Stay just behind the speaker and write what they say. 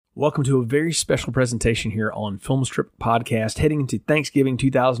Welcome to a very special presentation here on Film Strip Podcast, heading into Thanksgiving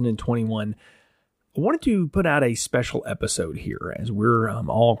 2021. I wanted to put out a special episode here as we're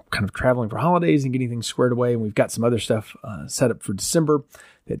all kind of traveling for holidays and getting things squared away, and we've got some other stuff set up for December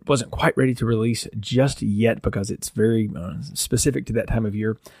that wasn't quite ready to release just yet because it's very specific to that time of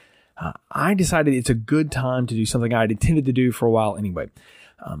year. I decided it's a good time to do something I'd intended to do for a while anyway.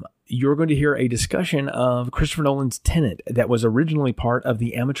 You're going to hear a discussion of Christopher Nolan's Tenet that was originally part of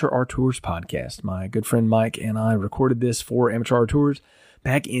the Amateur Art Tours podcast. My good friend Mike and I recorded this for Amateur Art Tours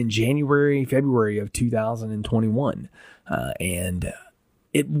back in February of 2021. And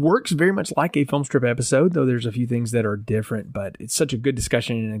it works very much like a film strip episode, though there's a few things that are different, but it's such a good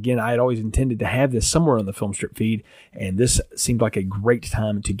discussion. And again, I had always intended to have this somewhere on the film strip feed, and this seemed like a great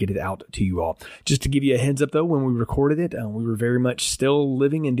time to get it out to you all. Just to give you a heads up though, when we recorded it, we were very much still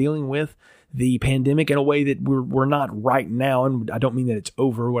living and dealing with the pandemic in a way that we're not right now. And I don't mean that it's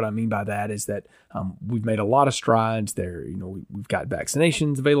over. What I mean by that is that we've made a lot of strides there. You know, we've got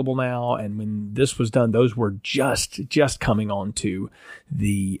vaccinations available now. And when this was done, those were just coming onto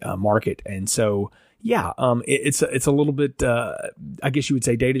the market. And so, yeah, it's a little bit, I guess you would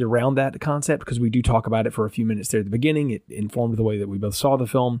say, dated around that concept because we do talk about it for a few minutes there at the beginning. It informed the way that we both saw the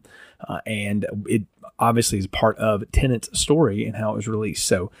film, and it obviously is part of Tenet's story and how it was released.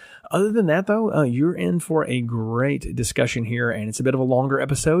 So other than that, though, you're in for a great discussion here, and it's a bit of a longer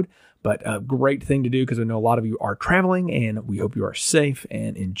episode, but a great thing to do because I know a lot of you are traveling, and we hope you are safe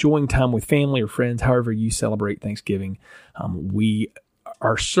and enjoying time with family or friends, however you celebrate Thanksgiving. We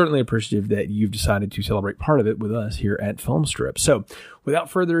are certainly appreciative that you've decided to celebrate part of it with us here at Film Strip. So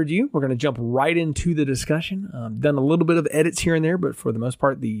without further ado, we're going to jump right into the discussion. Done a little bit of edits here and there, but for the most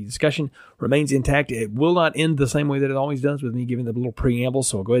part, the discussion remains intact. It will not end the same way that it always does with me giving the little preamble.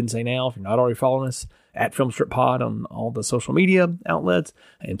 So I'll go ahead and say now, if you're not already following us at Film Strip Pod on all the social media outlets,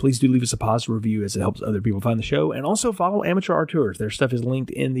 and please do leave us a positive review as it helps other people find the show. And also follow Amateur Art Tours. Their stuff is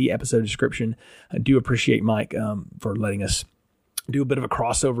linked in the episode description. I do appreciate Mike for letting us do a bit of a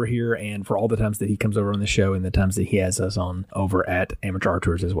crossover here, and for all the times that he comes over on the show and the times that he has us on over at Amateur Art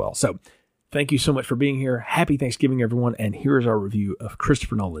Tours as well. So thank you so much for being here. Happy Thanksgiving, everyone. And here is our review of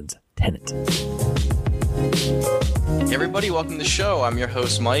Christopher Nolan's Tenet. Hey everybody, welcome to the show. I'm your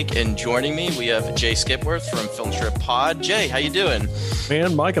host, Mike, and joining me, we have Jay Skipworth from Film Strip Pod. Jay, how you doing?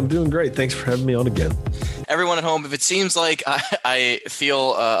 Man, Mike, I'm doing great. Thanks for having me on again. Everyone at home, if it seems like I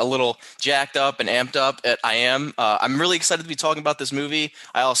feel a little jacked up and amped up, I am. I'm really excited to be talking about this movie.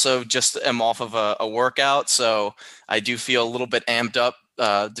 I also just am off of a workout, so I do feel a little bit amped up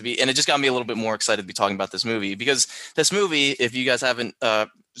and it just got me a little bit more excited to be talking about this movie, because this movie, if you guys haven't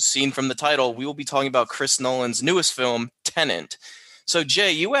seen from the title, we will be talking about Chris Nolan's newest film, Tenet. So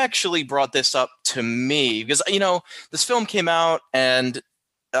Jay, you actually brought this up to me because, you know, this film came out and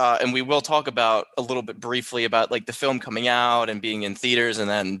we will talk about a little bit briefly about like the film coming out and being in theaters and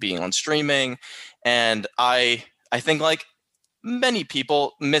then being on streaming. And I think like many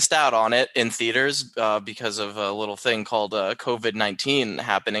people missed out on it in theaters because of a little thing called COVID-19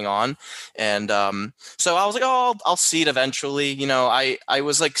 happening on. And so I was like, oh, I'll see it eventually. You know, I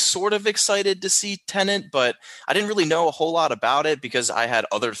was like sort of excited to see Tenet, but I didn't really know a whole lot about it because I had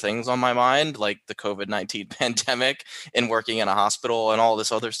other things on my mind, like the COVID-19 pandemic and working in a hospital and all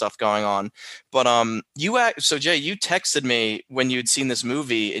this other stuff going on. But so Jay, you texted me when you'd seen this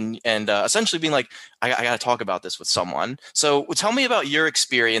movie and essentially being like, I got to talk about this with someone. So tell me about your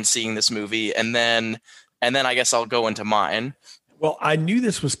experience seeing this movie, and then I guess I'll go into mine. Well, I knew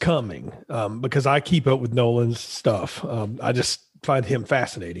this was coming because I keep up with Nolan's stuff. I just find him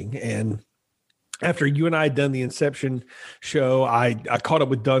fascinating. And after you and I had done the Inception show, I caught up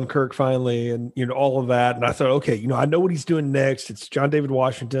with Dunkirk finally, and you know all of that. And I thought, okay, you know, I know what he's doing next. It's John David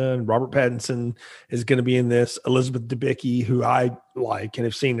Washington, Robert Pattinson is going to be in this, Elizabeth Debicki, who I like and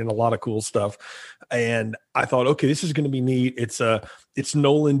have seen in a lot of cool stuff. And I thought, okay, this is going to be neat. It's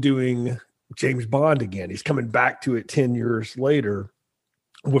Nolan doing James Bond again. He's coming back to it 10 years later.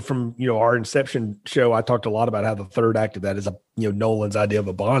 From, you know, our Inception show, I talked a lot about how the third act of that is Nolan's idea of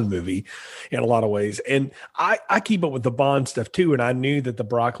a Bond movie in a lot of ways. And I keep up with the Bond stuff too. And I knew that the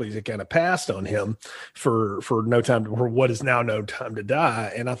Broccoli's had kind of passed on him for what is now No Time to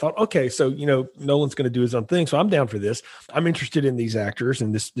Die. And I thought, okay, so, you know, Nolan's going to do his own thing. So I'm down for this. I'm interested in these actors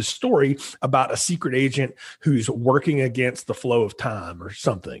and this story about a secret agent who's working against the flow of time or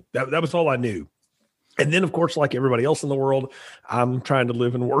something. That was all I knew. And then, of course, like everybody else in the world, I'm trying to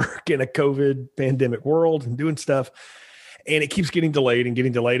live and work in a COVID pandemic world and doing stuff. and it keeps getting delayed and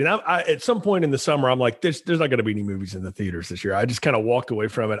getting delayed. And I at some point in the summer, I'm like, there's not going to be any movies in the theaters this year. I just kind of walked away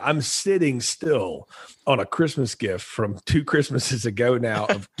from it. I'm sitting still on a Christmas gift from 2 Christmases ago now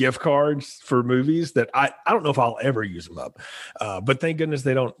of gift cards for movies that I don't know if I'll ever use them up. But thank goodness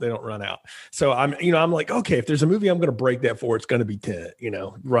they don't run out. So I'm like, okay, if there's a movie I'm going to break that for, it's going to be Tenet,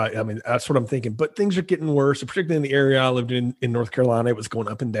 right. I mean, that's what I'm thinking, but things are getting worse, particularly in the area I lived in North Carolina. It was going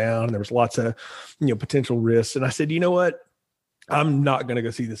up and down, and there was lots of, potential risks. And I said, you know what? I'm not going to go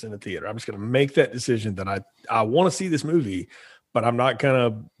see this in the theater. I'm just going to make that decision that I want to see this movie, but I'm not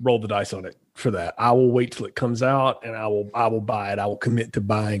going to roll the dice on it for that. I will wait till it comes out, and I will buy it. I will commit to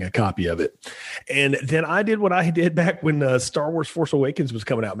buying a copy of it. And then I did what I did back when Star Wars Force Awakens was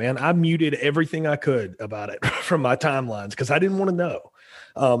coming out, man. I muted everything I could about it from my timelines because I didn't want to know.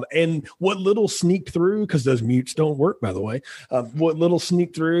 And what little sneaked through, because those mutes don't work, by the way, what little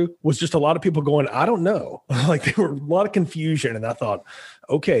sneaked through was just a lot of people going, I don't know. Like there were a lot of confusion. And I thought,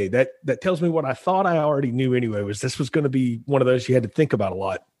 okay, that tells me what I thought I already knew anyway, was this was going to be one of those you had to think about a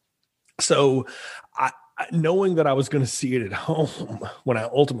lot. So knowing that I was going to see it at home when I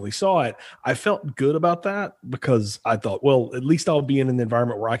ultimately saw it, I felt good about that because I thought, well, at least I'll be in an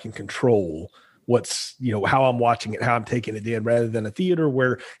environment where I can control what's, how I'm watching it, how I'm taking it in, rather than a theater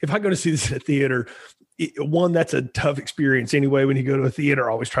where if I go to see this in a theater, that's a tough experience anyway. When you go to a theater,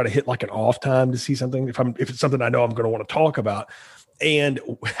 I always try to hit like an off time to see something. If it's something I know I'm going to want to talk about. And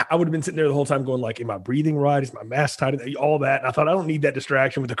I would have been sitting there the whole time going like, am I breathing right? Is my mask tight? All that. And I thought, I don't need that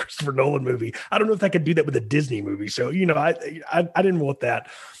distraction with a Christopher Nolan movie. I don't know if I could do that with a Disney movie. So, I didn't want that.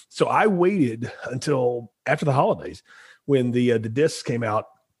 So I waited until after the holidays when the discs came out.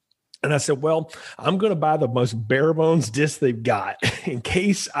 And I said, well, I'm going to buy the most bare bones disc they've got in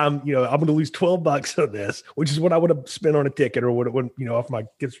case I'm going to lose $12 on this, which is what I would have spent on a ticket or what it would, off my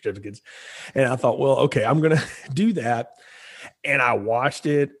gift certificates. And I thought, well, okay, I'm going to do that. And I watched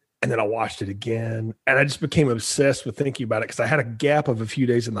it, and then I watched it again. And I just became obsessed with thinking about it because I had a gap of a few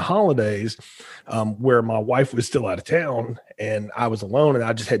days in the holidays where my wife was still out of town and I was alone, and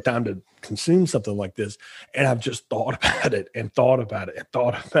I just had time to consume something like this. And I've just thought about it and thought about it and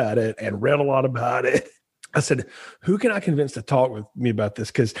thought about it and read a lot about it. I said, who can I convince to talk with me about this?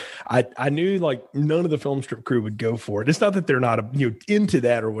 Because I knew like none of the film strip crew would go for it. It's not that they're not into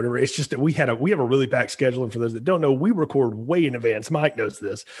that or whatever. It's just that we have a really packed schedule. And for those that don't know, we record way in advance. Mike knows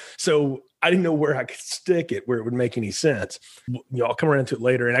this. So I didn't know where I could stick it, where it would make any sense. I'll come around to it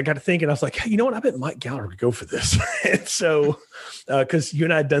later. And I got to thinking, I was like, hey, you know what? I bet Mike Gallagher would go for this. And so, because you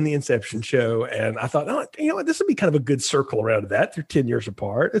and I had done the Inception show, and I thought, oh, you know what? This would be kind of a good circle around that. They're 10 years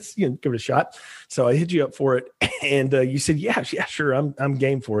apart. Let's give it a shot. So I hit you up for it. And you said, yeah, sure. I'm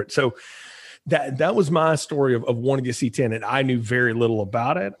game for it. So that was my story of wanting to see Tenet. I knew very little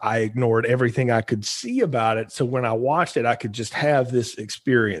about it. I ignored everything I could see about it. So when I watched it, I could just have this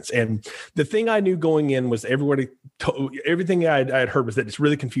experience. And the thing I knew going in was everything I had heard was that it's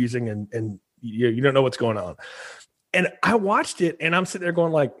really confusing and you don't know what's going on. And I watched it and I'm sitting there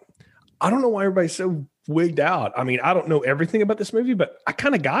going like, I don't know why everybody's so wigged out. I mean, I don't know everything about this movie, but I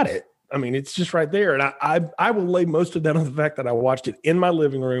kind of got it. I mean, it's just right there. And I will lay most of that on the fact that I watched it in my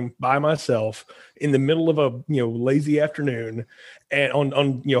living room by myself in the middle of a, lazy afternoon and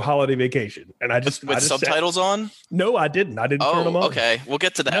on holiday vacation. And I just with subtitles on? No, I didn't. I didn't turn them on. Okay. We'll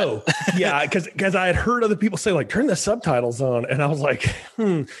get to that. No. Yeah. Cause I had heard other people say like, turn the subtitles on. And I was like,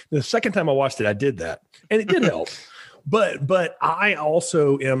 the second time I watched it, I did that and it did help. But I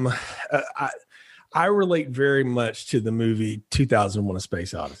also am, I relate very much to the movie 2001: A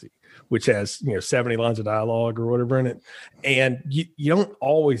Space Odyssey, which has 70 lines of dialogue or whatever in it. And you don't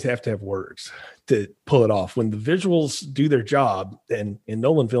always have to have words to pull it off. When the visuals do their job, and in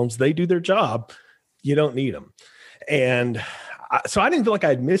Nolan films, they do their job, you don't need them. And so I didn't feel like I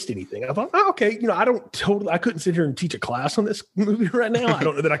had missed anything. I thought, okay, I couldn't sit here and teach a class on this movie right now. I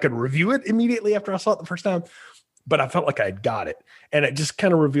don't know that I could review it immediately after I saw it the first time, but I felt like I had got it. And it just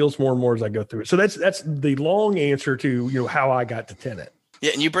kind of reveals more and more as I go through it. So that's the long answer to, how I got to Tenet.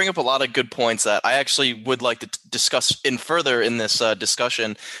 Yeah, and you bring up a lot of good points that I actually would like to discuss further in this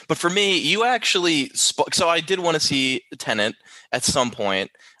discussion. But for me, you actually so I did want to see Tenet at some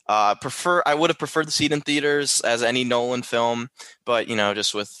point. I would have preferred to see it in theaters as any Nolan film, but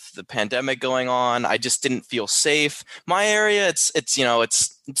just with the pandemic going on, I just didn't feel safe. My area, it's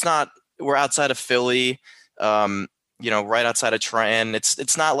not. We're outside of Philly. Right outside of Trenton.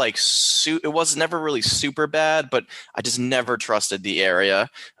 It's not like it was never really super bad, but I just never trusted the area.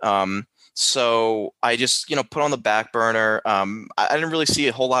 So I just, put on the back burner. I didn't really see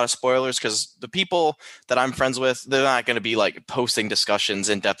a whole lot of spoilers because the people that I'm friends with, they're not going to be like posting discussions,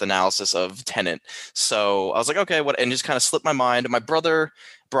 in-depth analysis of Tenet. So I was like, okay, what? And just kind of slipped my mind. My brother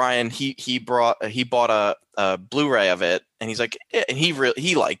Brian, he bought a Blu-ray of it, and he's like, and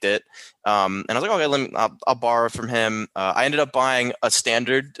he liked it. And I was like, okay, I'll borrow it from him. I ended up buying a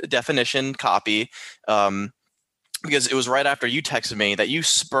standard definition copy. Because it was right after you texted me that you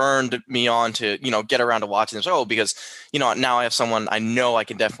spurned me on to, get around to watching this. Oh, because, now I have someone I know I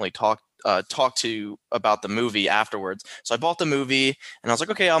can definitely talk to about the movie afterwards. So I bought the movie and I was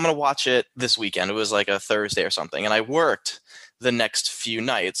like, okay, I'm going to watch it this weekend. It was like a Thursday or something. And I worked the next few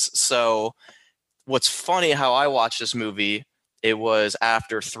nights. So what's funny how I watched this movie, it was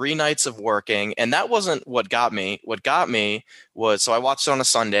after 3 nights of working. And that wasn't what got me. What got me was, so I watched it on a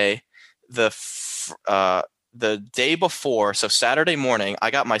Sunday. The day before, so Saturday morning,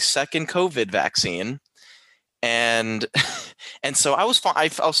 I got my second COVID vaccine, and and so I was fine. I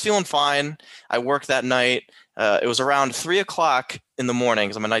was feeling fine. I worked that night. It was around 3 o'clock in the morning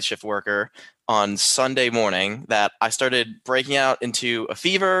because I'm a night shift worker on Sunday morning that I started breaking out into a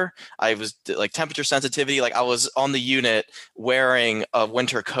fever. I was like temperature sensitivity. Like I was on the unit wearing a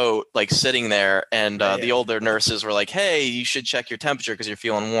winter coat, like sitting there, and the older nurses were like, "Hey, you should check your temperature because you're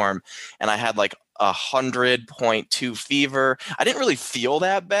feeling warm." And I had like 100.2 fever. I didn't really feel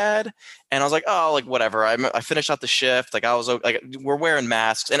that bad, and I was like, "Oh, like whatever." I finished out the shift. Like I was like, we're wearing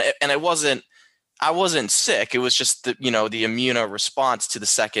masks, and it wasn't. I wasn't sick. It was just the immuno response to the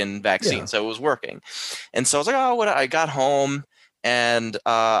second vaccine. Yeah. So it was working. And so I was like, oh, what? I got home and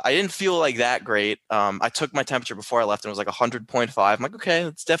I didn't feel like that great. I took my temperature before I left and it was like 100.5. I'm like, okay,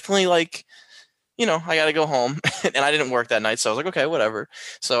 it's definitely like, I got to go home. And I didn't work that night. So I was like, okay, whatever.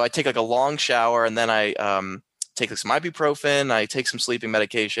 So I take like a long shower and then I take like some ibuprofen. I take some sleeping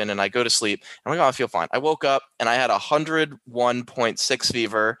medication and I go to sleep. I'm like, oh, I feel fine. I woke up and I had 101.6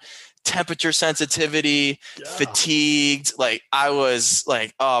 fever. Temperature sensitivity, fatigued. Like I was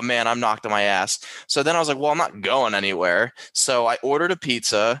like, oh man, I'm knocked on my ass. So then I was like, well, I'm not going anywhere. So I ordered a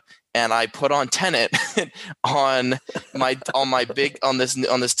pizza and I put on Tenet on this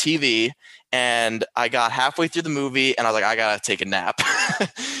TV. And I got halfway through the movie and I was like, I gotta take a nap.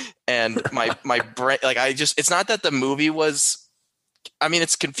 And my brain, like it's not that the movie was, I mean,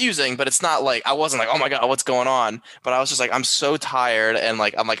 it's confusing, but it's not like I wasn't like, oh my God, what's going on? But I was just like, I'm so tired. And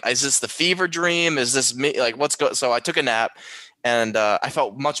like, I'm like, is this the fever dream? Is this me? Like, so I took a nap and I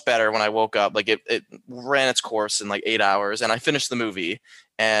felt much better when I woke up. Like it ran its course in like 8 hours and I finished the movie.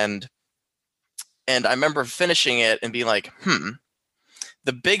 And I remember finishing it and being like,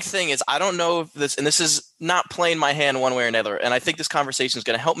 the big thing is, I don't know if this, and this is not playing my hand one way or another, and I think this conversation is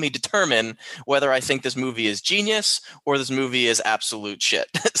going to help me determine whether I think this movie is genius or this movie is absolute shit.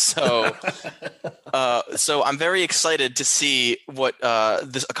 So I'm very excited to see what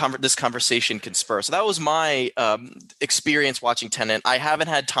this conversation can spur. So that was my experience watching Tenet. I haven't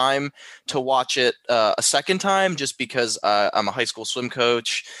had time to watch it a second time just because I'm a high school swim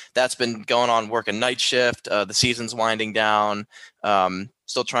coach. That's been going on, working night shift. The season's winding down.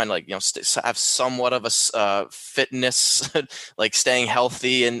 Still trying to have somewhat of a fitness, like staying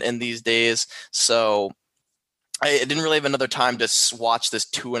healthy in these days. So I didn't really have another time to watch this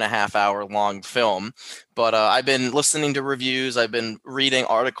 2.5 hour long film, but I've been listening to reviews. I've been reading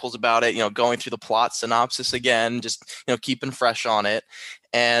articles about it, going through the plot synopsis again, just, keeping fresh on it.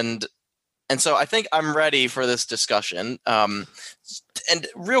 And so I think I'm ready for this discussion. And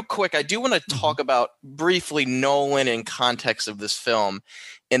real quick, I do want to talk about briefly Nolan in context of this film,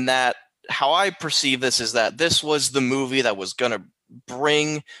 in that how I perceive this is that this was the movie that was going to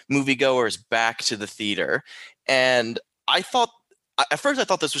bring moviegoers back to the theater. And at first I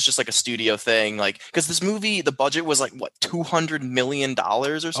thought this was just like a studio thing, like, because this movie, the budget was like what, $200 million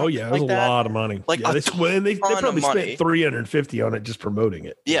or something. Oh yeah, it was a lot of money. Like they probably spent 350 on it just promoting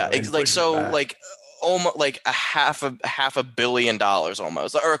it. Yeah, almost like a half a $1 billion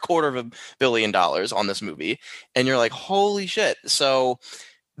almost, or $250 million on this movie, and you're like, holy shit. So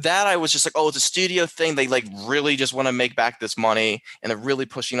that I was just like, oh, it's a studio thing. They like really just want to make back this money and they're really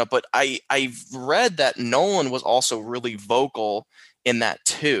pushing up. But I've read that Nolan was also really vocal in that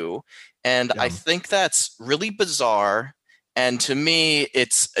too. And I think that's really bizarre. And to me,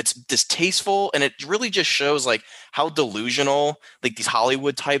 it's distasteful, and it really just shows like how delusional like these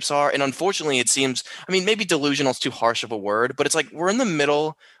Hollywood types are. And unfortunately, it seems, I mean, maybe delusional is too harsh of a word, but it's like we're in the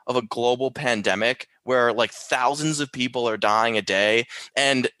middle of a global pandemic where like thousands of people are dying a day.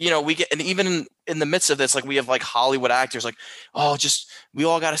 And, and even in the midst of this, like we have like Hollywood actors like, oh, we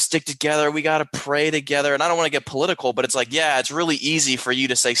all got to stick together. We got to pray together. And I don't want to get political, but it's like, yeah, it's really easy for you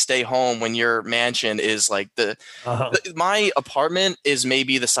to say stay home when your mansion is like my apartment is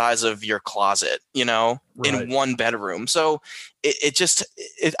maybe the size of your closet, in one bedroom. So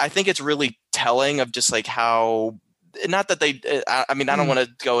I think it's really telling of just like how, not that I don't want to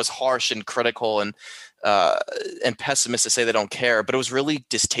go as harsh and critical and pessimist to say they don't care, but it was really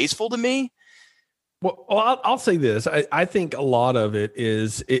distasteful to me. Well, I'll say this. I think a lot of it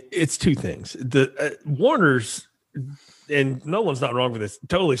is it's two things. The Warner's, and no one's not wrong with this,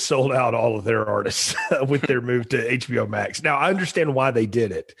 totally sold out all of their artists with their move to HBO Max. Now, I understand why they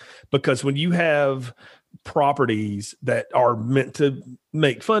did it, because when you have properties that are meant to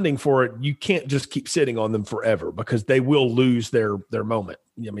make funding for it, you can't just keep sitting on them forever, because they will lose their moment.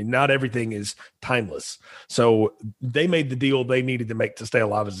 I mean, not everything is timeless. So they made the deal they needed to make to stay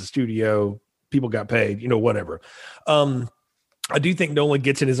alive as a studio. People got paid, whatever. I do think Nolan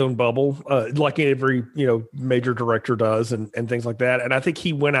gets in his own bubble, like every, major director does and things like that. And I think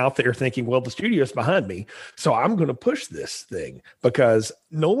he went out there thinking, well, the studio's behind me, so I'm going to push this thing, because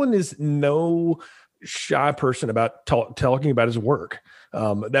Nolan is no shy person about talking about his work.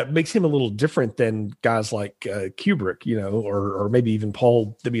 That makes him a little different than guys like Kubrick, or maybe even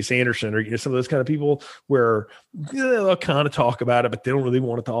Paul W.S. Anderson, or some of those kind of people where they'll kind of talk about it, but they don't really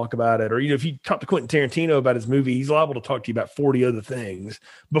want to talk about it. Or if you talk to Quentin Tarantino about his movie, he's liable to talk to you about 40 other things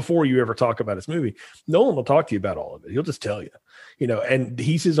before you ever talk about his movie. No one will talk to you about all of it. He'll just tell you, and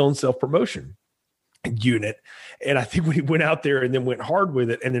he's his own self-promotion unit. And I think when he went out there and then went hard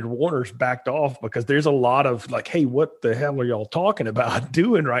with it, and then Warner's backed off, because there's a lot of like, hey, what the hell are y'all talking about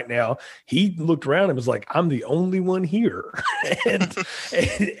doing right now? He looked around and was like, I'm the only one here. and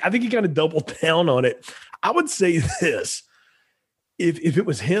I think he kind of doubled down on it. I would say this. If it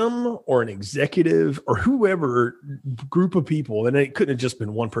was him or an executive or whoever, group of people, and it couldn't have just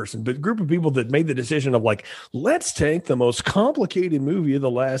been one person, but a group of people that made the decision of like, let's take the most complicated movie of the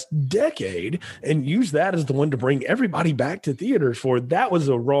last decade and use that as the one to bring everybody back to theaters for, that was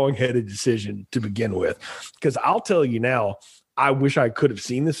a wrong-headed decision to begin with. Because I'll tell you now, I wish I could have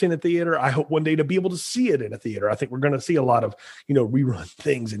seen this in a theater. I hope one day to be able to see it in a theater. I think we're going to see a lot of, rerun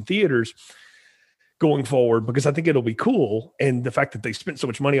things in theaters going forward, because I think it'll be cool. And the fact that they spent so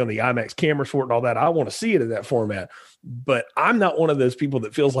much money on the IMAX cameras for it and all that, I want to see it in that format. But I'm not one of those people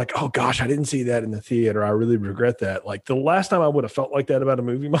that feels like, oh gosh, I didn't see that in the theater. I really regret that. Like the last time I would have felt like that about a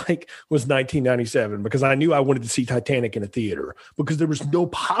movie, Mike, was 1997, because I knew I wanted to see Titanic in a theater, because there was no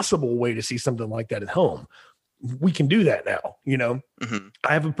possible way to see something like that at home. We can do that now, Mm-hmm.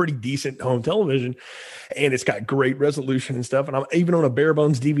 I have a pretty decent home television, and it's got great resolution and stuff. And I'm even on a bare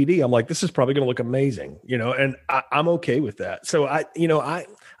bones DVD. I'm like, this is probably going to look amazing, and I'm okay with that. So I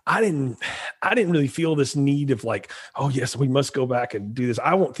didn't really feel this need of like, oh yes, we must go back and do this.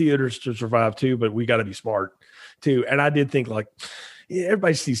 I want theaters to survive too, but we got to be smart too. And I did think like, yeah,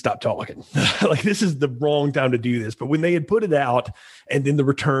 everybody needs to stop talking. Like this is the wrong time to do this. But when they had put it out and then the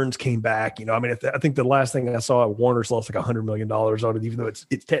returns came back, I think the last thing I saw, Warner's lost like $100 million on it, even though it's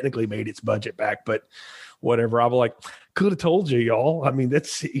technically made its budget back, but whatever. I was like, could have told you, y'all. I mean,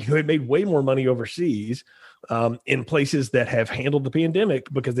 that's, it made way more money overseas in places that have handled the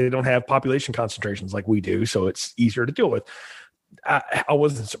pandemic, because they don't have population concentrations like we do. So it's easier to deal with. I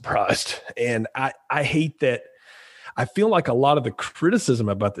wasn't surprised. And I hate that. I feel like a lot of the criticism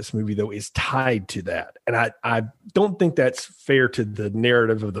about this movie, though, is tied to that. And I don't think that's fair to the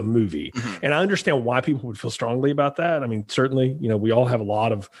narrative of the movie. Mm-hmm. And I understand why people would feel strongly about that. I mean, certainly, we all have a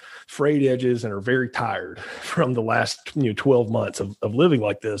lot of frayed edges and are very tired from the last 12 months of living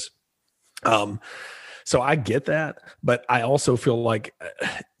like this. So I get that, but I also feel like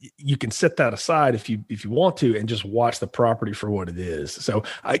you can set that aside if you want to, and just watch the property for what it is. So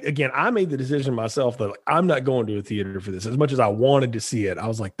I made the decision myself that I'm not going to a theater for this. As much as I wanted to see it, I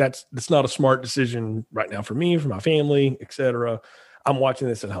was like, that's not a smart decision right now for me, for my family, etc. I'm watching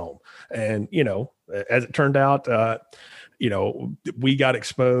this at home. And, as it turned out, we got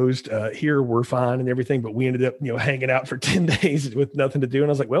exposed here. We're fine and everything, but we ended up, hanging out for 10 days with nothing to do. And I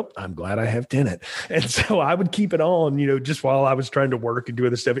was like, well, I'm glad I have Tenet. And so I would keep it on, just while I was trying to work and do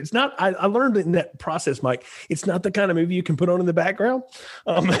other stuff. It's not, I learned in that process, Mike, it's not the kind of movie you can put on in the background,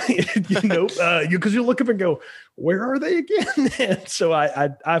 because you'll look up and go, where are they again? And so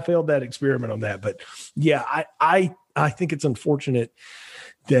I failed that experiment on that. But yeah, I think it's unfortunate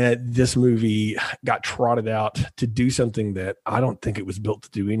that this movie got trotted out to do something that I don't think it was built to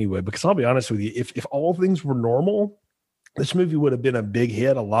do anyway. Because I'll be honest with you, if all things were normal, this movie would have been a big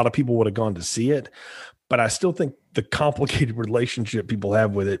hit. A lot of people would have gone to see it, but I still think the complicated relationship people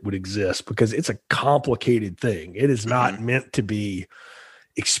have with it would exist because it's a complicated thing. It is not meant to be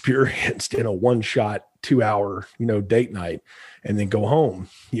experienced in a one-shot 2-hour, date night and then go home,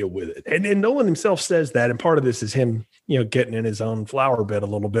 with it. And Nolan himself says that, and part of this is him, getting in his own flower bed a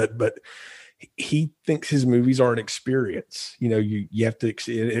little bit, but he thinks his movies are an experience. You have to,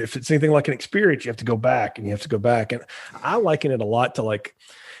 if it's anything like an experience, you have to go back and you have to go back. And I liken it a lot to like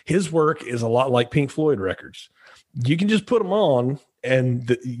his work is a lot like Pink Floyd records. You can just put them on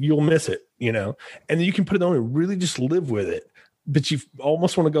and you'll miss it, and then you can put it on and really just live with it. But you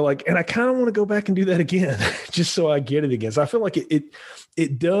almost want to go like, and I kind of want to go back and do that again, just so I get it again. So I feel like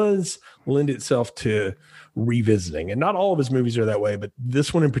it does lend itself to revisiting, and not all of his movies are that way, but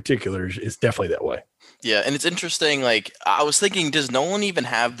this one in particular is definitely that way. Yeah, and it's interesting. Like I was thinking, does Nolan even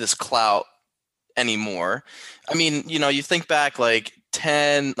have this clout anymore? I mean, you think back like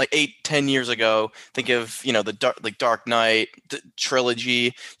 10 years ago, think of the Dark Knight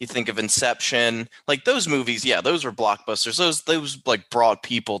trilogy, you think of Inception, like those movies, those were blockbusters. Those like brought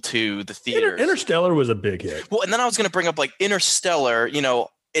people to the theaters. Interstellar was a big hit. Well, and then I was going to bring up like Interstellar,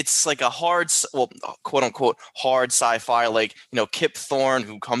 it's like a quote unquote hard sci-fi, like, Kip Thorne,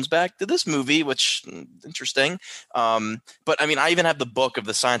 who comes back to this movie, which interesting. But I mean, I even have the book of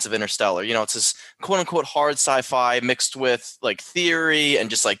The Science of Interstellar. It's this quote unquote hard sci-fi mixed with like theory and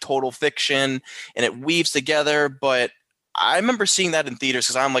just like total fiction, and it weaves together. But I remember seeing that in theaters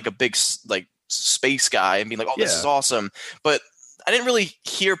because I'm like a big like space guy and being like, oh, this is awesome. But I didn't really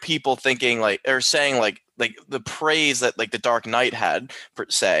hear people thinking like, or saying like the praise that like the Dark Knight had per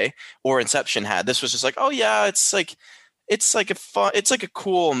se, or Inception had. This was just like, oh yeah, it's like a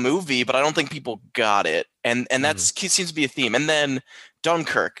cool movie, but I don't think people got it. And that seems to be a theme. And then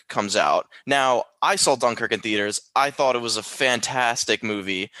Dunkirk comes out. Now, I saw Dunkirk in theaters. I thought it was a fantastic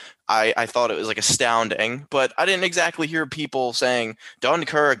movie. I thought it was like astounding, but I didn't exactly hear people saying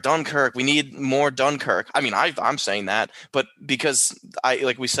Dunkirk, we need more Dunkirk. I mean, I'm saying that, but because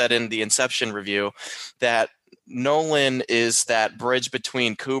like we said in the Inception review, that Nolan is that bridge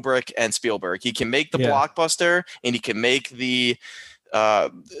between Kubrick and Spielberg. He can make the blockbuster, and he can make the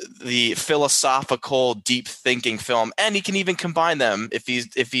philosophical, deep thinking film, and he can even combine them if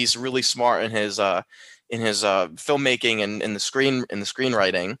he's really smart in his filmmaking and in the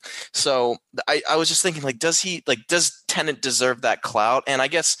screenwriting. So I was just thinking, like, does Tenet deserve that clout? And I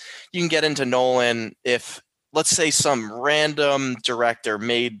guess you can get into Nolan if, let's say, some random director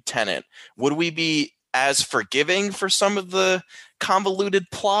made Tenet. Would we be as forgiving for some of the convoluted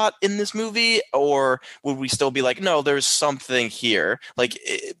plot in this movie, or would we still be like, no, there's something here? Like,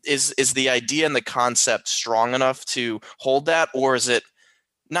 is the idea and the concept strong enough to hold that, or is it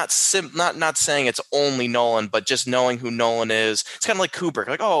not saying it's only Nolan, but just knowing who Nolan is? It's kind of like Kubrick,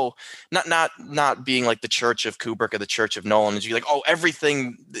 like, oh, not being like the Church of Kubrick or the Church of Nolan. Is you like, oh,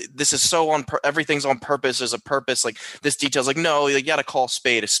 this is so everything's on purpose. There's a purpose. Like this detail's like, no, you got to call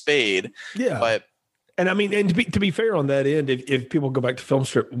spade a spade. Yeah, but. And I mean, and to be fair on that end, if people go back to Film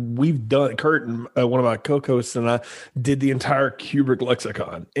Strip, we've done, Kurt and one of my co-hosts and I did the entire Kubrick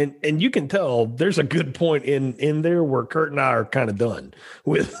lexicon, and you can tell there's a good point in there where Kurt and I are kind of done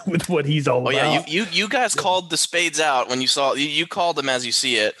with what he's all about. Oh yeah, you guys called the spades out when you saw you called them as you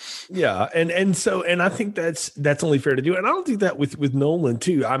see it. Yeah, and I think that's only fair to do, and I don't do that with Nolan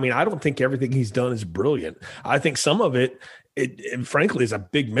too. I mean, I don't think everything he's done is brilliant. I think some of it frankly is a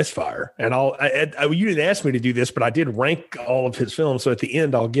big misfire. And you didn't ask me to do this, but I did rank all of his films. So at the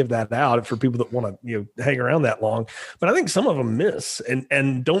end, I'll give that out for people that want to, hang around that long. But I think some of them miss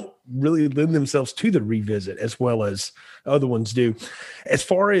and don't really lend themselves to the revisit as well as other ones do. As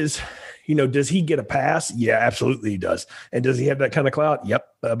far as, does he get a pass? Yeah, absolutely he does. And does he have that kind of clout? Yep.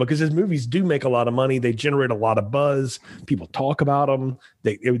 Because his movies do make a lot of money. They generate a lot of buzz. People talk about them.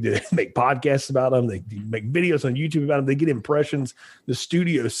 They make podcasts about them. They make videos on YouTube about them. They get impressions. The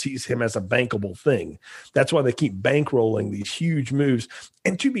studio sees him as a bankable thing. That's why they keep bankrolling these huge moves.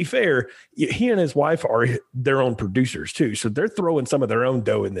 And to be fair, he and his wife are their own producers too. So they're throwing some of their own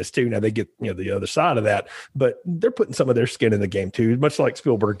dough in this too. Now they get, the other side of that, but they're putting some of their skin in the game too, much like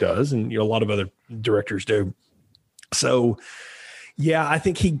Spielberg does. And, a lot of other directors do. So yeah, I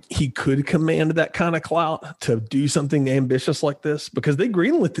think he could command that kind of clout to do something ambitious like this, because they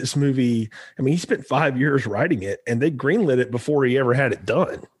greenlit this movie. I mean, he spent 5 years writing it, and they greenlit it before he ever had it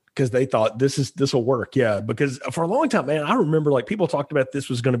done because they thought this will work. Yeah, because for a long time, man, I remember like people talked about this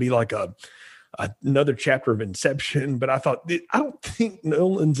was going to be like another chapter of Inception, but I thought, I don't think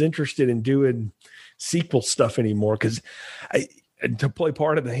Nolan's interested in doing sequel stuff anymore because to play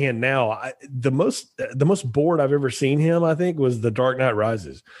part of the hand now, the most bored I've ever seen him, I think, was The Dark Knight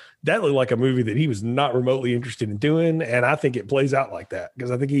Rises. That looked like a movie that he was not remotely interested in doing, and I think it plays out like that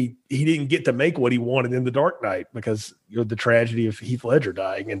because I think he didn't get to make what he wanted in The Dark Knight because the tragedy of Heath Ledger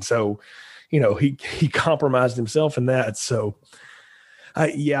dying, and so he compromised himself in that. So.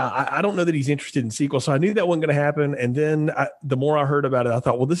 I don't know that he's interested in sequels. So I knew that wasn't going to happen. And then the more I heard about it, I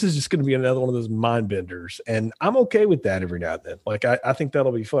thought, well, this is just going to be another one of those mind benders. And I'm okay with that every now and then. Like, I think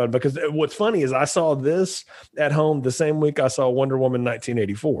that'll be fun because what's funny is I saw this at home the same week I saw Wonder Woman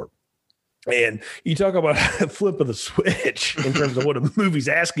 1984. And you talk about a flip of the switch in terms of what a movie's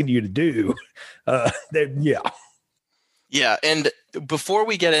asking you to do. Yeah, and before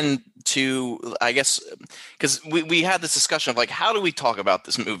we get into, I guess, because we had this discussion of like, how do we talk about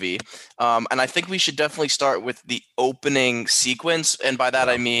this movie? And I think we should definitely start with the opening sequence, and by that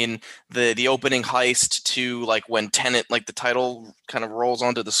I mean the opening heist to like when Tenet, like the title kind of rolls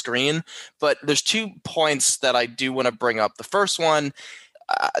onto the screen. But there's 2 points that I do want to bring up. The first one,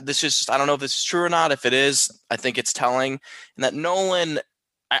 this is just, I don't know if this is true or not. If it is, I think it's telling, and that Nolan.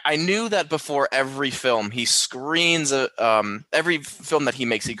 I knew that before every film he screens every film that he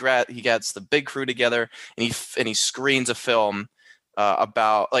makes, he gets the big crew together and he screens a film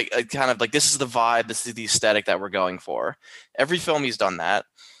about like kind of like, this is the vibe, this is the aesthetic that we're going for. Every film he's done that,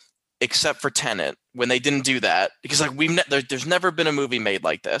 except for Tenet, when they didn't do that, because like there's never been a movie made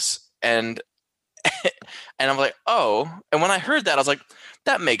like this, and I'm like, oh, and when I heard that I was like,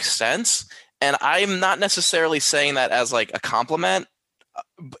 that makes sense, and I'm not necessarily saying that as like a compliment.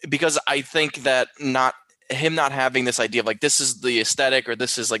 Because I think that not having this idea of like, this is the aesthetic or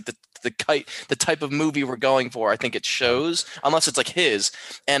this is like the type of movie we're going for, I think it shows, unless it's like his.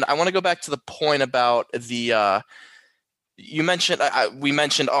 And I want to go back to the point about the you mentioned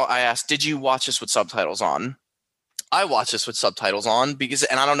I asked, did you watch this with subtitles on? I watched this with subtitles on because,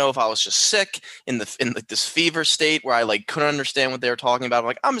 and I don't know if I was just sick in like this fever state where I like couldn't understand what they were talking about. I'm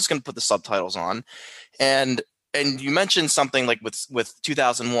like, I'm just going to put the subtitles on. And you mentioned something like with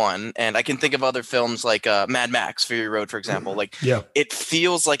 2001, and I can think of other films like Mad Max, Fury Road, for example. Like, It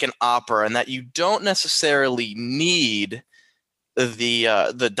feels like an opera, and that you don't necessarily need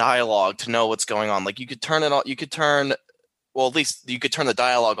the dialogue to know what's going on. Like, you could turn it on. Well, at least you could turn the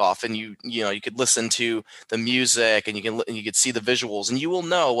dialogue off, and you could listen to the music, and you could see the visuals, and you will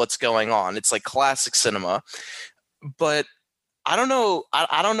know what's going on. It's like classic cinema. But I don't know.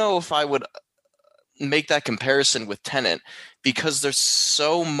 I don't know if I would make that comparison with Tenet, because there's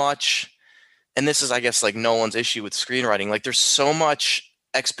so much, and this is, I guess, like Nolan's issue with screenwriting. Like, there's so much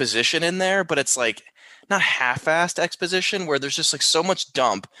exposition in there, but it's like not half-assed exposition where there's just like so much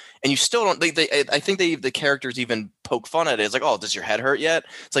dump, and you still don't. I think the characters even poke fun at it. It's like, oh, does your head hurt yet?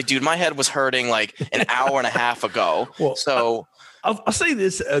 It's like, dude, my head was hurting like an hour and a half ago. Well, so. I'll say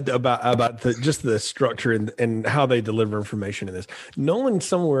this about just the structure and how they deliver information in this. Nolan,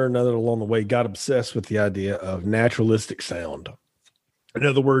 somewhere or another along the way, got obsessed with the idea of naturalistic sound. In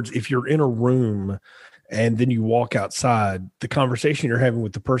other words, if you're in a room and then you walk outside, the conversation you're having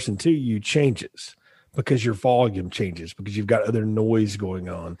with the person to you changes because your volume changes, because you've got other noise going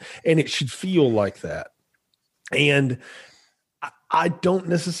on, and it should feel like that. And I don't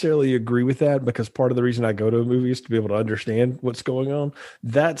necessarily agree with that, because part of the reason I go to a movie is to be able to understand what's going on.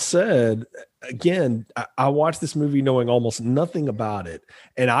 That said, again, I watched this movie knowing almost nothing about it,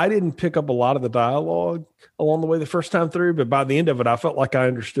 and I didn't pick up a lot of the dialogue along the way the first time through, but by the end of it, I felt like I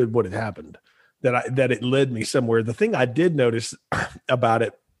understood what had happened, that it led me somewhere. The thing I did notice about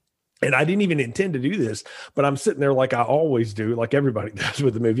it, and I didn't even intend to do this, but I'm sitting there like I always do, like everybody does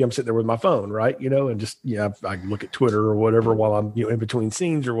with the movie. I'm sitting there with my phone, right? And just, I look at Twitter or whatever while I'm, in between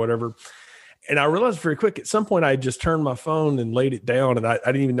scenes or whatever. And I realized very quick, at some point I just turned my phone and laid it down, and I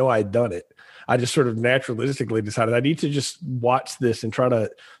didn't even know I had done it. I just sort of naturalistically decided I need to just watch this and try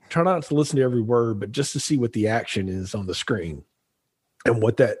not to listen to every word, but just to see what the action is on the screen and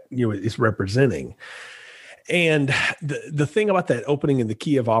what that, is representing. And the thing about that opening in the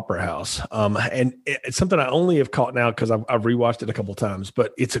Kiev Opera House, and it's something I only have caught now because I've rewatched it a couple of times,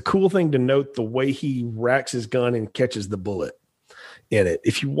 but it's a cool thing to note the way he racks his gun and catches the bullet in it.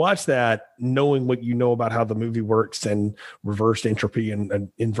 If you watch that, knowing what you know about how the movie works and reversed entropy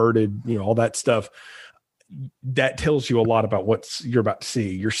and inverted, all that stuff, that tells you a lot about what you're about to see.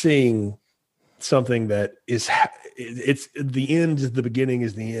 You're seeing something that it's the end is the beginning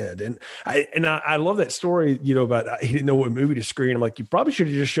is the end. And I love that story, about he didn't know what movie to screen. I'm like, you probably should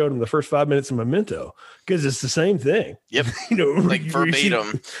have just showed him the first 5 minutes of Memento, because it's the same thing. Yep. Like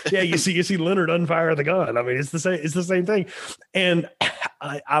verbatim. You see Leonard unfire the gun. I mean, it's the same thing. And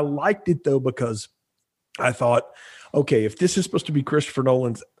I liked it though, because I thought, okay, if this is supposed to be Christopher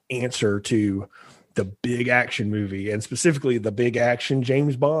Nolan's answer to the big action movie, and specifically the big action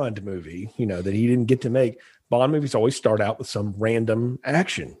James Bond movie, that he didn't get to make. Bond movies always start out with some random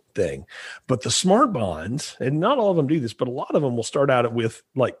action thing, but the smart Bonds, and not all of them do this, but a lot of them will start out with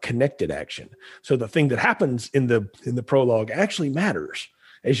like connected action. So the thing that happens in the prologue actually matters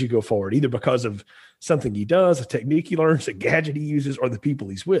as you go forward, either because of something he does, a technique he learns, a gadget he uses, or the people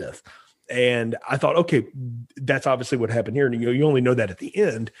he's with. And I thought, okay, that's obviously what happened here. And you only know that at the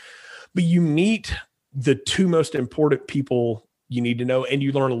end, but you meet the two most important people you need to know, and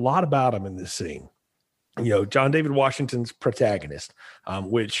you learn a lot about them in this scene. John David Washington's protagonist,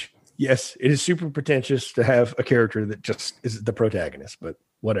 which, yes, it is super pretentious to have a character that just is the protagonist, but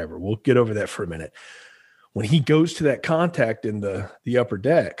whatever. We'll get over that for a minute. When he goes to that contact in the upper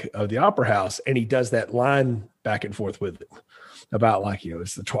deck of the opera house, and he does that line back and forth with it about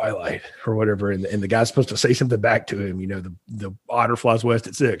it's the twilight or whatever. And the guy's supposed to say something back to him, the otter flies west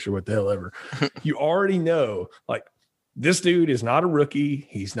at 6 or what the hell ever. You already know, this dude is not a rookie.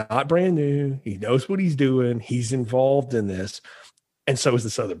 He's not brand new. He knows what he's doing. He's involved in this. And so is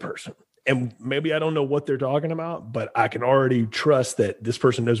this other person. And maybe I don't know what they're talking about, but I can already trust that this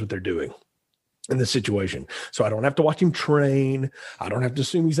person knows what they're doing in this situation. So I don't have to watch him train. I don't have to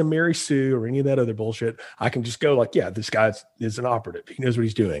assume he's a Mary Sue or any of that other bullshit. I can just go this guy is an operative. He knows what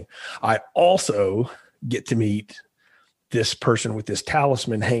he's doing. I also get to meet this person with this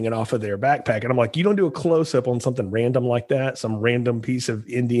talisman hanging off of their backpack. And I'm like, you don't do a close up on something random like that, some random piece of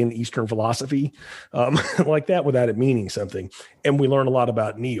Indian Eastern philosophy like that without it meaning something. And we learn a lot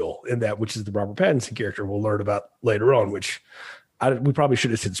about Neil in that, which is the Robert Pattinson character we'll learn about later on, which we probably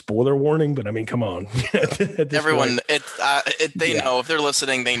should have said spoiler warning, but I mean, come on. Everyone, they know. If they're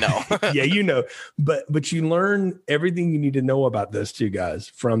listening, they know. Yeah, but you learn everything you need to know about those two guys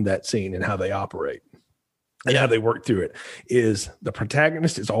from that scene and how they operate. And how they work through it is the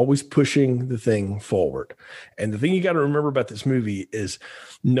protagonist is always pushing the thing forward. And the thing you got to remember about this movie is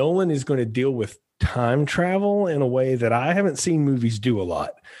Nolan is going to deal with time travel in a way that I haven't seen movies do a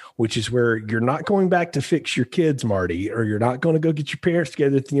lot, which is where you're not going back to fix your kids, Marty, or you're not going to go get your parents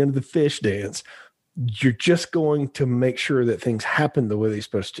together at the end of the fish dance. You're just going to make sure that things happen the way they're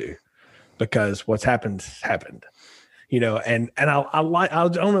supposed to, because what's happened. And I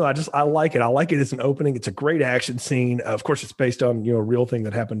like it. I like it as an opening. It's a great action scene. Of course, it's based on, a real thing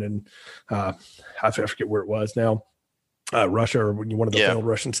that happened in, I forget where it was now, Russia or one of the failed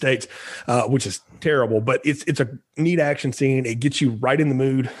Russian states, which is terrible, but it's a neat action scene. It gets you right in the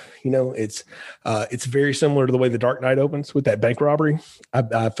mood. It's very similar to the way The Dark Knight opens with that bank robbery.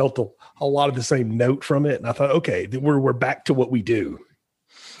 I felt a lot of the same note from it. And I thought, okay, we're back to what we do.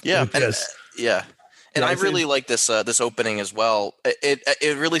 Yeah. And I really like this opening as well.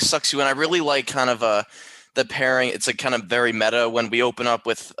 It really sucks you in. I really like kind of the pairing. It's like kind of very meta when we open up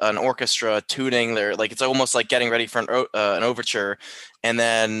with an orchestra tuning there. Like it's almost like getting ready for an overture, and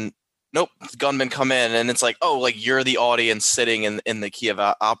then nope, gunmen come in, and it's like, oh, like you're the audience sitting in the Kiev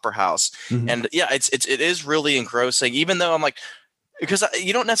Opera House, and it is really engrossing. Even though I'm like, because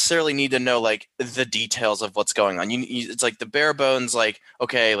you don't necessarily need to know like the details of what's going on. It's like the bare bones, like,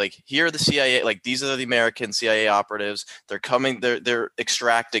 okay, like here are the CIA, like these are the American CIA operatives. They're coming, they're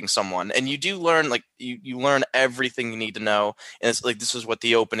extracting someone. And you do learn, like you learn everything you need to know. And it's like, this is what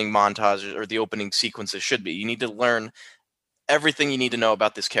the opening montage or the opening sequences should be. You need to learn everything you need to know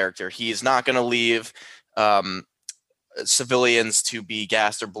about this character. He is not going to leave civilians to be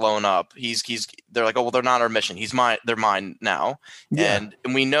gassed or blown up. They're like, oh well, they're not our mission. They're mine now. And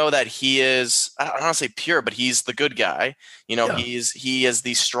we know that he is, I don't want to say pure, but he's the good guy. He has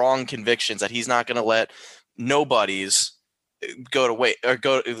these strong convictions that he's not going to let nobodies go to wait or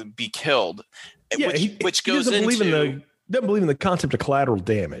be killed. Which goes into doesn't believe in the concept of collateral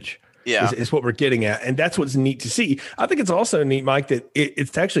damage. Yeah, is what we're getting at. And that's what's neat to see. I think it's also neat, Mike, that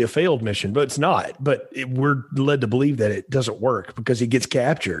it's actually a failed mission, but it's not. But we're led to believe that it doesn't work because he gets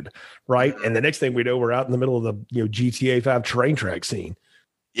captured, right? And the next thing we know, we're out in the middle of the GTA 5 train track scene.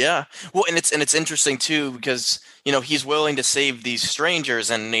 Yeah. Well, and it's interesting too, because, he's willing to save these strangers,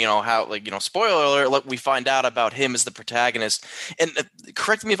 and, how, like, spoiler alert, we find out about him as the protagonist. And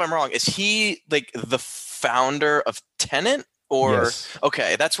correct me if I'm wrong, is he like the founder of Tenet? Or yes.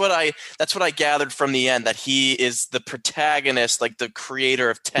 Okay, that's what I gathered from the end, that he is the protagonist, like the creator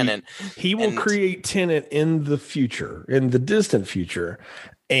of Tenet. He will create Tenet in the future, in the distant future,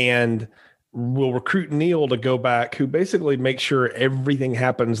 and will recruit Neil to go back, who basically makes sure everything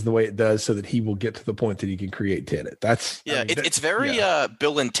happens the way it does so that he will get to the point that he can create Tenet. It's very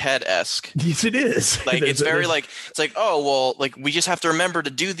Bill and Ted-esque. Yes, it is. Like it's very like it's like, oh well, like we just have to remember to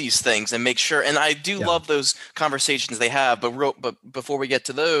do these things and make sure. And I do love those conversations they have. But before we get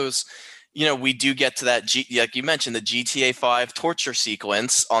to those, we do get to that like you mentioned, the GTA 5 torture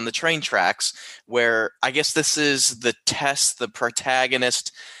sequence on the train tracks, where I guess this is the test the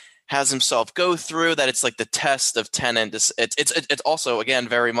protagonist has himself go through, that it's like the test of Tenet. It's also, again,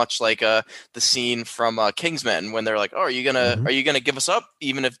 very much like the scene from Kingsman, when they're like, oh, are you gonna give us up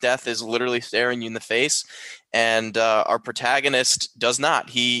even if death is literally staring you in the face? And our protagonist does not.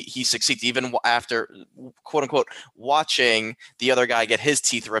 He succeeds even after, quote unquote, watching the other guy get his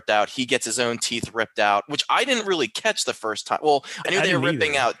teeth ripped out. He gets his own teeth ripped out, which I didn't really catch the first time. Well, I knew they were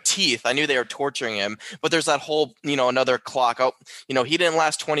ripping out teeth. I knew they were torturing him, but there's that whole, another clock. Oh, he didn't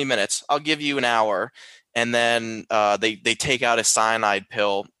last 20 minutes. I'll give you an hour. And then they take out a cyanide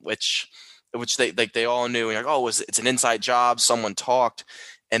pill, which they all knew. And like, oh, it's an inside job. Someone talked.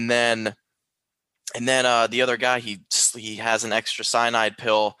 And then the other guy, he has an extra cyanide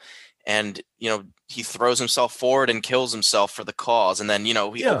pill, and he throws himself forward and kills himself for the cause. And then he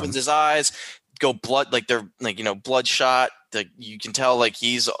opens his eyes, go blood, like they're like bloodshot. You can tell like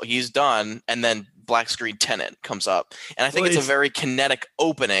he's done. And then black screen Tenet comes up, and I think it's a very kinetic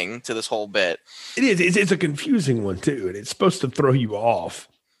opening to this whole bit. It is. It's a confusing one too, and it's supposed to throw you off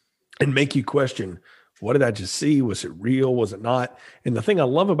and make you question, what did I just see? Was it real? Was it not? And the thing I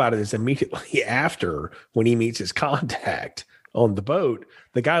love about it is immediately after, when he meets his contact on the boat,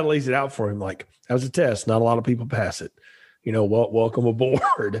 the guy lays it out for him like, that was a test. Not a lot of people pass it. Welcome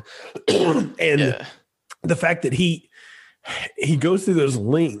aboard. And the fact that he goes through those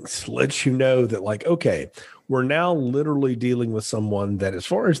links lets you know that, like, okay, we're now literally dealing with someone that, as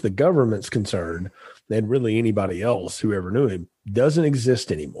far as the government's concerned, and really anybody else who ever knew him, doesn't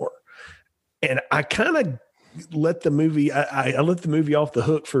exist anymore. And I kind of let the movie, I let the movie off the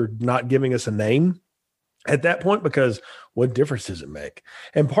hook for not giving us a name at that point, because what difference does it make?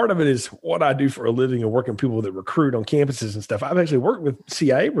 And part of it is what I do for a living and working with people that recruit on campuses and stuff. I've actually worked with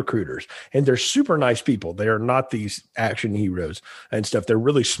CIA recruiters, and they're super nice people. They are not these action heroes and stuff. They're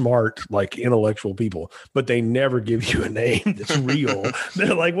really smart, like intellectual people, but they never give you a name that's real.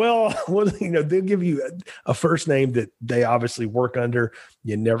 They're like, well, they'll give you a first name that they obviously work under.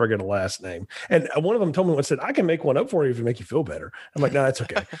 You never get a last name. And one of them told me once, said, I can make one up for you if it make you feel better. I'm like, no, that's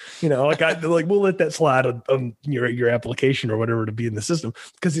okay. We'll let that slide on your application or whatever to be in the system,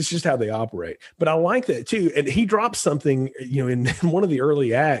 because it's just how they operate. But I like that too. And he drops something, in one of the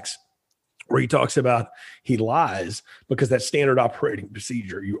early acts, where he talks about he lies because that's standard operating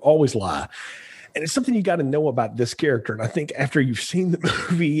procedure. You always lie. And it's something you got to know about this character. And I think after you've seen the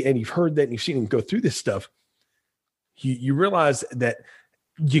movie and you've heard that and you've seen him go through this stuff, you realize that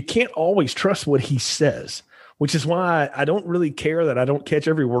you can't always trust what he says, which is why I don't really care that I don't catch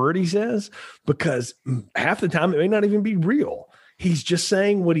every word he says, because half the time it may not even be real. He's just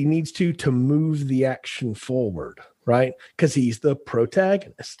saying what he needs to move the action forward, right? Because he's the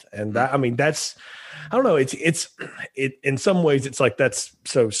protagonist. And that's, I don't know. It in some ways it's like, that's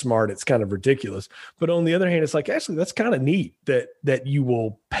so smart. It's kind of ridiculous. But on the other hand, it's like, actually, that's kind of neat that you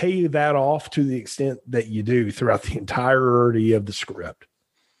will pay that off to the extent that you do throughout the entirety of the script.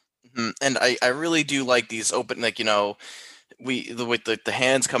 And I really do like these open, like, with the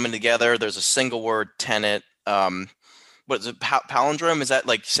hands coming together. There's a single word, Tenet. What is it? Palindrome? Is that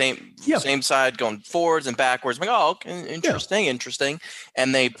like same side going forwards and backwards? I'm like, oh, okay, interesting.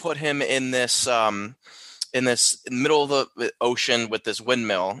 And they put him in this middle of the ocean with this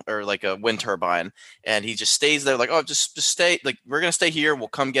windmill, or like a wind turbine, and he just stays there. Like, oh, just stay. Like, we're gonna stay here. We'll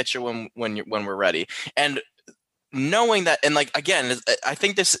come get you when we're ready. And knowing that, and like, again, I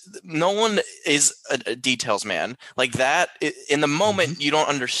think no one is a details man like that. In the moment, you don't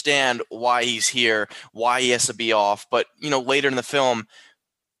understand why he's here, why he has to be off. But later in the film,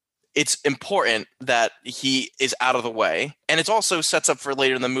 it's important that he is out of the way, and it also sets up for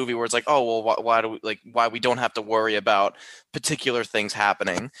later in the movie where it's like, oh well, why we don't have to worry about particular things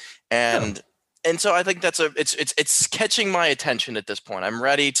happening, and so I think that's it's catching my attention at this point.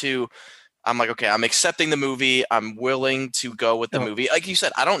 I'm like, okay, I'm accepting the movie. I'm willing to go with the movie. Like you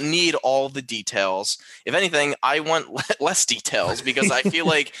said, I don't need all the details. If anything, I want less details, because I feel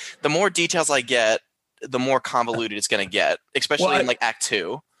like the more details I get, the more convoluted it's going to get, especially in like Act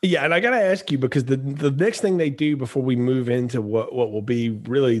 2. Yeah, and I got to ask you, because the next thing they do before we move into what will be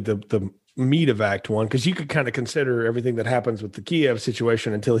really the meat of Act 1, because you could kind of consider everything that happens with the Kiev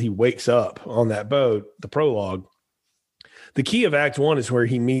situation until he wakes up on that boat, the prologue. The key of Act 1 is where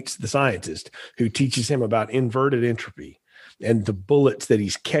he meets the scientist who teaches him about inverted entropy and the bullets that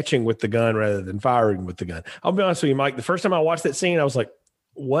he's catching with the gun rather than firing with the gun. I'll be honest with you, Mike, the first time I watched that scene, I was like,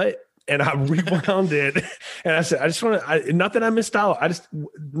 what? And I rewound it. And I said, I just want to, not that I missed out. I just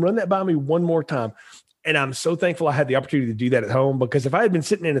run that by me one more time. And I'm so thankful I had the opportunity to do that at home, because if I had been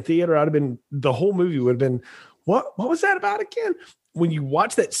sitting in a theater, the whole movie would have been, what was that about again? When you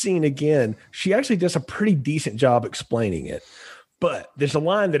watch that scene again, she actually does a pretty decent job explaining it. But there's a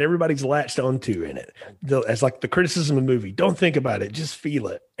line that everybody's latched onto in it. As like the criticism of the movie, don't think about it, just feel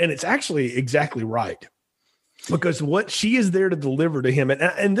it. And it's actually exactly right. Because what she is there to deliver to him,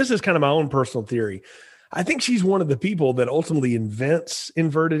 and this is kind of my own personal theory, I think she's one of the people that ultimately invents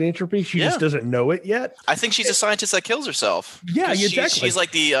inverted entropy. She just doesn't know it yet. I think she's a scientist that kills herself. Yeah, exactly.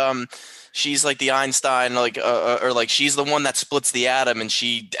 She's like the Einstein, or like she's the one that splits the atom, and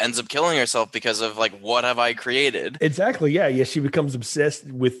she ends up killing herself because of like, what have I created? Exactly. Yeah. She becomes obsessed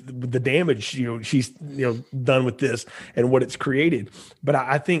with the damage she's done with this and what it's created. But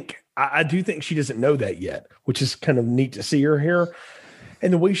I do think she doesn't know that yet, which is kind of neat to see her here.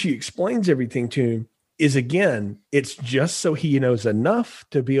 And the way she explains everything to him is, again, it's just so he knows enough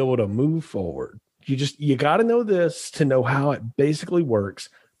to be able to move forward. You got to know this to know how it basically works.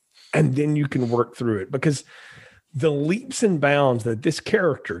 And then you can work through it, because the leaps and bounds that this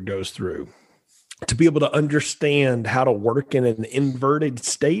character goes through to be able to understand how to work in an inverted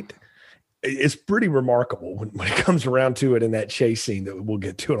state is pretty remarkable when it comes around to it in that chase scene that we'll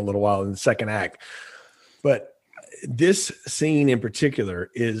get to in a little while in the second act. But this scene in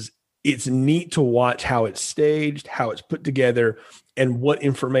particular it's neat to watch how it's staged, how it's put together, and what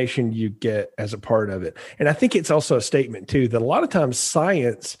information you get as a part of it. And I think it's also a statement too, that a lot of times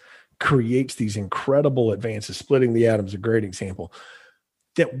science creates these incredible advances. Splitting the atom is a great example,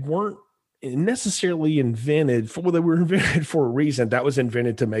 that weren't necessarily invented they were invented for a reason. That was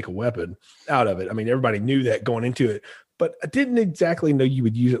invented to make a weapon out of it. I mean, everybody knew that going into it, but I didn't exactly know you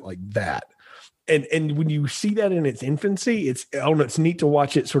would use it like that. And when you see that in its infancy, it's neat to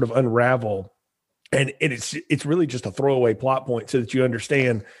watch it sort of unravel. And it's really just a throwaway plot point so that you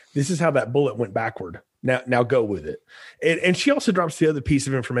understand this is how that bullet went backward. Now go with it. And she also drops the other piece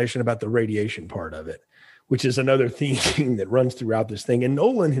of information about the radiation part of it, which is another theme that runs throughout this thing. And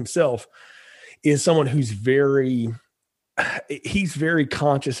Nolan himself is someone who's very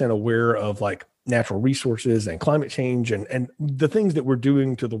conscious and aware of like natural resources and climate change and the things that we're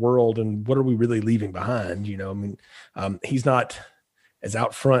doing to the world and what are we really leaving behind. He's not as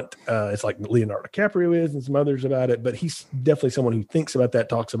out front as like Leonardo DiCaprio is and some others about it, but he's definitely someone who thinks about that,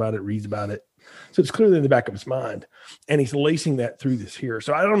 talks about it, reads about it. So it's clearly in the back of his mind, and he's lacing that through this here.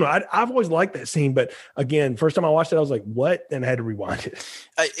 So I don't know. I've always liked that scene, but again, first time I watched it, I was like, what? And I had to rewind it.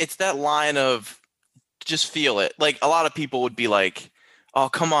 It's that line of just feel it. Like a lot of people would be like, oh,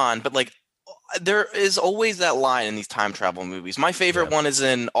 come on. But like, there is always that line in these time travel movies. My favorite one is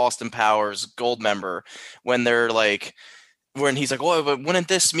in Austin Powers Goldmember, when he's like, oh, but wouldn't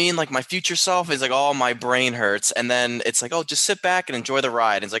this mean like my future self? He's like, oh, my brain hurts. And then it's like, oh, just sit back and enjoy the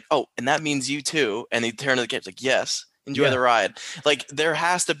ride. And it's like, oh, and that means you too. And he turned to the kid, like, yes, enjoy the ride. Like there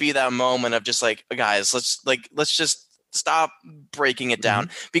has to be that moment of just like, guys, let's just stop breaking it down,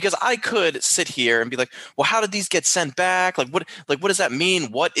 because I could sit here and be like, well, how did these get sent back? What does that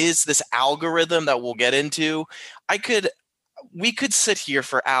mean? What is this algorithm that we'll get into? We could sit here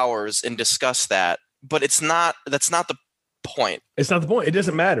for hours and discuss that, but that's not the point. It's not the point. It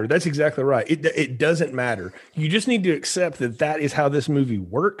doesn't matter. That's exactly right. It doesn't matter. You just need to accept that is how this movie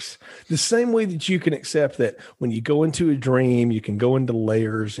works. The same way that you can accept that when you go into a dream, you can go into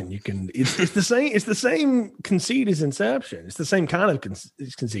layers, and it's the same. It's the same conceit as Inception. It's the same kind of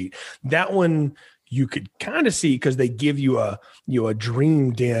conceit. That one you could kind of see because they give you a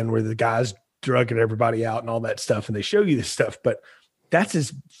dream den where the guy's drugging everybody out and all that stuff, and they show you this stuff, but that's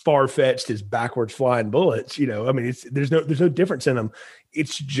as far-fetched as backwards flying bullets. I mean, there's no difference in them.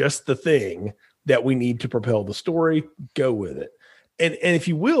 It's just the thing that we need to propel the story. Go with it. And if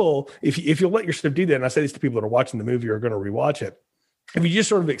you will, if you'll let yourself do that, and I say this to people that are watching the movie or are going to rewatch it, if you just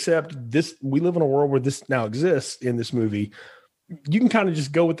sort of accept this, we live in a world where this now exists in this movie, you can kind of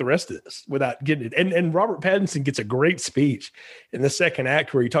just go with the rest of this without getting it. And Robert Pattinson gets a great speech in the second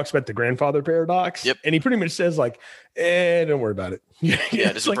act where he talks about the grandfather paradox. Yep. And he pretty much says like, don't worry about it.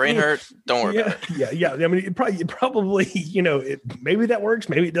 Does your brain hurt? Don't worry about it. Yeah. I mean, it probably, maybe that works.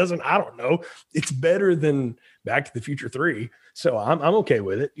 Maybe it doesn't. I don't know. It's better than Back to the Future 3. So I'm okay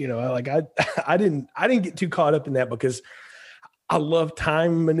with it. I didn't get too caught up in that because I love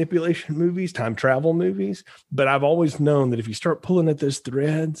time manipulation movies, time travel movies, but I've always known that if you start pulling at those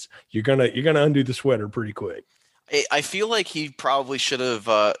threads, you're gonna undo the sweater pretty quick. I feel like he probably should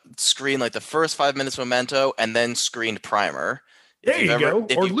have screened like the first 5 minutes of Memento and then screened Primer. There you go.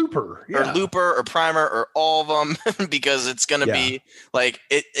 Or Looper. Or Looper or Primer or all of them, because it's going to be like,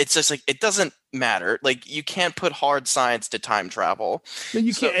 it's just like, it doesn't matter. Like, you can't put hard science to time travel. No,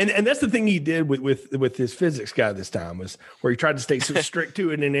 you can't. And that's the thing he did with his physics guy this time, was where he tried to stay so strict to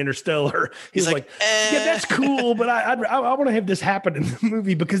it in Interstellar. He's like, yeah, that's cool, but I want to have this happen in the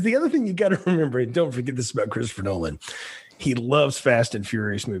movie, because the other thing you got to remember, and don't forget this about Christopher Nolan, he loves Fast and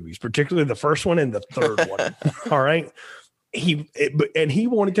Furious movies, particularly the first one and the third one. All right. He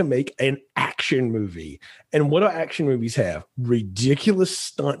wanted to make an action movie. And what do action movies have? Ridiculous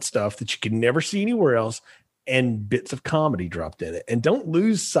stunt stuff that you can never see anywhere else, and bits of comedy dropped in it. And don't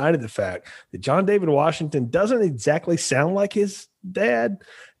lose sight of the fact that John David Washington doesn't exactly sound like his dad,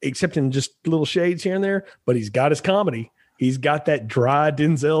 except in just little shades here and there, but he's got his comedy. He's got that dry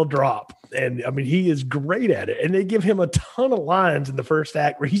Denzel drop. And I mean, he is great at it. And they give him a ton of lines in the first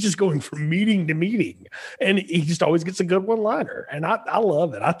act where he's just going from meeting to meeting. And he just always gets a good one-liner. And I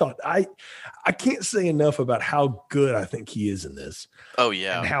love it. I thought I can't say enough about how good I think he is in this. Oh,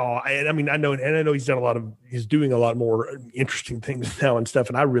 yeah. And I know he's doing a lot more interesting things now and stuff.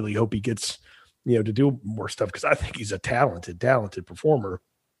 And I really hope he gets, to do more stuff, because I think he's a talented performer.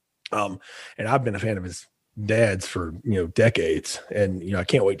 And I've been a fan of his dad's for decades, and I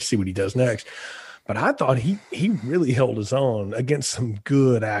can't wait to see what he does next. But I thought he really held his own against some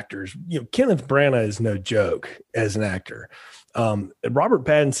good actors. Kenneth Branagh is no joke as an actor. Robert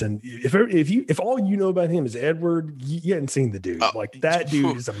Pattinson, if all you know about him is Edward, you hadn't seen the dude. That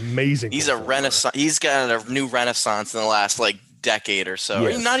dude is amazing. He's a renaissance. He's got a new renaissance in the last decade or so.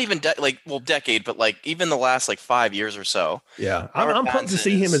 Yes. Not even decade, but even the last 5 years or so. Yeah, I'm pumped to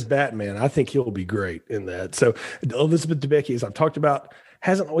see him as Batman. I think he'll be great in that. So Elizabeth Debicki, as I've talked about,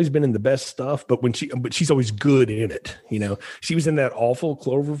 hasn't always been in the best stuff, but she's always good in it. She was in that awful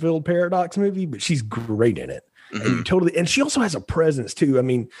Cloverfield Paradox movie, but she's great in it. Mm-hmm. And she also has a presence too. I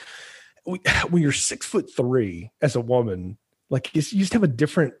mean, when you're 6'3" as a woman, you just have a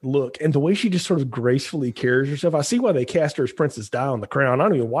different look, and the way she just sort of gracefully carries herself. I see why they cast her as Princess Di on The Crown. I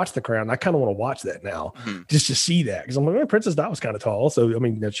don't even watch The Crown. I kind of want to watch that now, just to see that, because I'm like, Princess Di was kind of tall, so I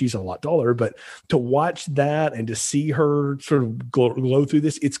mean, she's a lot taller. But to watch that and to see her sort of glow through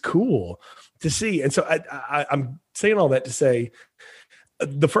this, it's cool to see. And so I'm saying all that to say,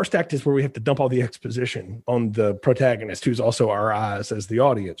 the first act is where we have to dump all the exposition on the protagonist, who's also our eyes as the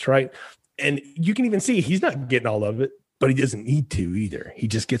audience, right? And you can even see he's not getting all of it, but he doesn't need to either. He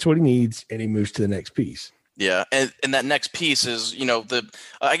just gets what he needs, and he moves to the next piece. Yeah, and that next piece is,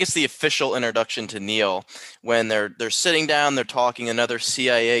 I guess the official introduction to Neil, when they're sitting down, they're talking, another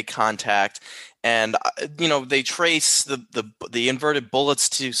CIA contact, and they trace the inverted bullets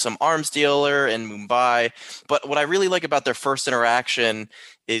to some arms dealer in Mumbai. But what I really like about their first interaction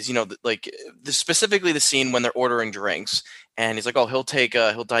is, specifically the scene when they're ordering drinks. And he's like, oh, he'll take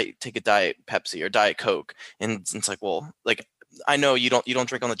a Diet Pepsi or Diet Coke. And it's like, well, I know you don't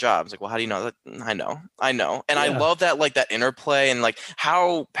drink on the job. It's like, well, how do you know that? I know. And yeah. I love that, that interplay, and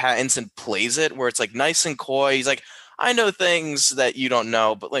how Pattinson plays it, where it's nice and coy. He's like, I know things that you don't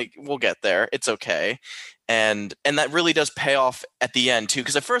know, but we'll get there. It's okay. And that really does pay off at the end too.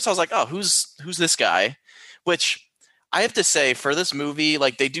 Cause at first I was like, oh, who's this guy? Which I have to say, for this movie,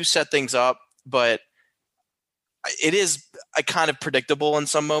 they do set things up, but it is kind of predictable in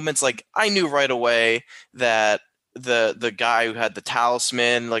some moments. I knew right away that the guy who had the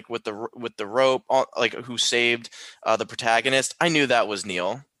talisman, with the rope, who saved the protagonist, I knew that was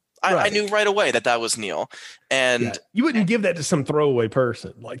Neil. I knew right away that was Neil. And you wouldn't give that to some throwaway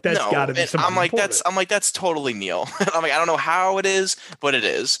person. That's got to be something. That's totally Neil. I don't know how it is, but it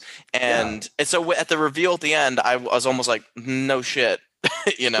is. And so at the reveal at the end, I was almost like, no shit.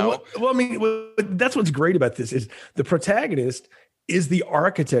 Well, I mean, that's what's great about this is the protagonist is the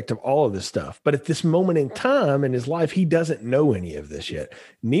architect of all of this stuff. But at this moment in time in his life, he doesn't know any of this yet.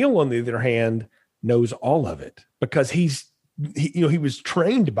 Neil, on the other hand, knows all of it, because he was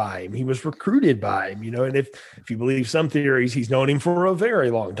trained by him. He was recruited by him, and if you believe some theories, he's known him for a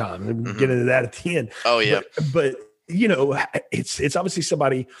very long time. And we'll get into that at the end. Oh yeah. But it's obviously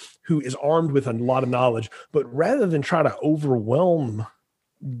somebody who is armed with a lot of knowledge, but rather than try to overwhelm,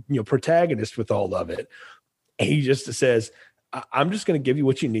 protagonist with all of it, he just says, I'm just going to give you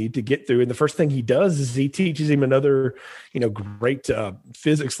what you need to get through. And the first thing he does is he teaches him another, great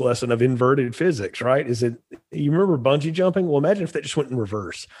physics lesson of inverted physics, right? You remember bungee jumping? Well, imagine if that just went in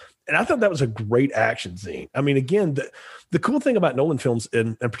reverse. And I thought that was a great action scene. I mean, again, the cool thing about Nolan films,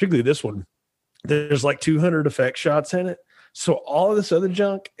 and particularly this one, there's 200 effect shots in it. So all of this other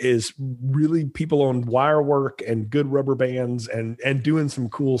junk is really people on wire work and good rubber bands and doing some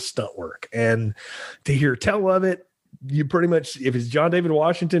cool stunt work. And to hear tell of it, you pretty much, if it's John David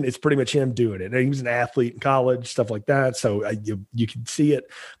Washington, it's pretty much him doing it. And he was an athlete in college, stuff like that. So you can see it.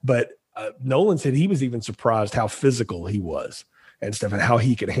 But Nolan said he was even surprised how physical he was and stuff, and how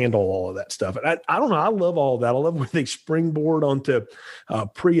he could handle all of that stuff. And I don't know. I love all of that. I love when they springboard onto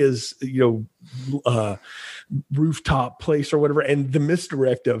Priya's, rooftop place or whatever, and the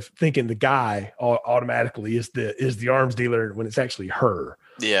misdirect of thinking the guy automatically is the arms dealer when it's actually her.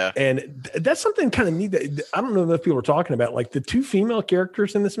 Yeah. And that's something kind of neat that I don't know if people are talking about, like the two female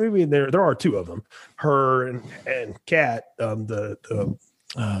characters in this movie. And there are two of them, her and Kat, the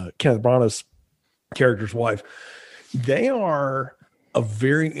Kenneth Branagh's character's wife. They are a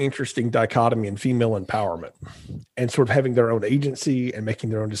very interesting dichotomy in female empowerment and sort of having their own agency and making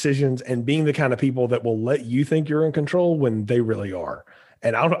their own decisions and being the kind of people that will let you think you're in control when they really are.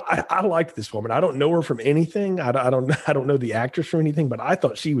 And I like this woman. I don't know her from anything. I don't know the actress from anything, but I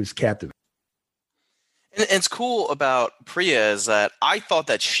thought she was captivating. And it's cool about Priya is that I thought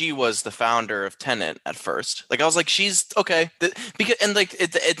that she was the founder of Tenet at first. Like I was like, she's okay, because and like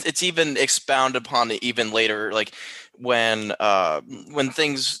it's even expounded upon it even later, like when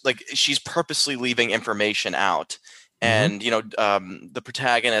things like she's purposely leaving information out. And, the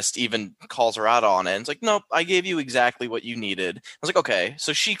protagonist even calls her out on it. And it's like, nope, I gave you exactly what you needed. I was like, okay,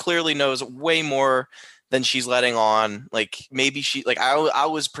 so she clearly knows way more than she's letting on. Like maybe she, like I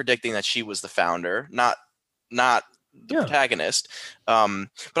was predicting that she was the founder, not the protagonist.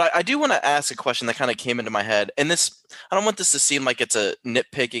 But I do want to ask a question that kind of came into my head. And I don't want this to seem like it's a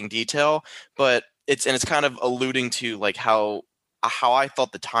nitpicking detail, but it's kind of alluding to like how I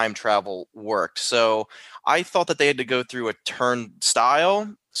thought the time travel worked. So I thought that they had to go through a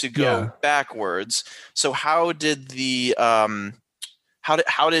turnstile to go backwards. So how did the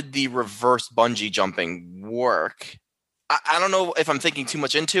how did the reverse bungee jumping work? I don't know if I'm thinking too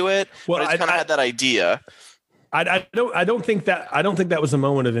much into it, but I just kind of had that idea. I don't think that was a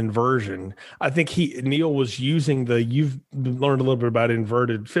moment of inversion. I think Neil was using you've learned a little bit about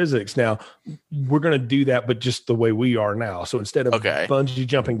inverted physics. Now we're going to do that, but just the way we are now. So instead of bungee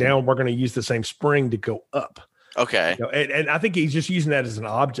jumping down, we're going to use the same spring to go up. Okay. And I think he's just using that as an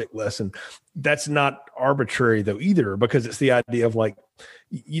object lesson. That's not arbitrary though either, because it's the idea of like,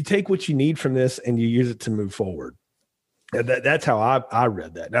 you take what you need from this and you use it to move forward. That's how I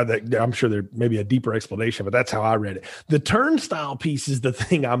read that. Now that I'm sure there may be a deeper explanation, but that's how I read it. The turnstile piece is the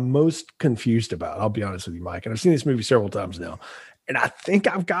thing I'm most confused about. I'll be honest with you, Mike. And I've seen this movie several times now, and I think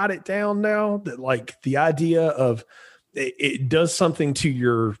I've got it down now that like the idea of it does something to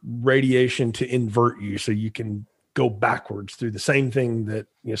your radiation to invert you so you can go backwards through the same thing that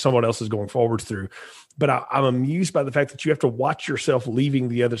someone else is going forwards through. But I'm amused by the fact that you have to watch yourself leaving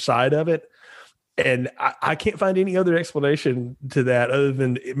the other side of it. And I can't find any other explanation to that other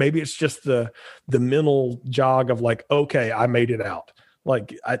than maybe it's just the mental jog of like, okay, I made it out.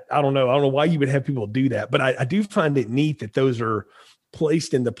 Like, I don't know. I don't know why you would have people do that, but I do find it neat that those are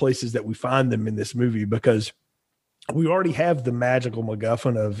placed in the places that we find them in this movie, because we already have the magical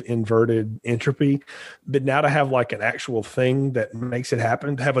MacGuffin of inverted entropy, but now to have like an actual thing that makes it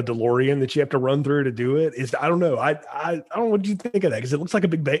happen, to have a DeLorean that you have to run through to do it is, I don't know. I don't know what you think of that, because it looks like a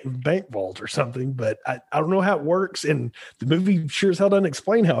big bank vault or something, but I don't know how it works. And the movie sure as hell doesn't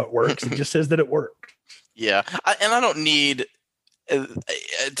explain how it works. It just says that it worked. Yeah. I don't need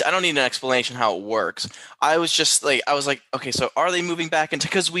an explanation how it works. I was like, okay, so are they moving back into,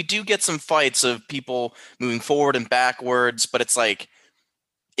 because we do get some fights of people moving forward and backwards, but it's like,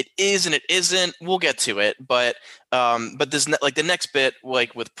 it is and it isn't. We'll get to it, but this like the next bit,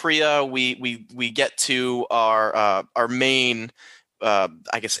 like with Priya, we get to our main, I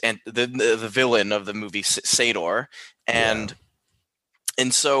guess, and the villain of the movie, Sador, and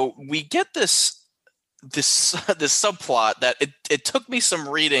so we get this subplot that it took me some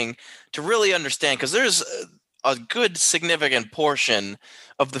reading to really understand, because there's a good significant portion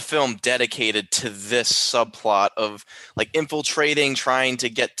of the film dedicated to this subplot of like infiltrating, trying to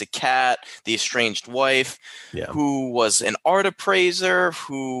get to Kat, the estranged wife, who was an art appraiser,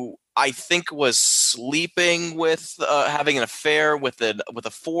 who I think was sleeping with, having an affair with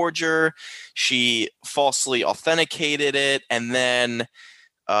a forger. She falsely authenticated it, and then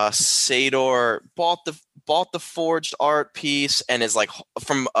Sador bought the forged art piece and is like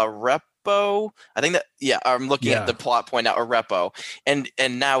from a repo. I think that, yeah, I'm looking at the plot point now, a repo. And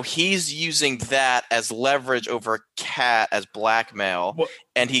now he's using that as leverage over Kat as blackmail,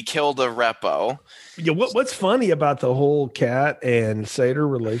 and he killed a repo. Yeah, what's funny about the whole Kat and Sater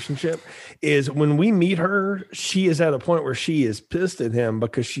relationship is when we meet her, she is at a point where she is pissed at him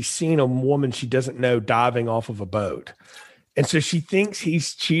because she's seen a woman she doesn't know diving off of a boat. And so she thinks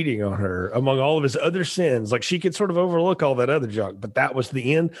he's cheating on her among all of his other sins. Like she could sort of overlook all that other junk, but that was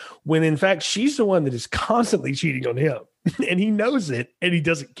the end, when in fact she's the one that is constantly cheating on him. And he knows it and he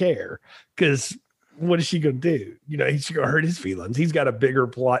doesn't care, because what is she going to do? You know, he's going to hurt his feelings. He's got a bigger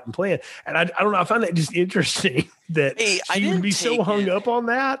plot and plan. And I don't know. I find that just interesting that she would be so hung up on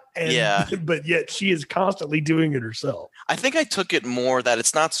that. And, but yet she is constantly doing it herself. I think I took it more that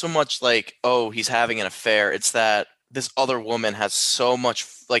it's not so much like, oh, he's having an affair. It's that this other woman has so much,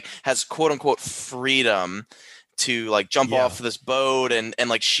 like, has quote unquote freedom to like jump off this boat. And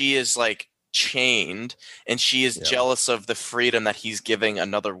like, she is like chained, and she is jealous of the freedom that he's giving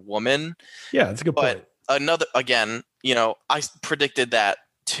another woman. Yeah, that's a good point. Again, you know, I predicted that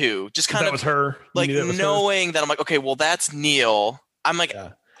too. Just kind of, that was her, like, knowing that I'm like, okay, well, that's Neil. I'm like,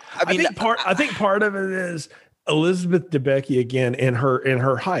 I mean, I think part of it is Elizabeth Debicki, again, in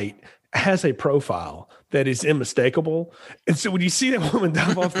her height, has a profile that is unmistakable. And so when you see that woman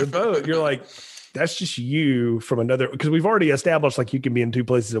dive off the boat, you're like, that's just you from another, because we've already established like you can be in two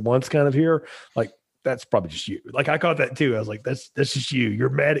places at once kind of here. Like, that's probably just you. Like, I caught that too. I was like, that's just you. You're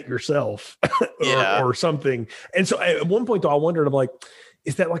mad at yourself or something. And so at one point though, I wondered, I'm like,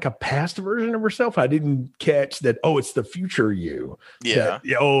 is that like a past version of herself? I didn't catch that. Oh, it's the future you. Yeah.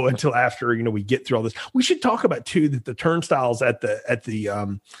 Until after, we get through all this. We should talk about too, that the turnstiles at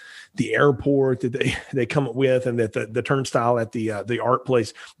the airport that they come up with, and that the turnstile at the art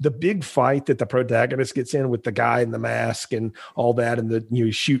place, the big fight that the protagonist gets in with the guy in the mask and all that, and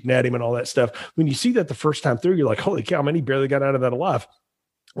he's shooting at him and all that stuff. When you see that the first time through, you're like, holy cow, man, he barely got out of that alive.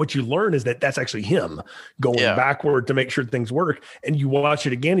 What you learn is that that's actually him going backward to make sure things work. And you watch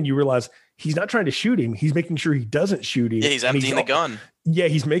it again and you realize he's not trying to shoot him. He's making sure he doesn't shoot him. Yeah, he's emptying the gun. Yeah,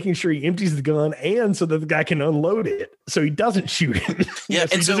 he's making sure he empties the gun, and so that the guy can unload it, so he doesn't shoot him. Yeah,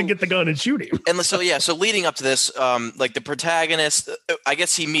 so he doesn't get the gun and shoot him. And so leading up to this, like the protagonist, I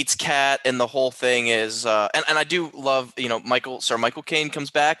guess he meets Kat, and the whole thing is, and I do love, Michael Caine comes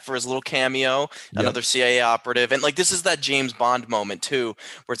back for his little cameo, another CIA operative, and like this is that James Bond moment too,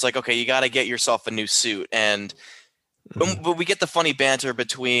 where it's like, okay, you got to get yourself a new suit, and. But we get the funny banter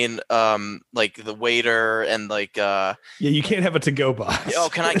between like the waiter and like you can't have a to-go box. Oh,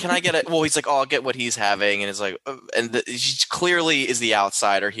 can I get it? Well, he's like, oh, I'll get what he's having, and it's like, she clearly is the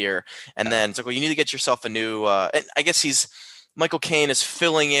outsider here. And then it's like, well, you need to get yourself a new. And I guess Michael Caine is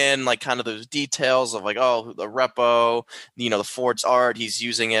filling in like kind of those details of like, oh, the repo, the Ford's art, he's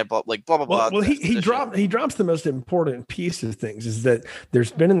using it, but like blah blah blah. Well, he drops the most important piece of things, is that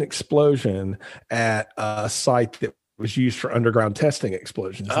there's been an explosion at a site that was used for underground testing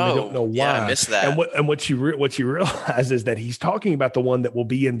explosions. And they don't know why. Yeah, I missed that. And what you realize is that he's talking about the one that will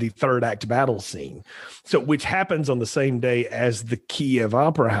be in the third act battle scene. So which happens on the same day as the Kiev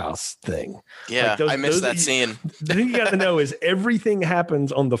Opera House thing. Yeah, I missed that scene. The thing you got to know is everything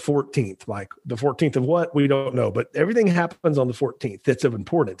happens on the 14th. Like the 14th of what? We don't know. But everything happens on the 14th. That's of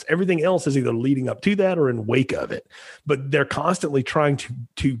importance. Everything else is either leading up to that or in wake of it. But they're constantly trying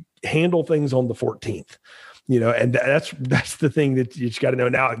to handle things on the 14th. And that's the thing that you got to know.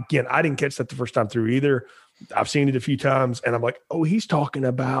 Now, again, I didn't catch that the first time through either. I've seen it a few times, and I'm like, oh, he's talking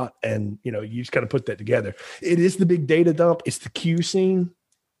about, and you just got to put that together. It is the big data dump. It's the Q scene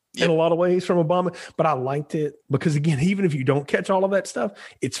in a lot of ways from Obama, but I liked it because, again, even if you don't catch all of that stuff,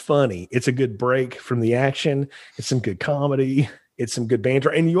 it's funny. It's a good break from the action. It's some good comedy. It's some good banter,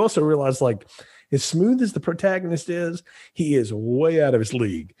 and you also realize, like, as smooth as the protagonist is, he is way out of his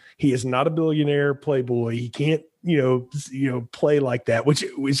league. He is not a billionaire playboy. He can't, play like that, which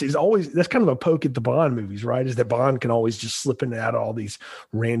is always, that's kind of a poke at the Bond movies, right? Is that Bond can always just slip in and out of all these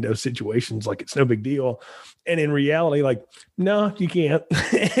rando situations like it's no big deal. And in reality, like, no, you can't.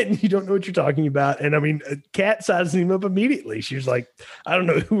 And you don't know what you're talking about. And I mean, Kat sizes him up immediately. She was like, I don't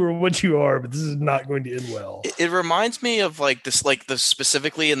know who or what you are, but this is not going to end well. It reminds me of like this, like the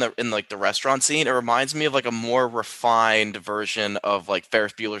specifically in like the restaurant scene, it reminds me of like a more refined version of like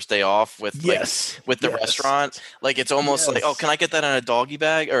Ferris Bueller's Day Off with the restaurant. Like it's almost like, oh, can I get that in a doggy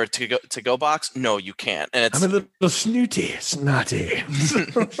bag or to go box? No, you can't. And it's I'm a little snooty, snotty.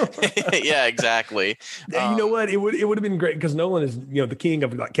 Yeah, exactly. You know what? It would have been great because Nolan is the king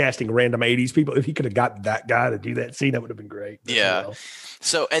of like casting random 80s people. If he could have got that guy to do that scene, that would have been great. Yeah. Well.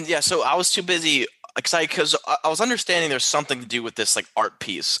 So I was too busy because I was understanding there's something to do with this like art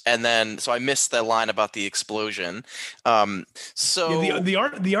piece, and then so I missed that line about the explosion. So Yeah,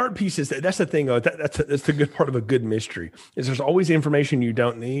 the art piece is that's the thing. That's the good part of a good mystery is there's always information you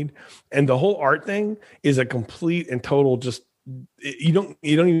don't need, and the whole art thing is a complete and total just you don't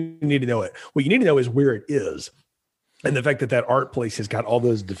even need to know it. What you need to know is where it is. And the fact that that art place has got all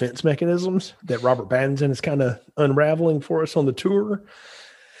those defense mechanisms that Robert Pattinson is kind of unraveling for us on the tour.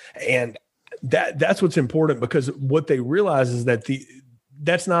 And that's what's important, because what they realize is that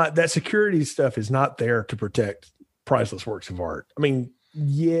that security stuff is not there to protect priceless works of art. I mean,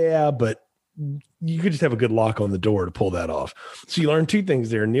 yeah, but you could just have a good lock on the door to pull that off. So you learn two things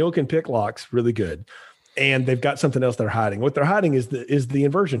there. Neil can pick locks really good. And they've got something else they're hiding. What they're hiding is the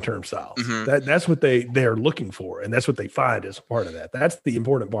inversion turnstiles. Mm-hmm. That's what they're looking for, and that's what they find as part of that. That's the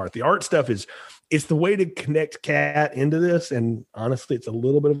important part. The art stuff it's the way to connect Kat into this. And honestly, it's a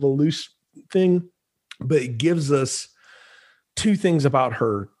little bit of a loose thing, but it gives us two things about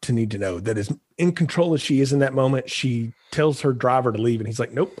her to need to know. That is in control as she is in that moment. She tells her driver to leave, and he's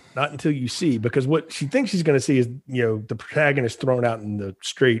like, "Nope, not until you see." Because what she thinks she's going to see is the protagonist thrown out in the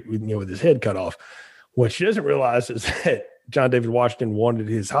street with his head cut off. What she doesn't realize is that John David Washington wanted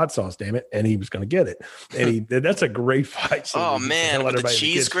his hot sauce, damn it, and he was going to get it. And that's a great fight scene. Oh man, with the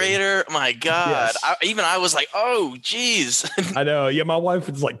cheese grater! My God, yes. I was like, oh geez. I know. Yeah, my wife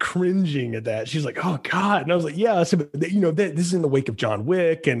was like cringing at that. She's like, oh God, and I was like, yeah. So, this is in the wake of John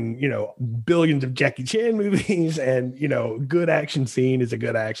Wick and billions of Jackie Chan movies, and good action scene is a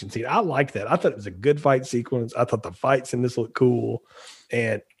good action scene. I like that. I thought it was a good fight sequence. I thought the fights in this looked cool,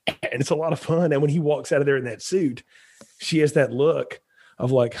 and it's a lot of fun. And when he walks out of there in that suit, she has that look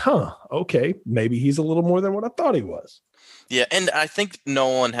of like, huh, okay, maybe he's a little more than what I thought he was. Yeah, and I think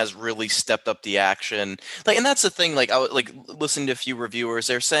Nolan has really stepped up the action. And that's the thing. I was listening to a few reviewers.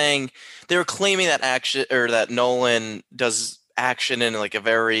 They're claiming that action, or that Nolan does action in a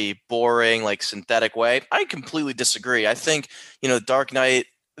very boring, synthetic way. I completely disagree. I think Dark Knight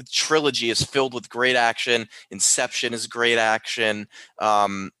trilogy is filled with great action. Inception is great action.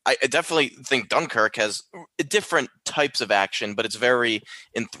 I definitely think Dunkirk has different types of action, but it's very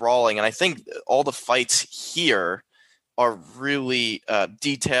enthralling. And I think all the fights here are really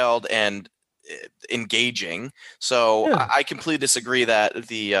detailed and engaging. So yeah. I completely disagree that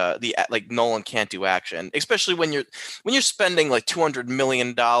the Nolan can't do action, especially when you're spending $200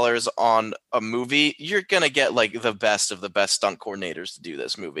 million on a movie. You're gonna get the best of the best stunt coordinators to do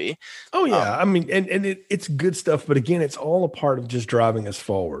this movie. Oh yeah, I mean, and it's good stuff, but again, it's all a part of just driving us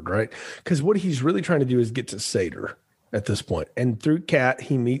forward, right? Because what he's really trying to do is get to Sator at this point, and through Kat,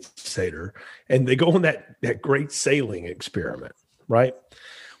 he meets Sator, and they go on that great sailing experiment, right?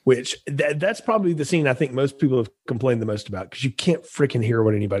 Which that's probably the scene I think most people have complained the most about, because you can't freaking hear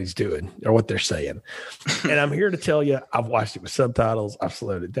what anybody's doing or what they're saying. And I'm here to tell you, I've watched it with subtitles. I've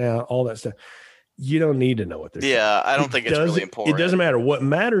slowed it down, all that stuff. You don't need to know what they're saying. Yeah, I don't think it's really important. It doesn't matter. What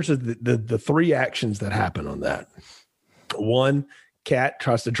matters is the three actions that happen on that. One, Kat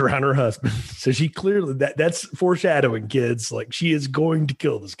tries to drown her husband. So she clearly that's foreshadowing, kids. She is going to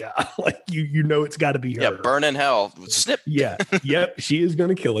kill this guy. It's got to be her. Yeah, burn in hell. Snip. Yeah. Yep. She is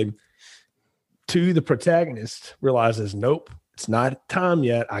going to kill him. Two, the protagonist realizes, nope, it's not time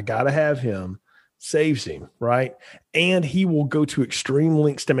yet. I got to have him. Saves him, right? And he will go to extreme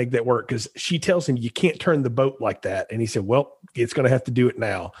lengths to make that work, because she tells him you can't turn the boat like that. And he said, well, it's going to have to do it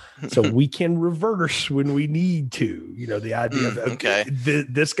now. So we can reverse when we need to. The idea of okay.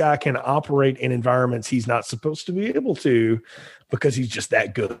 This guy can operate in environments he's not supposed to be able to, because he's just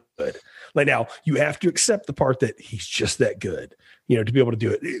that good. Now you have to accept the part that he's just that good, to be able to do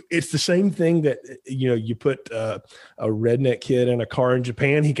it. It's the same thing that, you put a redneck kid in a car in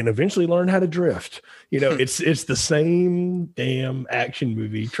Japan, he can eventually learn how to drift. It's the same damn action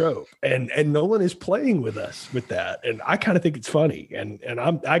movie trope. And Nolan is playing with us with that. And I kind of think it's funny. And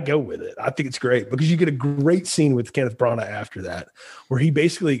I go with it. I think it's great, because you get a great scene with Kenneth Branagh after that, where he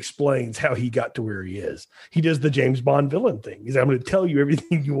basically explains how he got to where he is. He does the James Bond villain thing. He's, I'm going to tell you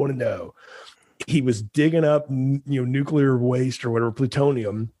everything you want to know. He was digging up, nuclear waste or whatever,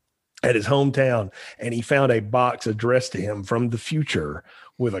 plutonium, at his hometown, and he found a box addressed to him from the future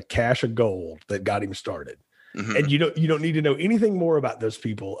with a cache of gold that got him started. Mm-hmm. And you don't need to know anything more about those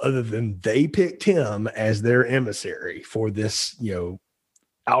people other than they picked him as their emissary for this,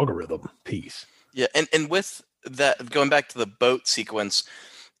 algorithm piece. Yeah, and with that, going back to the boat sequence,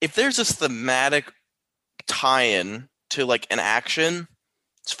 if there's this thematic tie-in to an action,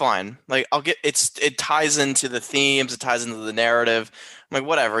 it's fine. It ties into the themes, it ties into the narrative. I'm like,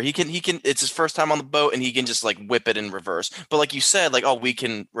 whatever. He can. It's his first time on the boat, and he can just like whip it in reverse. But like you said, like, oh, we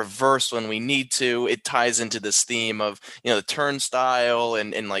can reverse when we need to. It ties into this theme of the turnstile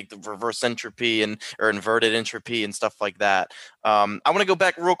and like the reverse entropy and or inverted entropy and stuff like that. I want to go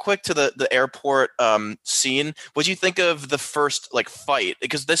back real quick to the airport scene. What do you think of the first like fight?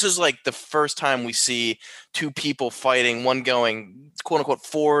 Because this is like the first time we see two people fighting, one going quote unquote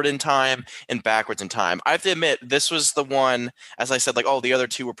forward in time and backwards in time. I have to admit, this was the one, as I said, like, oh, the other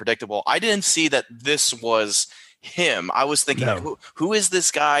two were predictable. I didn't see that this was him. I was thinking, No. who is this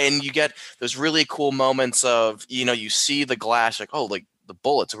guy? And you get those really cool moments of, you see the glass, like, oh, like the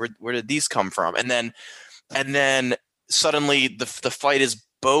bullets, where did these come from? And then suddenly the fight is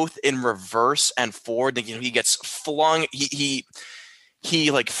both in reverse and forward. He gets flung.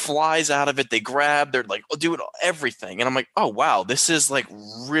 He like flies out of it. They grab. They're like doing everything, and I'm like, oh wow, this is like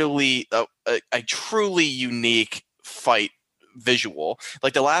really a truly unique fight visual.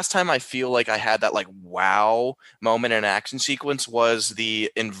 Like the last time I feel like I had that like wow moment in an action sequence was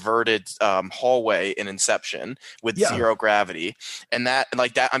the inverted hallway in Inception with zero gravity, and that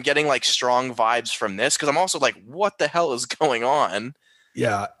I'm getting like strong vibes from this because I'm also like, what the hell is going on?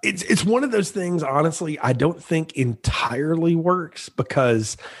 Yeah, it's one of those things, honestly, I don't think entirely works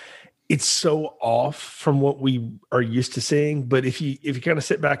because it's so off from what we are used to seeing. But if you kind of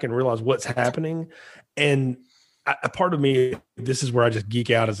sit back and realize what's happening, and a part of me, this is where I just geek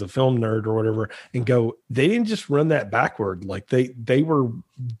out as a film nerd or whatever and go, they didn't just run that backward. Like they were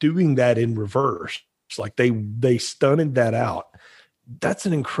doing that in reverse. Like they stunted that out. That's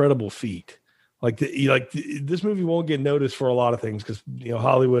an incredible feat. This movie won't get noticed for a lot of things because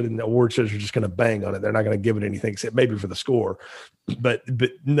Hollywood and the award shows are just going to bang on it. They're not going to give it anything except maybe for the score, but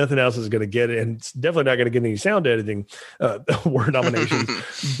nothing else is going to get it, and it's definitely not going to get any sound editing award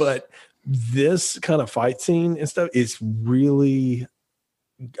nominations. But this kind of fight scene and stuff is really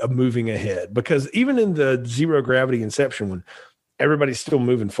moving ahead because even in the zero gravity Inception one, everybody's still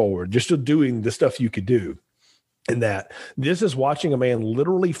moving forward. You're still doing the stuff you could do. And that this is watching a man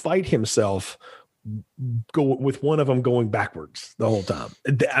literally fight himself go with one of them going backwards the whole time.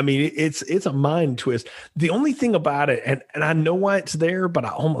 I mean, it's a mind twist. The only thing about it, and I know why it's there, but I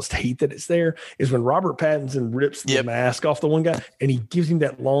almost hate that it's there, is when Robert Pattinson rips the mask off the one guy and he gives him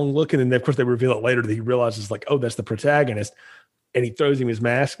that long look. And then of course they reveal it later that he realizes like, oh, that's the protagonist. And he throws him his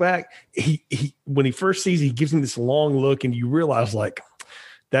mask back. He when he first sees, he gives him this long look and you realize like,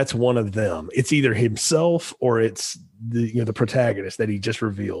 that's one of them. It's either himself or it's the protagonist that he just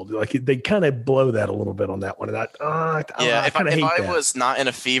revealed. Like they kind of blow that a little bit on that one. And I if I was not in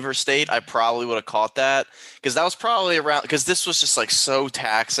a fever state, I probably would have caught that because that was probably around because this was just like so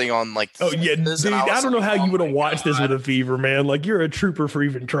taxing on like. Oh yeah, dude, I don't know how you would have watched this with a fever, man. Like you're a trooper for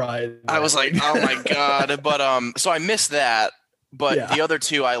even trying. I was like, oh my god, but so I missed that. But the other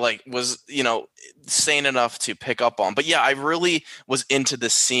two I like was, sane enough to pick up on. But yeah, I really was into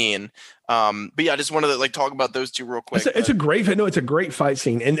this scene. But yeah, I just wanted to like talk about those two real quick. It's a great fight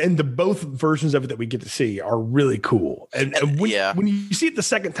scene. And the both versions of it that we get to see are really cool. And when you see it the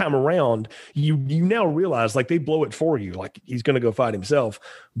second time around, you now realize like they blow it for you. Like he's going to go fight himself.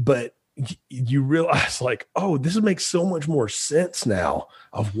 But you realize like, oh, this makes so much more sense now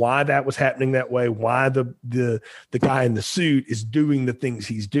of why that was happening that way, why the guy in the suit is doing the things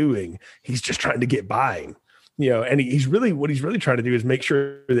he's doing. He's just trying to get by him, and he's really trying to do is make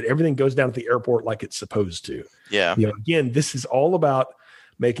sure that everything goes down at the airport like it's supposed to. Yeah. Again, this is all about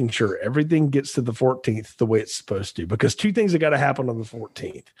making sure everything gets to the 14th the way it's supposed to, because two things have got to happen on the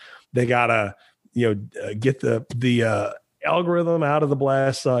 14th. They got to, get the algorithm out of the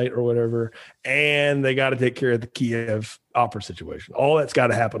blast site or whatever, and they got to take care of the Kiev opera situation. All that's got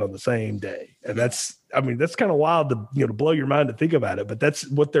to happen on the same day, and that's kind of wild to to blow your mind to think about it, but that's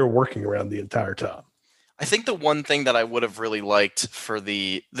what they're working around the entire time. I think the one thing that I would have really liked for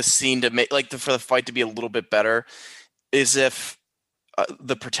the scene to make for the fight to be a little bit better is if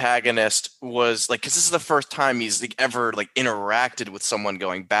the protagonist was like, because this is the first time he's like ever like interacted with someone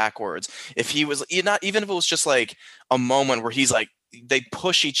going backwards. If he was not, even if it was just like a moment where he's like, they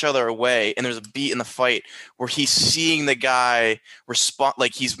push each other away and there's a beat in the fight where he's seeing the guy respond,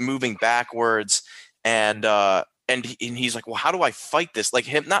 like he's moving backwards and he's like, well, how do I fight this? Like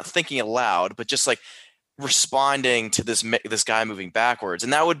him not thinking aloud, but just like responding to this guy moving backwards.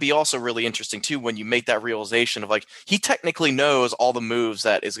 And that would be also really interesting too when you make that realization of like he technically knows all the moves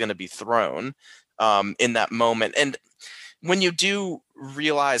that is going to be thrown in that moment. And when you do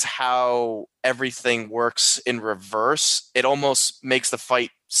realize how everything works in reverse, it almost makes the fight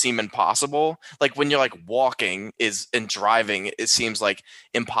seem impossible. Like when you're like walking and driving, it seems like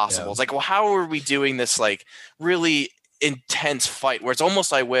impossible. It's like, well, how are we doing this like really intense fight where it's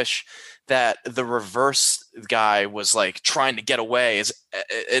almost, I wish that the reverse guy was like trying to get away as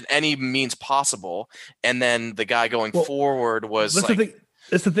in any means possible, and then the guy going forward was that's like, the thing.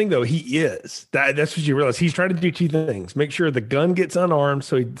 That's the thing, though. He is that's what you realize. He's trying to do two things: make sure the gun gets unarmed,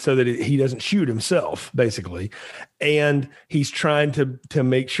 so that he doesn't shoot himself, basically, and he's trying to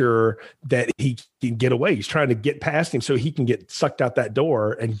make sure that he can get away. He's trying to get past him so he can get sucked out that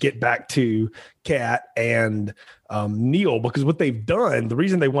door and get back to Kat and Neil. Because what they've done, the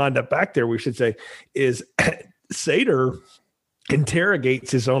reason they wind up back there, we should say, is Sater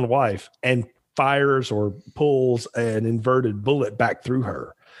interrogates his own wife and fires or pulls an inverted bullet back through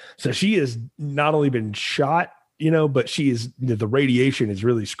her. So she has not only been shot, but she is, the radiation is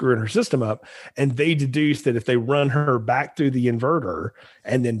really screwing her system up. And they deduce that if they run her back through the inverter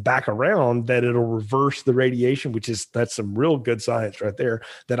and then back around, that it'll reverse the radiation, that's some real good science right there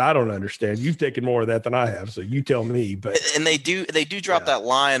that I don't understand. You've taken more of that than I have, so you tell me. But and they do drop that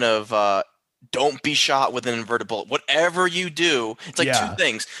line of don't be shot with an inverted bullet. Whatever you do, it's like two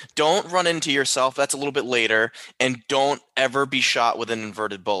things. Don't run into yourself. That's a little bit later. And don't ever be shot with an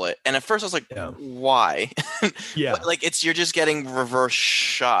inverted bullet. And at first I was like, why? Like you're just getting reverse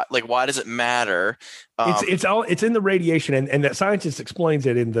shot. Like, why does it matter? It's in the radiation, and that scientist explains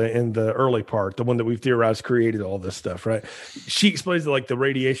it in the early part, the one that we've theorized created all this stuff, right? She explains that like the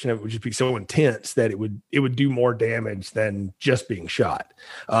radiation of it would just be so intense that it would do more damage than just being shot.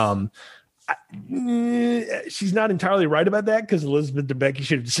 She's not entirely right about that, because Elizabeth Debicki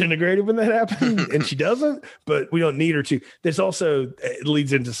should have disintegrated when that happened, and she doesn't, but we don't need her to. There's also, it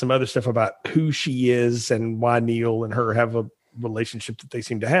leads into some other stuff about who she is and why Neil and her have a relationship that they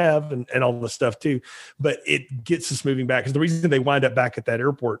seem to have, and all this stuff too. But it gets us moving back, because the reason they wind up back at that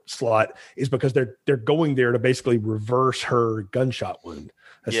airport slot is because they're going there to basically reverse her gunshot wound,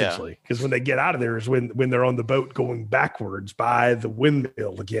 essentially. Because when they get out of there is when they're on the boat going backwards by the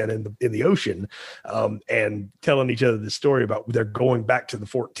windmill again in the ocean, and telling each other this story about they're going back to the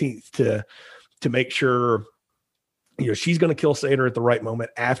 14th to make sure she's going to kill Sater at the right moment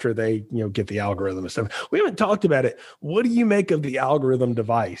after they get the algorithm and stuff. We haven't talked about it. What do you make of the algorithm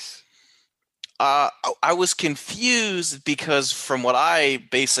device? I was confused because from what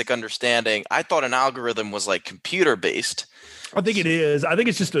basic understanding, I thought an algorithm was like computer based. I think it is. I think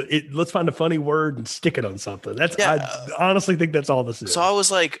it's just let's find a funny word and stick it on something. I honestly think that's all this is. So I was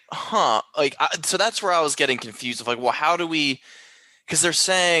like, so that's where I was getting confused of like, well, how do we, because they're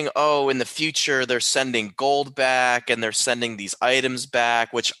saying, in the future, they're sending gold back and they're sending these items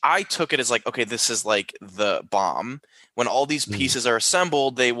back, which I took it as like, okay, this is like the bomb. When all these pieces are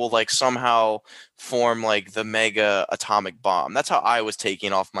assembled, they will like somehow form like the mega atomic bomb. That's how I was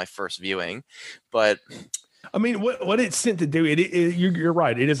taking off my first viewing. But I mean, what it's sent to do, you're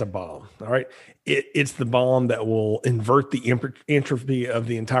right. It is a bomb. All right. It's the bomb that will invert the entropy of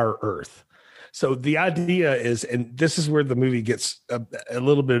the entire Earth. So the idea is, and this is where the movie gets a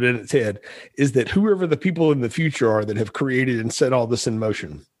little bit in its head, is that whoever the people in the future are that have created and set all this in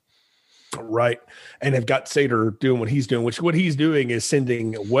motion, right, and have got Sater doing what he's doing, which what he's doing is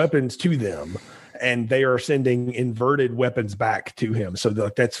sending weapons to them, and they are sending inverted weapons back to him. So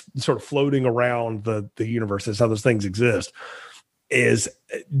that's sort of floating around the universe. That's how those things exist. Is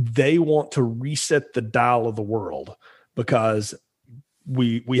they want to reset the dial of the world, because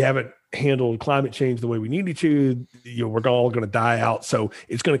we haven't handled climate change the way we needed to. We're all going to die out. So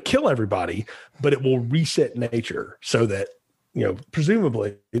it's going to kill everybody, but it will reset nature so that,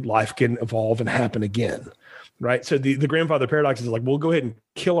 presumably life can evolve and happen again. Right. So the grandfather paradox is like, we'll go ahead and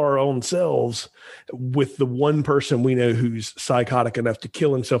kill our own selves with the one person we know who's psychotic enough to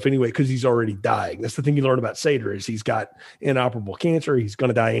kill himself anyway, because he's already dying. That's the thing you learn about Sater, is he's got inoperable cancer. He's going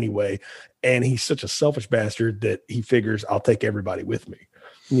to die anyway. And he's such a selfish bastard that he figures, I'll take everybody with me.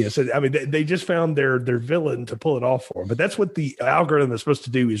 So I mean, they just found their villain to pull it off for them. But that's what the algorithm is supposed to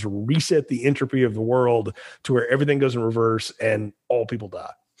do, is reset the entropy of the world to where everything goes in reverse and all people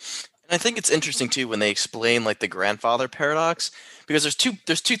die. And I think it's interesting too when they explain like the grandfather paradox, because there's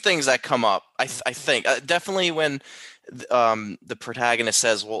two things that come up. I think definitely when the protagonist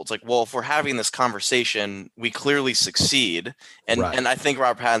says, well, it's like, well, if we're having this conversation, we clearly succeed. And and I think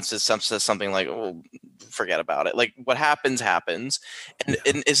Robert Pattinson says something like, well, forget about it. Like, what happens. And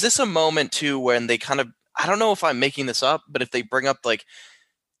is this a moment too when they kind of, I don't know if I'm making this up, but if they bring up like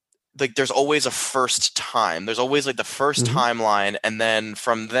there's always a first time, there's always like the first timeline, and then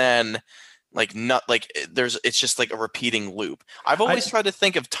from then like not like it's just like a repeating loop. I've always tried to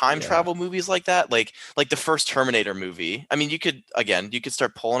think of time travel movies like that, like the first Terminator movie. I mean, you could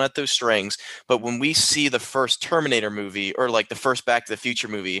start pulling at those strings, but when we see the first Terminator movie or like the first Back to the Future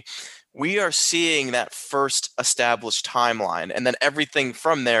movie, we are seeing that first established timeline, and then everything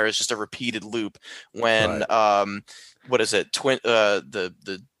from there is just a repeated loop. When what is it?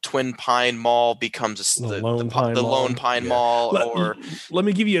 The Twin Pine Mall becomes The Lone Pine the Mall. Lone Pine Yeah. Mall, or Let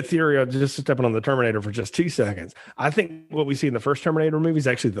me give you a theory of just stepping on the Terminator for just 2 seconds. I think what we see in the first Terminator movie is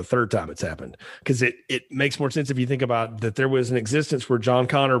actually the third time it's happened, because it makes more sense if you think about that there was an existence where John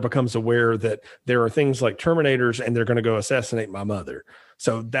Connor becomes aware that there are things like Terminators and they're going to go assassinate my mother.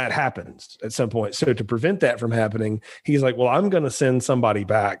 So that happens at some point. So to prevent that from happening, he's like, well, I'm going to send somebody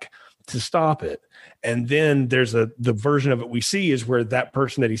back to stop it. And then there's the version of it we see is where that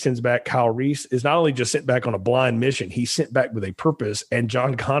person that he sends back, Kyle Reese, is not only just sent back on a blind mission, he's sent back with a purpose. And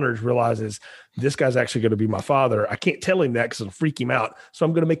John Connors realizes this guy's actually going to be my father. I can't tell him that because it'll freak him out. So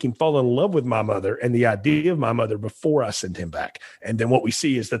I'm going to make him fall in love with my mother and the idea of my mother before I send him back. And then what we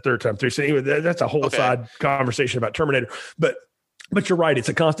see is the third time through. So anyway, that's a whole side conversation about Terminator. But you're right. It's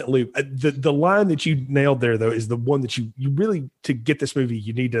a constant loop. The line that you nailed there, though, is the one that you really, to get this movie,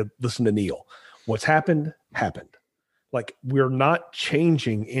 you need to listen to Neil. What's happened. Like, we're not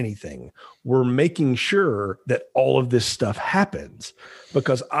changing anything. We're making sure that all of this stuff happens,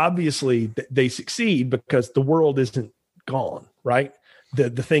 because obviously they succeed because the world isn't gone, right?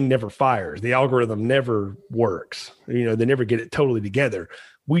 The thing never fires. The algorithm never works. They never get it totally together.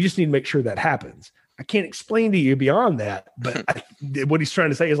 We just need to make sure that happens. I can't explain to you beyond that, but what he's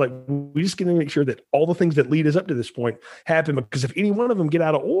trying to say is like, we just going to make sure that all the things that lead us up to this point happen, because if any one of them get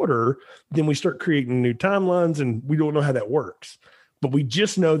out of order, then we start creating new timelines and we don't know how that works. But we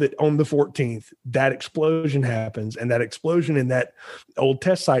just know that on the 14th, that explosion happens, and that explosion in that old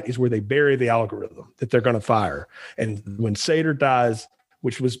test site is where they bury the algorithm that they're going to fire. And when Sater dies,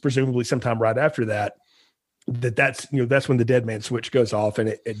 which was presumably sometime right after that, that's when the dead man switch goes off, and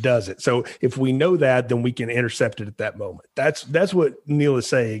it does it. So if we know that, then we can intercept it at that moment. That's what Neil is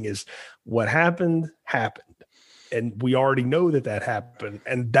saying, is what happened. And we already know that happened.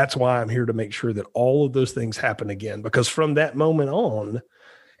 And that's why I'm here to make sure that all of those things happen again, because from that moment on,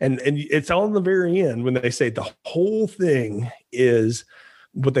 and it's all in the very end when they say the whole thing is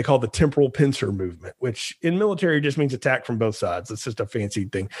what they call the temporal pincer movement, which in military just means attack from both sides. It's just a fancy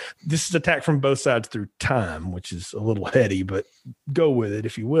thing. This is attack from both sides through time, which is a little heady, but go with it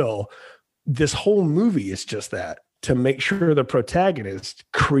if you will. This whole movie is just that, to make sure the protagonist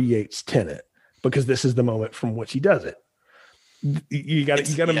creates Tenet, because this is the moment from which he does it. You got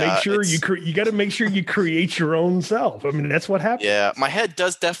to make sure you got to make sure you create your own self. I mean, that's what happens. Yeah, my head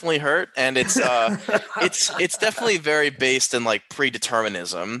does definitely hurt, and it's it's definitely very based in like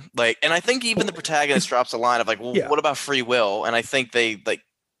predeterminism. Like, and I think even the protagonist drops a line of like, well, what about free will? And I think they like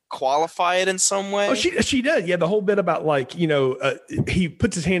qualify it in some way. Oh, she does. Yeah, the whole bit about like, he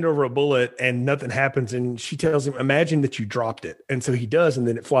puts his hand over a bullet and nothing happens, and she tells him, imagine that you dropped it. And so he does, and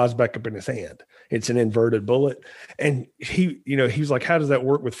then it flies back up in his hand. It's an inverted bullet. And he was like, how does that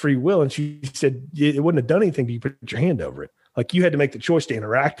work with free will? And she said, it wouldn't have done anything if you put your hand over it. Like, you had to make the choice to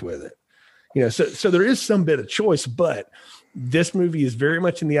interact with it. So there is some bit of choice, but this movie is very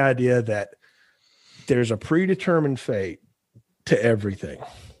much in the idea that there's a predetermined fate to everything.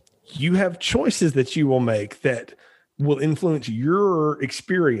 You have choices that you will make that will influence your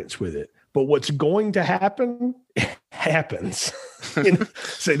experience with it. But what's going to happen happens.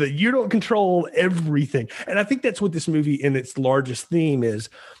 So that you don't control everything. And I think that's what this movie in its largest theme is.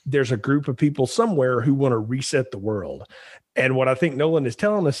 There's a group of people somewhere who want to reset the world. And what I think Nolan is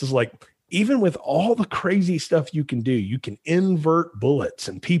telling us is like, even with all the crazy stuff you can do, you can invert bullets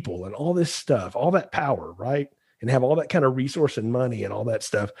and people and all this stuff, all that power, right? And have all that kind of resource and money and all that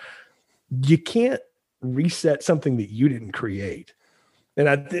stuff. You can't reset something that you didn't create. And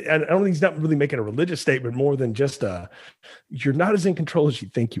I don't think he's not really making a religious statement more than just you're not as in control as you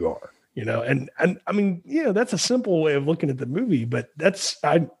think you are, and I mean, that's a simple way of looking at the movie, but that's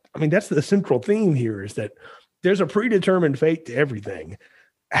the central theme here, is that there's a predetermined fate to everything.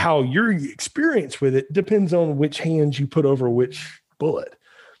 How your experience with it depends on which hands you put over which bullet,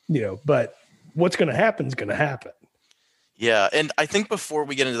 but what's going to happen is going to happen. Yeah, and I think before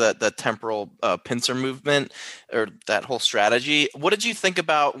we get into that temporal pincer movement or that whole strategy, what did you think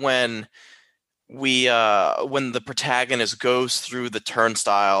about when the protagonist goes through the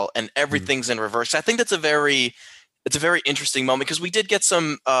turnstile and everything's in reverse? I think it's a very interesting moment, because we did get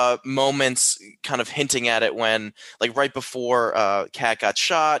some moments kind of hinting at it when, like, right before Kat got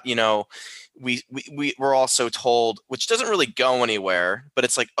shot, we were also told, which doesn't really go anywhere, but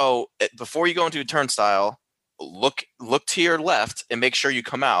it's like, before you go into a turnstile, look to your left and make sure you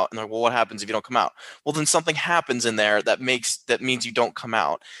come out. And they're like, well, what happens if you don't come out? Well, then something happens in there that means you don't come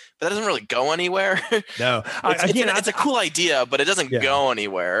out. But that doesn't really go anywhere. No, it's a cool idea, but it doesn't go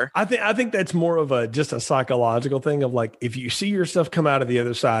anywhere. I think that's more of just a psychological thing of like, if you see yourself come out of the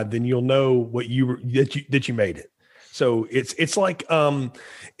other side, then you'll know that you made it. So it's like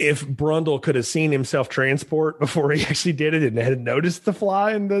if Brundle could have seen himself transport before he actually did it and had noticed the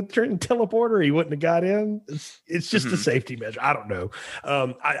fly in the teleporter, he wouldn't have got in. It's just a safety measure. I don't know.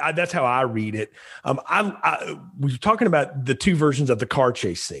 That's how I read it. We were talking about the two versions of the car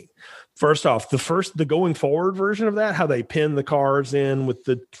chase scene. First off, the going forward version of that, how they pin the cars in with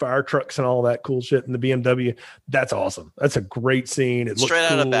the fire trucks and all that cool shit in the BMW, that's awesome. That's a great scene. It looks straight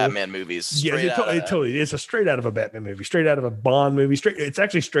cool. out of Batman movies. It totally is. It's straight out of a Batman movie, straight out of a Bond movie. It's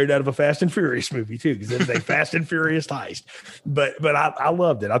actually straight out of a Fast and Furious movie too, because it's a Fast and Furious heist. But I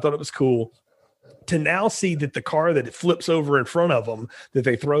loved it. I thought it was cool. To now see that the car that it flips over in front of them, that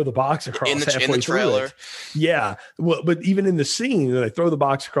they throw the box across in the trailer. Through it. Yeah. Well, but even in the scene, they throw the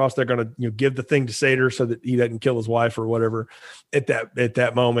box across, they're going to give the thing to Sator so that he doesn't kill his wife or whatever at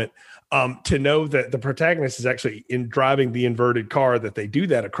that moment. To know that the protagonist is actually in driving the inverted car that they do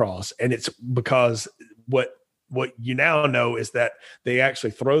that across. And it's because what you now know is that they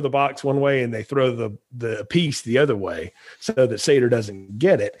actually throw the box one way and they throw the piece the other way so that Sator doesn't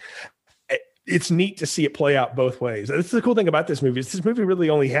get it. It's neat to see it play out both ways. This is the cool thing about this movie. This movie really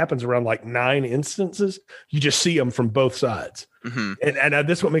only happens around like 9 instances. You just see them from both sides. Mm-hmm. And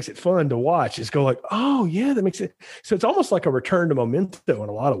this is what makes it fun to watch is go like, oh yeah, that makes it. So it's almost like a return to Memento in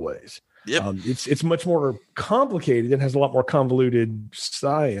a lot of ways. Yep. It's much more complicated and has a lot more convoluted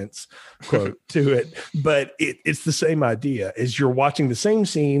science quote to it, but it's the same idea as you're watching the same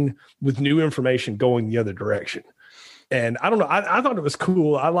scene with new information going the other direction. And I don't know. I thought it was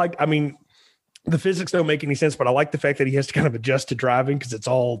cool. The physics don't make any sense, but I like the fact that he has to kind of adjust to driving because it's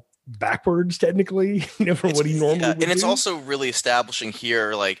all backwards technically, from what he normally would and it's do. also really establishing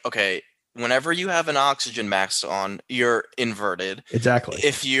here, like, okay, whenever you have an oxygen mask on, you're inverted. Exactly.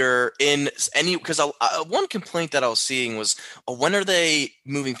 If you're in any, because one complaint that I was seeing was, when are they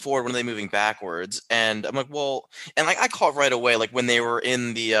moving forward? When are they moving backwards? And I'm like, well, and like I caught right away, like when they were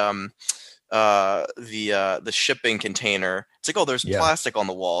in the shipping container, it's like, oh, there's plastic on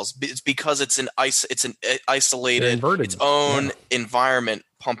the walls. It's because it's an isolated, its own environment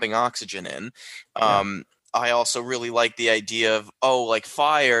pumping oxygen in. I also really like the idea of, like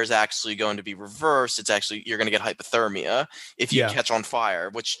fire is actually going to be reversed. It's actually, you're going to get hypothermia if you catch on fire,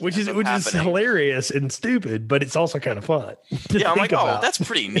 which is hilarious and stupid, but it's also kind of fun. Yeah, I'm like, that's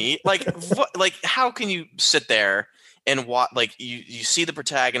pretty neat. Like, like how can you sit there and like you see the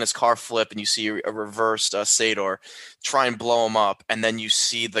protagonist's car flip and you see a reversed Sator try and blow him up, and then you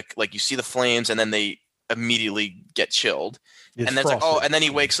see the flames, and then they immediately get chilled, and then it's like, and then he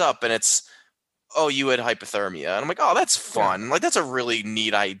wakes up and it's, you had hypothermia, and I'm like, that's fun. Like that's a really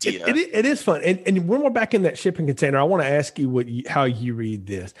neat idea. It is fun. And when we're back in that shipping container, I want to ask you how you read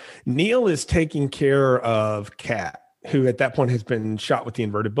this. Neil is taking care of Kat, who at that point has been shot with the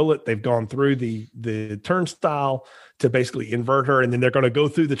inverted bullet. They've gone through the turnstile to basically invert her, and then they're going to go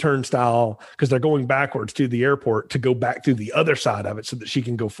through the turnstile because they're going backwards to the airport to go back through the other side of it so that she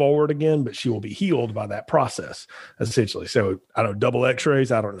can go forward again, but she will be healed by that process, essentially. So I don't know, double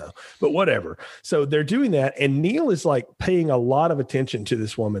x-rays, I don't know, but whatever. So they're doing that, and Neil is like paying a lot of attention to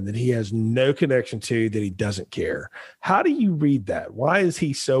this woman that he has no connection to, that he doesn't care. How do you read that? Why is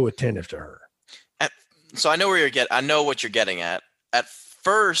he so attentive to her? So I know I know what you're getting at. At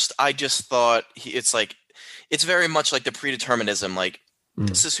first, I just thought it's very much like the predeterminism. Like,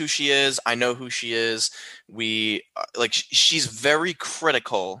 this is who she is. I know who she is. She's very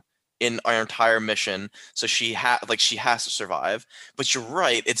critical in our entire mission. So she has to survive. But you're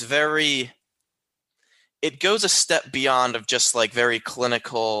right. It goes a step beyond of just like very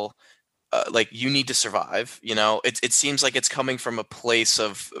clinical. Like you need to survive. It seems like it's coming from a place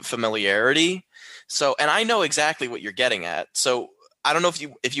of familiarity. So, and I know exactly what you're getting at. So I don't know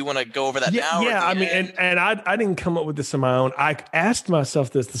if you want to go over that now. Yeah, I mean, and I didn't come up with this on my own. I asked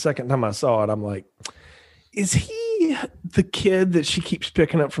myself this the second time I saw it. I'm like, is he the kid that she keeps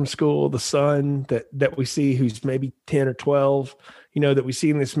picking up from school, the son that we see who's maybe 10 or 12, that we see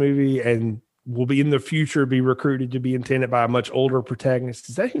in this movie and will be in the future be recruited to be intended by a much older protagonist?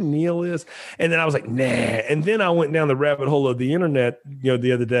 Is that who Neil is? And then I was like, nah. And then I went down the rabbit hole of the internet,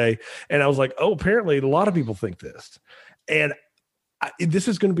 the other day, and I was like, apparently a lot of people think this. And this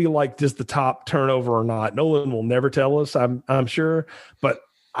is going to be like, does the top turn over or not? Nolan will never tell us, I'm sure, but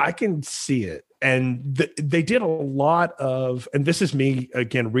I can see it. they did a lot of, and this is me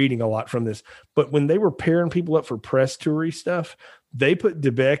again reading a lot from this, but when they were pairing people up for press toury stuff, they put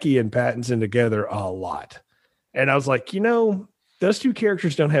DeBecky and Pattinson together a lot. And I was like, those two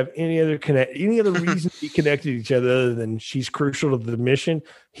characters don't have any other reason to be connected to each other than she's crucial to the mission.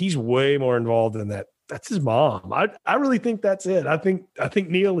 He's way more involved in that. That's his mom. I really think that's it. I think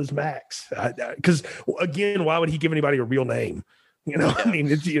Neil is Max. Because again, why would he give anybody a real name? I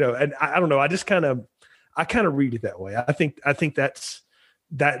mean, it's, and I don't know. I kind of read it that way. I think that's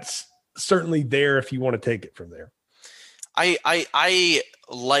certainly there if you want to take it from there. I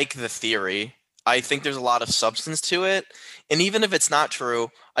like the theory. I think there's a lot of substance to it. And even if it's not true,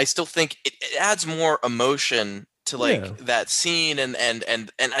 I still think it adds more emotion to that scene. And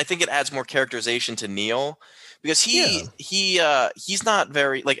I think it adds more characterization to Neil, because he's not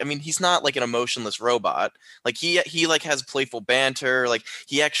very he's not like an emotionless robot. Like he has playful banter. Like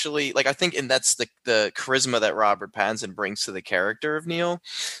he actually I think, and that's the charisma that Robert Pattinson brings to the character of Neil.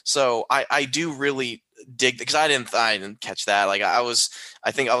 So I do really dig, because I didn't catch that. Like I was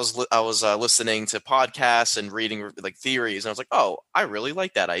listening to podcasts and reading theories, and I was like, oh, I really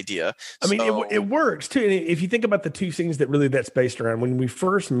like that idea. I mean, it works too. And if you think about the two scenes that's based around, when we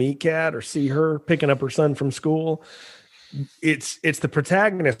first meet Kat or see her picking up her son from school, it's the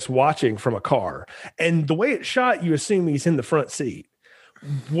protagonist watching from a car, and the way it's shot, you assume he's in the front seat.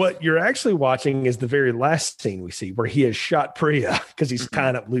 What you're actually watching is the very last scene we see, where he has shot Priya because he's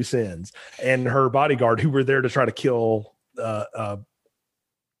tying up loose ends, and her bodyguard, who were there to try to kill a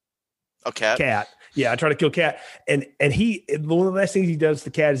cat. Cat. Yeah, I try to kill Cat. And one of the last things he does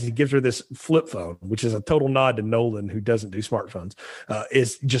to Cat is he gives her this flip phone, which is a total nod to Nolan, who doesn't do smartphones.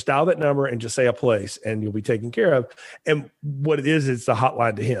 Is just dial that number and just say a place, and you'll be taken care of. And what it is, it's a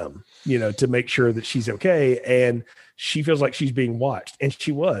hotline to him, to make sure that she's okay. And she feels like she's being watched, and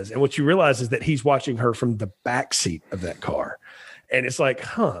she was. And what you realize is that he's watching her from the back seat of that car. And it's like,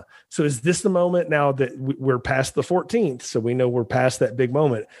 so is this the moment now that we're past the 14th? So we know we're past that big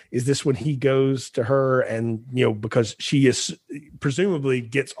moment. Is this when he goes to her and, because she is presumably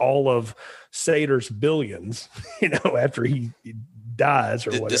gets all of Sater's billions, after he dies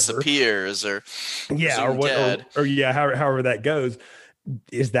or whatever. Disappears or dead. Or however that goes.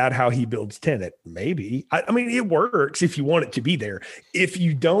 Is that how he builds Tenet? Maybe. I mean, it works if you want it to be there. If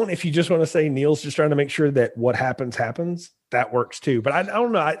you don't, if you just want to say Neil's just trying to make sure that what happens, that works too. But I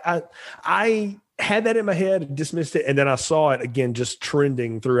don't know. I had that in my head and dismissed it. And then I saw it again, just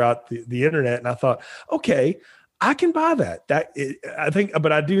trending throughout the internet. And I thought, okay, I can buy that.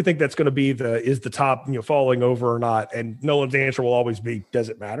 But I do think that's going to be is the top, falling over or not. And Nolan's answer will always be, does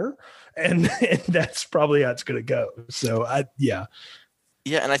it matter? And that's probably how it's going to go. So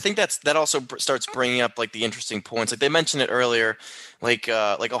Yeah, and I think that also starts bringing up the interesting points. Like they mentioned it earlier,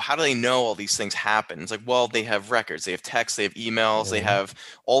 oh, how do they know all these things happen? It's like, well, they have records, they have texts, they have emails, they have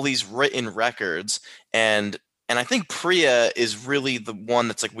all these written records, and I think Priya is really the one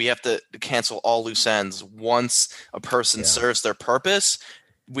that's we have to cancel all loose ends. Once a person serves their purpose,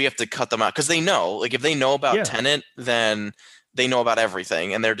 we have to cut them out, because they know, if they know about Tenet, then they know about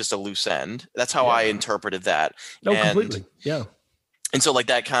everything, and they're just a loose end. That's how I interpreted that. No, completely. Yeah. And so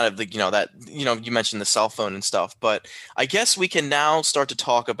that kind of you mentioned the cell phone and stuff, but I guess we can now start to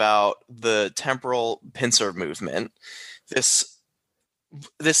talk about the temporal pincer movement. This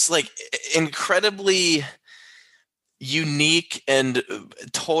incredibly unique and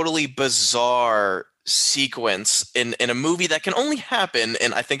totally bizarre sequence in a movie that can only happen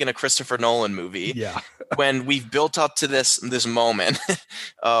in a Christopher Nolan movie. Yeah. When we've built up to this moment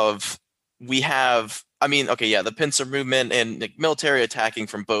of the pincer movement and military attacking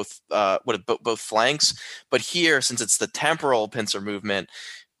from both flanks. But here, since it's the temporal pincer movement,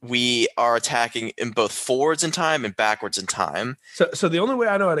 we are attacking in both forwards in time and backwards in time. So the only way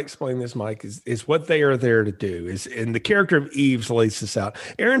I know how to explain this, Mike, is what they are there to do. And the character of Eves lays this out.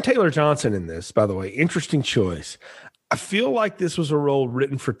 Aaron Taylor Johnson in this, by the way, interesting choice. I feel like this was a role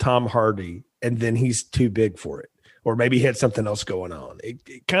written for Tom Hardy, and then he's too big for it. Or maybe he had something else going on.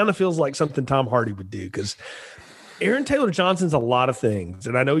 It kind of feels like something Tom Hardy would do, because Aaron Taylor Johnson's a lot of things,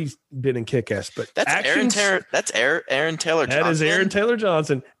 and I know he's been in Kick-Ass, but that's Aaron Taylor Johnson. That is Aaron Taylor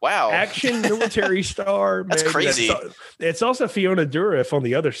Johnson. Wow, action military star. That's crazy. It's also Fiona Dourif on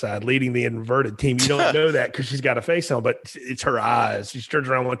the other side, leading the inverted team. You don't know that because she's got a face on, but it's her eyes. She turns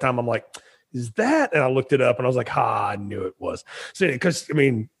around one time. I'm like, is that? And I looked it up, and I was like, I knew it was. So because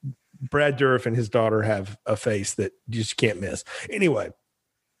Brad Dourif and his daughter have a face that you just can't miss. Anyway,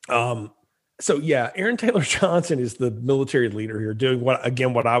 Aaron Taylor Johnson is the military leader here, doing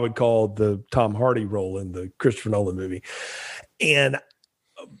what I would call the Tom Hardy role in the Christopher Nolan movie. And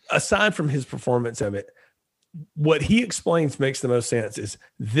aside from his performance of it, what he explains makes the most sense is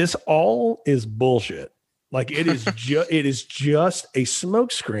this all is bullshit. Like it is just a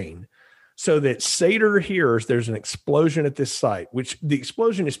smokescreen so that Sator hears there's an explosion at this site, which the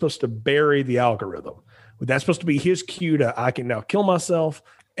explosion is supposed to bury the algorithm. That's supposed to be his cue to, I can now kill myself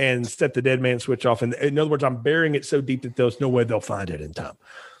and set the dead man switch off. And in other words, I'm burying it so deep that there's no way they'll find it in time.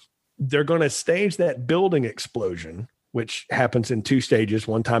 They're going to stage that building explosion, which happens in 2 stages.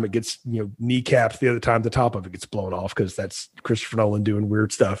 One time it gets, kneecapped. The other time the top of it gets blown off because that's Christopher Nolan doing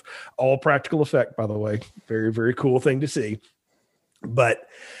weird stuff. All practical effect, by the way. Very, very cool thing to see. But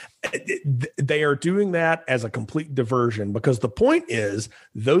they are doing that as a complete diversion because the point is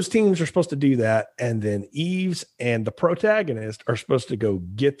those teams are supposed to do that. And then Eves and the protagonist are supposed to go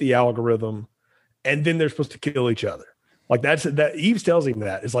get the algorithm. And then they're supposed to kill each other. Like that Eves tells him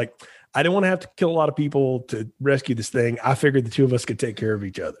that. It's like, I didn't want to have to kill a lot of people to rescue this thing. I figured the two of us could take care of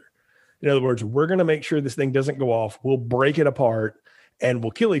each other. In other words, we're going to make sure this thing doesn't go off. We'll break it apart and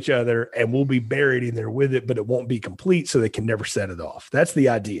we'll kill each other and we'll be buried in there with it, but it won't be complete so they can never set it off. That's the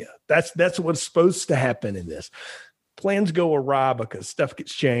idea. That's what's supposed to happen in this. Plans go awry because stuff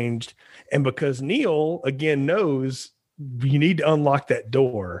gets changed. And because Neil, again, knows you need to unlock that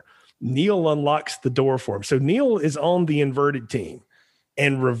door, Neil unlocks the door for him. So Neil is on the inverted team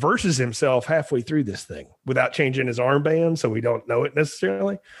and reverses himself halfway through this thing without changing his armband, so we don't know it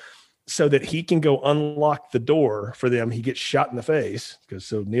necessarily, so that he can go unlock the door for them. He gets shot in the face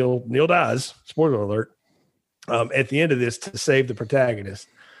because Neil dies, spoiler alert, at the end of this to save the protagonist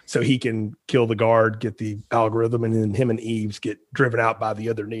so he can kill the guard, get the algorithm, and then him and Eves get driven out by the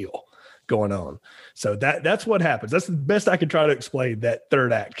other Neil going on. So that's what happens. That's the best I can try to explain that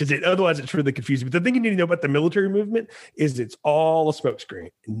third act, because otherwise it's really confusing. But the thing you need to know about the military movement is it's all a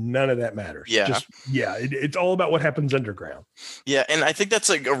smokescreen. None of that matters. It's all about what happens underground. Yeah, and I think that's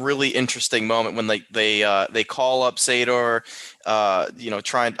like a really interesting moment when they call up Sador,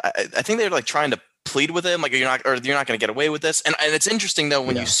 trying. I think they're like trying to plead with him, like you're not going to get away with this. And it's interesting though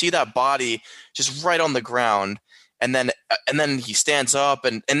when you see that body just right on the ground. And then he stands up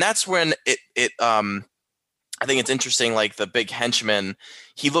and that's when it I think it's interesting, like the big henchman,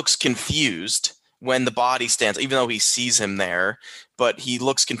 he looks confused when the body stands, even though he sees him there, but he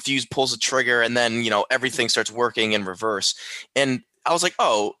looks confused, pulls the trigger, and then, everything starts working in reverse. And I was like,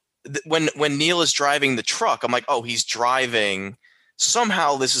 when Neil is driving the truck, I'm like, he's driving.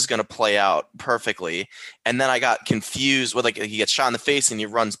 Somehow this is going to play out perfectly. And then I got confused with, like, he gets shot in the face and he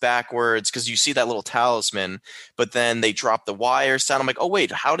runs backwards because you see that little talisman, but then they drop the wires down. I'm like,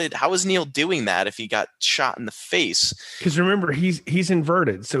 wait, how is Neil doing that if he got shot in the face? Because remember, he's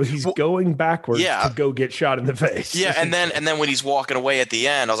inverted, so he's going backwards to go get shot in the face. Yeah, and then when he's walking away at the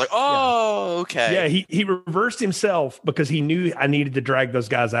end, I was like, okay. Yeah, he reversed himself because he knew I needed to drag those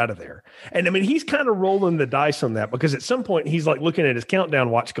guys out of there. And I mean, he's kind of rolling the dice on that because at some point he's like looking at his countdown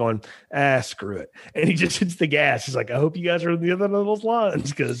watch going, screw it. And he just hits the gas. He's like, I hope you guys are in the other end of those lines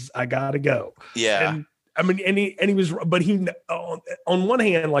because I got to go. Yeah. And I mean, and he was, but he, on one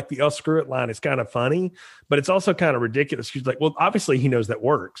hand, like the screw it line is kind of funny, but it's also kind of ridiculous. He's like, well, obviously he knows that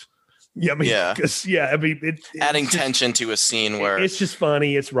works. Yeah. I mean, because adding tension to a scene where it's just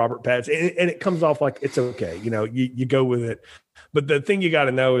funny. It's Robert Pattinson and it comes off like it's okay. You go with it. But the thing you got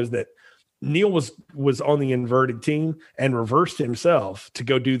to know is that Neil was on the inverted team and reversed himself to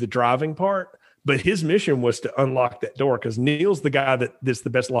go do the driving part. But his mission was to unlock that door because Neil's the guy that's the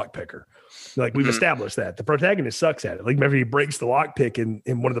best lock picker. Like we've established that. The protagonist sucks at it. Like maybe he breaks the lock pick in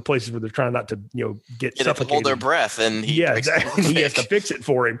one of the places where they're trying not to, get suffocated. Hold their breath and he exactly. He has to fix it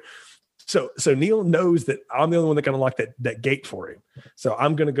for him. So Neil knows that I'm the only one that can unlock that gate for him. So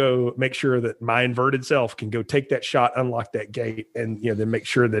I'm going to go make sure that my inverted self can go take that shot, unlock that gate, and then make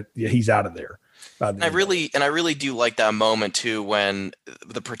sure that he's out of there. And I really do like that moment too when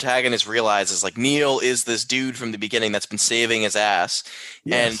the protagonist realizes like Neil is this dude from the beginning that's been saving his ass,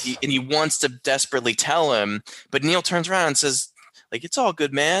 and he wants to desperately tell him, but Neil turns around and says, like, it's all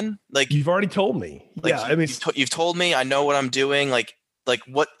good, man. Like you've already told me. Like, I mean, you've told me. I know what I'm doing. Like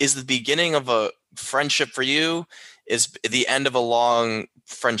what is the beginning of a friendship for you is the end of a long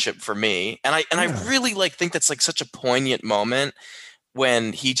friendship for me. And I really think that's like such a poignant moment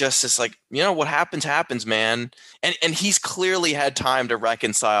when he just is like, what happens, man. And he's clearly had time to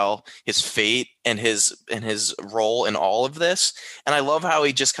reconcile his fate and his role in all of this. And I love how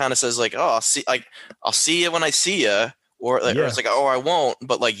he just kind of says like, I'll see you when I see you. Or it's like, I won't,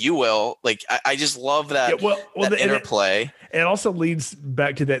 but like you will. Like I just love that, that interplay. It also leads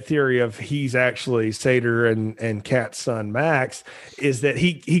back to that theory of he's actually Sator and Kat's son Max. Is that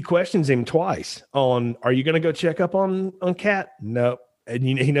he questions him twice on, are you going to go check up on Kat? Nope. And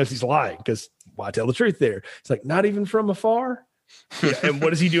he knows he's lying because why tell the truth there? It's like, not even from afar. Yeah, and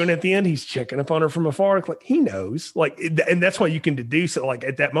what is he doing at the end? He's checking up on her from afar. Like he knows, like, and that's why you can deduce it. Like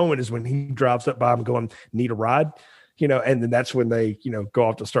at that moment is when he drives up by him going, need a ride, and then that's when they, go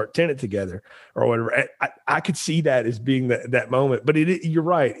off to start Tenet together or whatever. I could see that as being that moment, but you're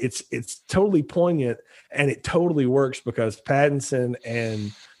right. It's totally poignant and it totally works because Pattinson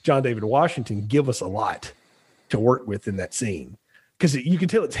and John David Washington give us a lot to work with in that scene. Because you can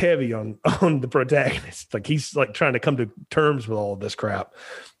tell it's heavy on the protagonist. Like he's like trying to come to terms with all of this crap.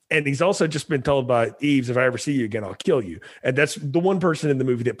 And he's also just been told by Eves, if I ever see you again, I'll kill you. And that's the one person in the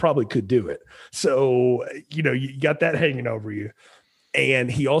movie that probably could do it. So, you got that hanging over you.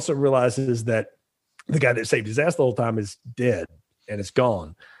 And he also realizes that the guy that saved his ass the whole time is dead and it's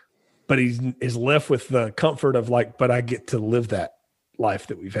gone. But he's left with the comfort of like, but I get to live that life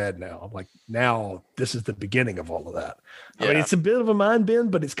that we've had now. I'm like, now this is the beginning of all of that. Yeah. I mean, it's a bit of a mind bend,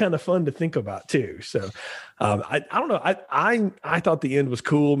 but it's kind of fun to think about too. So I don't know. I thought the end was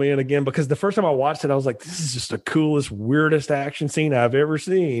cool, man, again, because the first time I watched it, I was like, this is just the coolest, weirdest action scene I've ever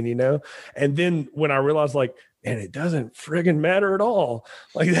seen, And then when I realized like, and it doesn't friggin' matter at all.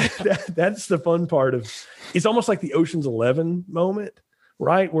 Like that's the fun part of, it's almost like the Ocean's 11 moment.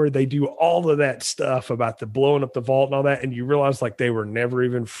 Right, where they do all of that stuff about the blowing up the vault and all that, and you realize like they were never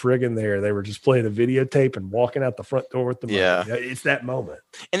even friggin' there. They were just playing a videotape and walking out the front door with the money. Yeah. It's that moment.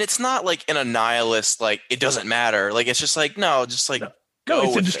 And it's not like in a nihilist, like it doesn't matter. Like it's just like no, just like no,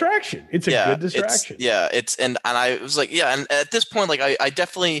 it's a distraction. It's a good distraction. And I was like, yeah, and at this point, like I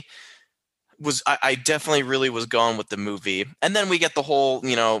definitely really was gone with the movie. And then we get the whole,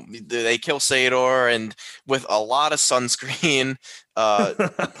 they kill Sador and with a lot of sunscreen,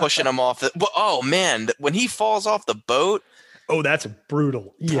 pushing him off. Oh man, when he falls off the boat. Oh, that's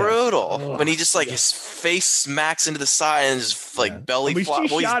brutal. Brutal. Yes. When he just like his face smacks into the side and just like belly flop.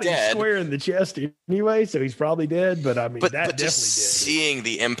 Well, he's dead. Square in the chest anyway, so he's probably dead. But I mean, but definitely just dead. Seeing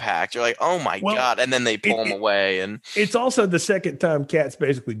the impact, you're like, oh my God. And then they pull him away. And it's also the second time Kat's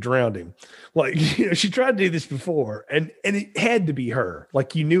basically drowned him. Like, she tried to do this before and it had to be her.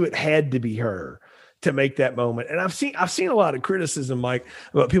 Like you knew it had to be her to make that moment. And I've seen a lot of criticism, Mike,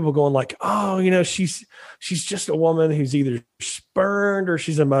 about people going like, oh, she's just a woman who's either spurned or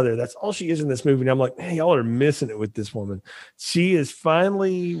she's a mother. That's all she is in this movie. And I'm like, hey, y'all are missing it with this woman. She is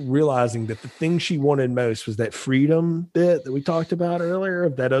finally realizing that the thing she wanted most was that freedom bit that we talked about earlier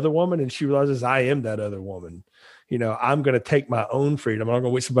of that other woman. And she realizes I am that other woman. I'm going to take my own freedom. I'm not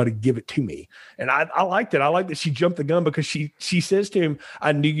going to wait somebody to give it to me. And I liked it. I like that she jumped the gun because she says to him,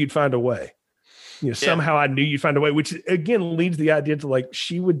 I knew you'd find a way. Somehow I knew you'd find a way, which again leads the idea to like,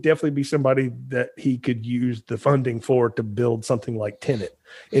 she would definitely be somebody that he could use the funding for to build something like Tenet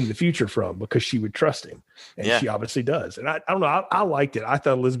in the future from, because she would trust him. And she obviously does. And I don't know. I liked it. I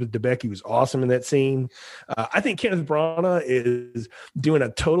thought Elizabeth Debicki was awesome in that scene. I think Kenneth Branagh is doing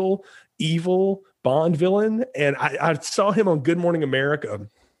a total evil Bond villain. And I saw him on Good Morning America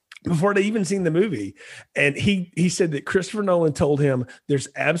before they even seen the movie. And he said that Christopher Nolan told him there's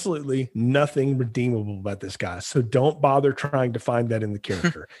absolutely nothing redeemable about this guy. So don't bother trying to find that in the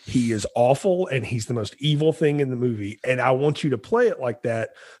character. He is awful and he's the most evil thing in the movie. And I want you to play it like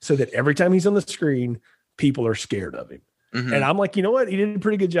that so that every time he's on the screen, people are scared of him. Mm-hmm. And I'm like, you know what? He did a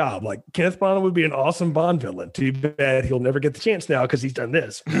pretty good job. Like Kenneth Branagh would be an awesome Bond villain. Too bad he'll never get the chance now because he's done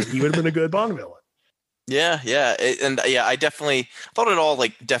this. He would have been a good Bond villain. Yeah. I definitely thought it all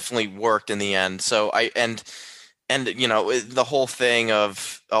like definitely worked in the end. So the whole thing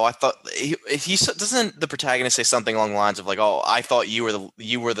of, I thought he doesn't the protagonist say something along the lines of like, oh, I thought you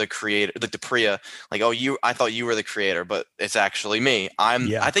were the creator, like the Priya, like, I thought you were the creator, but it's actually me.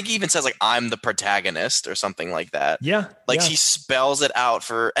 I think he even says like, I'm the protagonist or something like that. Yeah. He spells it out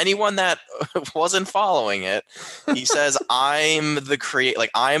for anyone that wasn't following it. He says, I'm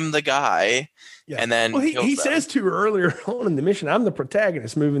the guy. Yeah. And then he says to her earlier on in the mission, I'm the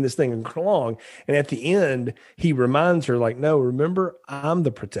protagonist moving this thing along. And at the end, he reminds her like, no, remember, I'm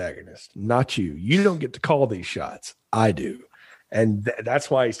the protagonist, not you. You don't get to call these shots. I do. And that's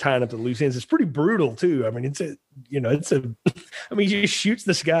why he's tying up the loose ends. It's pretty brutal too. I mean, he just shoots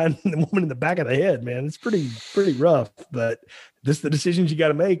this guy and the woman in the back of the head, man. It's pretty rough, but this is the decisions you got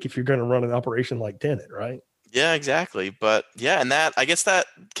to make if you're going to run an operation like Tenet, right? Yeah, exactly. But yeah, and I guess that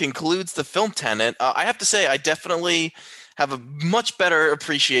concludes the film Tenet. I have to say, I definitely have a much better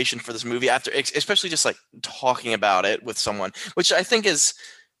appreciation for this movie after, especially just like talking about it with someone, which I think is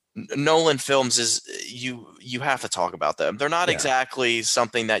Nolan films is you have to talk about them. They're not exactly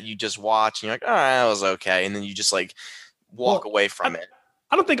something that you just watch and you're like, oh, that was okay. And then you just like walk away from it.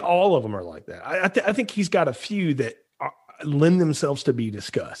 I don't think all of them are like that. I think he's got a few that lend themselves to be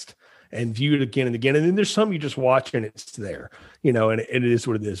discussed and viewed again and again. And then there's some you just watch and it's there, and it is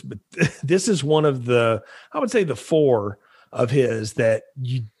what it is. But this is one of I would say the 4 of his that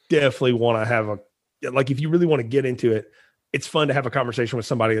you definitely want to have if you really want to get into it, it's fun to have a conversation with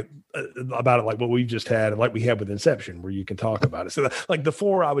somebody about it, like what we've just had, like we had with Inception, where you can talk about it. So like the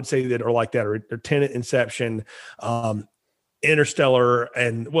 4 I would say that are like that are Tenet, Inception, Interstellar,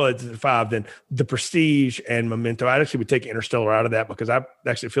 and it's 5 then, The Prestige and Memento. I actually would take Interstellar out of that because I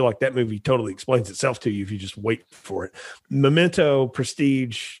actually feel like that movie totally explains itself to you if you just wait for it. Memento,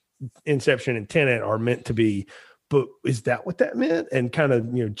 Prestige, Inception, and Tenet are meant to be, but is that what that meant? And kind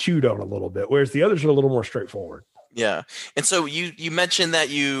of chewed on a little bit, whereas the others are a little more straightforward. Yeah. And so you mentioned that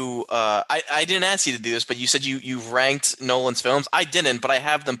I didn't ask you to do this, but you said you ranked Nolan's films. I didn't, but I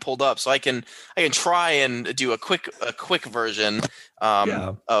have them pulled up, so I can try and do a quick version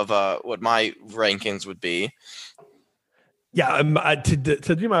of what my rankings would be. Yeah,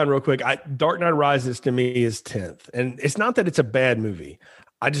 to do mine real quick, Dark Knight Rises to me is 10th, and it's not that it's a bad movie.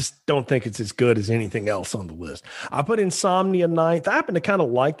 I just don't think it's as good as anything else on the list. I put Insomnia 9th. I happen to kind of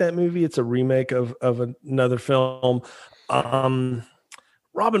like that movie. It's a remake of another film. Robin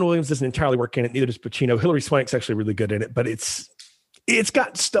Williams doesn't entirely work in it. Neither does Pacino. Hilary Swank's actually really good in it, but it's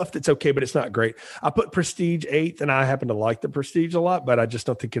got stuff that's okay, but it's not great. I put Prestige 8th, and I happen to like the Prestige a lot, but I just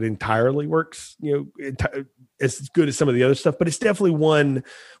don't think it entirely works, as good as some of the other stuff. But it's definitely one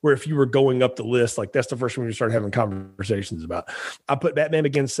where if you were going up the list, like that's the first one you start having conversations about. I put Batman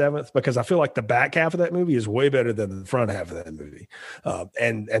Begins 7th because I feel like the back half of that movie is way better than the front half of that movie.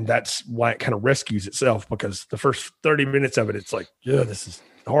 And that's why it kind of rescues itself, because the first 30 minutes of it, it's like, yeah, this is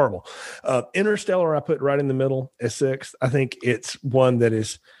horrible. Interstellar I put right in the middle as 6th. I think it's one that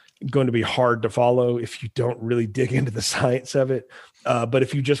is going to be hard to follow if you don't really dig into the science of it. But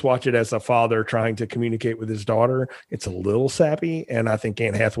if you just watch it as a father trying to communicate with his daughter, it's a little sappy, and I think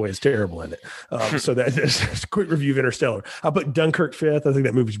Anne Hathaway is terrible in it. So that's a quick review of Interstellar. I put Dunkirk 5th. I think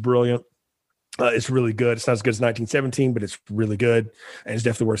that movie's brilliant. It's really good. It's not as good as 1917, but it's really good, and it's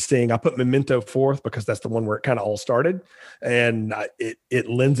definitely worth seeing. I put Memento 4th because that's the one where it kind of all started, and it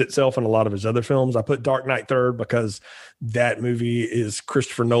lends itself in a lot of his other films. I put Dark Knight 3rd because that movie is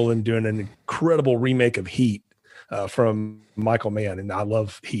Christopher Nolan doing an incredible remake of Heat from Michael Mann, and I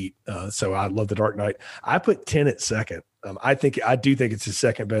love Heat, so I love The Dark Knight. I put Tenet 2nd. I do think it's his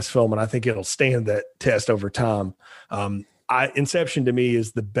second best film, and I think it'll stand that test over time. Inception to me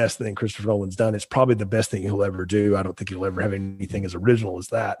is the best thing Christopher Nolan's done. It's probably the best thing he'll ever do. I don't think he'll ever have anything as original as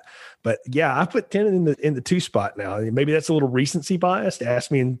that. But yeah, I put Tenet in the 2 spot now. Maybe that's a little recency bias.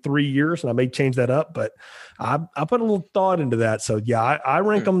 Ask me in 3 years and I may change that up, but I put a little thought into that. So yeah, I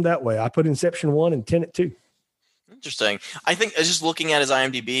rank them that way. I put Inception 1 and Tenet 2. Interesting. I think just looking at his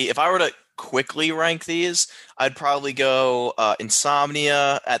IMDb, if I were to quickly rank these, I'd probably go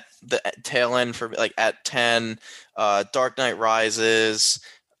Insomnia at the tail end for at 10, Dark Knight Rises,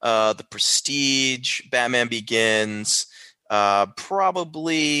 The Prestige, Batman Begins,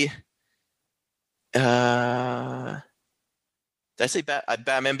 probably did I say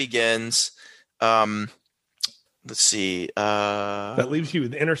Batman Begins? Let's see. That leaves you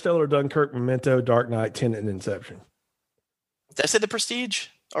with Interstellar, Dunkirk, Memento, Dark Knight, Tenet, and Inception. Did I say The Prestige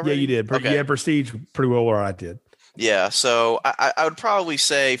already? Yeah, you did. Okay. Yeah, Prestige pretty well where I did. Yeah, so I would probably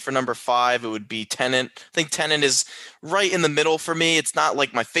say for number 5 it would be Tenet. I think Tenet is right in the middle for me. It's not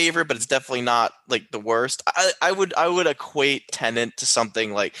like my favorite, but it's definitely not like the worst. I would equate Tenet to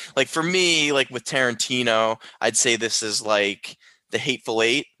something like for me, like with Tarantino, I'd say this is like The Hateful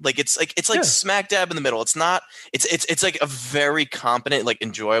Eight. It's smack dab in the middle. It's not. It's like a very competent, like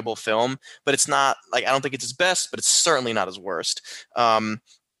enjoyable film, but it's not like, I don't think it's his best, but it's certainly not his worst.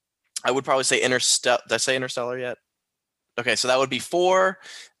 I would probably say Interstellar. Did I say Interstellar yet? Okay, so that would be 4.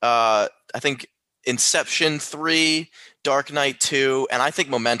 I think Inception 3, Dark Knight 2, and I think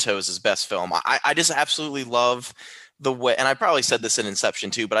Memento is his best film. I just absolutely love the way, and I probably said this in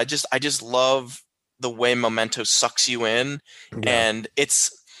Inception too, but I just love the way Memento sucks you in, and it's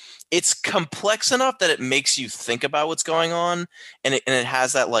complex enough that it makes you think about what's going on, and it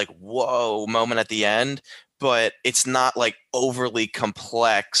has that like whoa moment at the end. But it's not like overly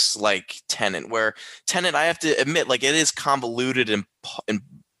complex like Tenet, where Tenet, I have to admit, like it is convoluted in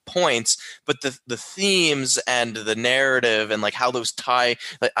points, but the themes and the narrative and like how those tie,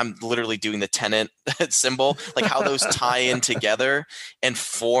 like I'm literally doing the Tenet symbol, like how those tie in together and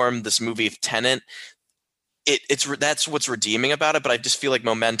form this movie of Tenet. that's what's redeeming about it. But I just feel like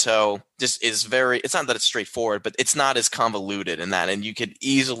Memento just is very. It's not that it's straightforward, but it's not as convoluted in that, and you can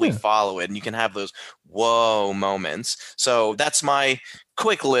easily Yeah. follow it, and you can have those whoa moments. So that's my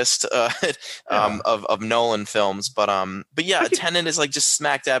quick list Yeah. of Nolan films. But yeah, I can, Tenet is like just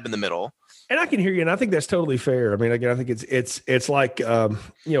smack dab in the middle. and I can hear you, and I think that's totally fair. I mean, again, I think it's like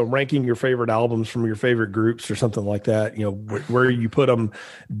ranking your favorite albums from your favorite groups or something like that. Where you put them,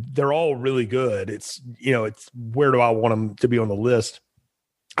 they're all really good. It's where do I want them to be on the list?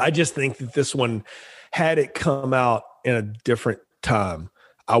 I just think that this one, had it come out in a different time,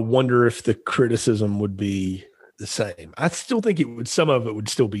 I wonder if the criticism would be the same. I still think some of it would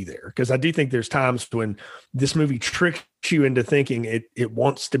still be there, because I do think there's times when this movie tricks you into thinking it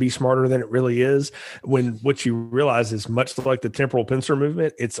wants to be smarter than it really is, when what you realize is, much like the temporal pincer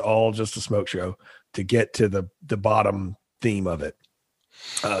movement, it's all just a smoke show to get to the bottom theme of it.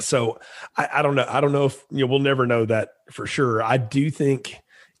 So I don't know. I don't know if we'll never know that for sure. I do think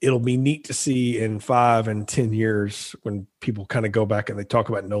it'll be neat to see in 5 and 10 years, when people kind of go back and they talk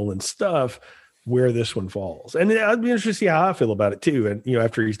about Nolan's stuff, where this one falls. And I'd be interested to see how I feel about it too. And,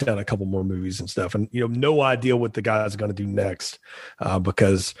 after he's done a couple more movies and stuff, and, no idea what the guy's going to do next,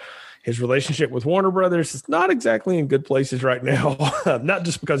 because his relationship with Warner Brothers is not exactly in good places right now. Not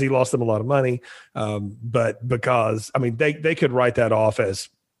just because he lost them a lot of money, but because, I mean, they could write that off as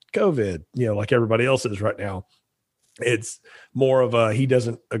COVID, like everybody else is right now. It's more of he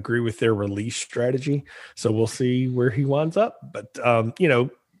doesn't agree with their release strategy. So we'll see where he winds up. But,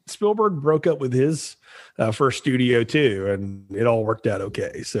 Spielberg broke up with his first studio too, and it all worked out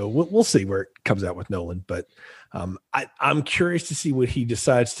okay. So we'll see where it comes out with Nolan. But I'm curious to see what he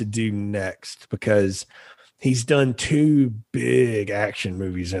decides to do next, because he's done 2 big action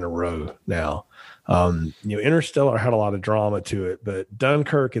movies in a row now. Interstellar had a lot of drama to it, but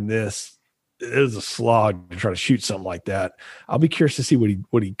Dunkirk and this is a slog to try to shoot something like that. I'll be curious to see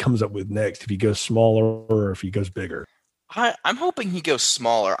what he comes up with next, if he goes smaller or if he goes bigger. I'm hoping he goes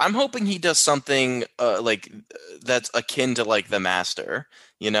smaller. I'm hoping he does something that's akin to like The Master,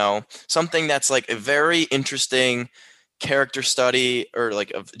 something that's like a very interesting character study, or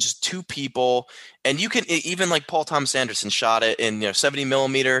like of just 2 people. And you can even, like Paul Thomas Anderson shot it in 70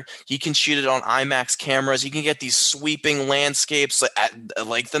 millimeter. You can shoot it on IMAX cameras. You can get these sweeping landscapes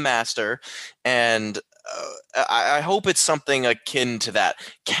like The Master. And I hope it's something akin to that.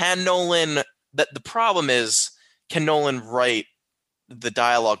 Can Nolan? The problem is, can Nolan write the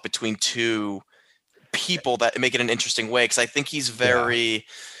dialogue between 2 people that make it an interesting way? Because I think he's very,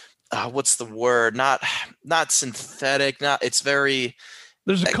 what's the word? Not synthetic. It's very.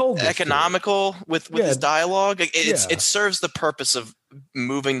 There's a coldness economical with his dialogue. It serves the purpose of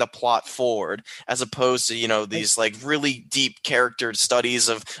moving the plot forward, as opposed to these like really deep character studies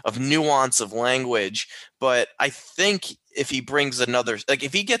of nuance of language. But I think if he brings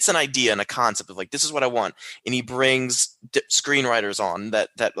if he gets an idea and a concept of like, this is what I want, and he brings screenwriters on that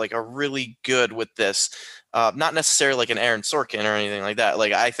like are really good with this, not necessarily like an Aaron Sorkin or anything like that.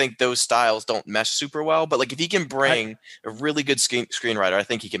 Like, I think those styles don't mesh super well, but like if he can bring a really good screenwriter, I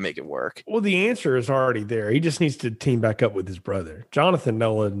think he can make it work. Well, the answer is already there. He just needs to team back up with his brother. Jonathan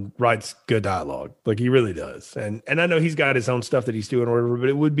Nolan writes good dialogue. Like, he really does. And I know he's got his own stuff that he's doing or whatever, but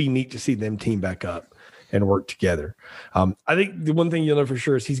it would be neat to see them team back up and work together. I think the one thing you'll know for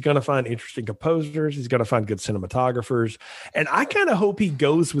sure is he's going to find interesting composers. He's going to find good cinematographers. And I kind of hope he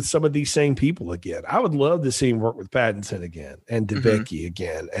goes with some of these same people again. I would love to see him work with Pattinson again and DeBakey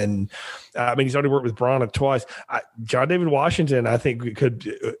again. And I mean, he's already worked with Brana twice. John David Washington, I think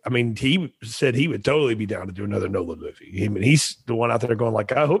he said he would totally be down to do another Nolan movie. I mean, he's the one out there going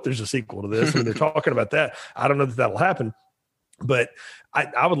like, I hope there's a sequel to this. I mean, they're talking about that. I don't know that that'll happen, but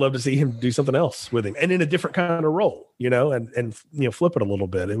I would love to see him do something else with him, and in a different kind of role, and flip it a little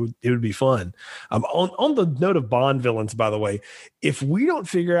bit. It would be fun. On the note of Bond villains, by the way, if we don't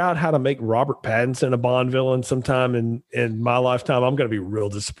figure out how to make Robert Pattinson a Bond villain sometime in my lifetime, I'm going to be real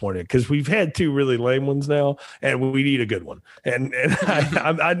disappointed, because we've had 2 really lame ones now, and we need a good one. And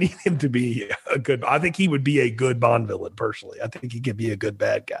I need him to be a good. I think he would be a good Bond villain personally. I think he could be a good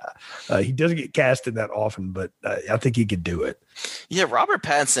bad guy. He doesn't get casted that often, but I think he could do it. Yeah, Robert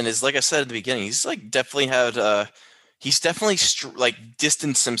Pattinson is, like I said at the beginning, he's like definitely had he's definitely like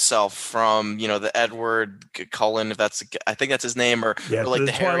distanced himself from the Edward Cullen, I think that's his name, or like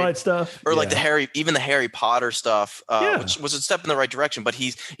the Twilight Harry stuff, or like the Harry Potter stuff, which was a step in the right direction. But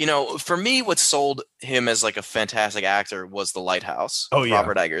he's for me, what sold him as like a fantastic actor was The Lighthouse.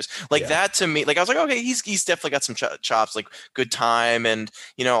 Robert Eggers, that to me, like I was like, okay, he's definitely got some chops, like Good Time and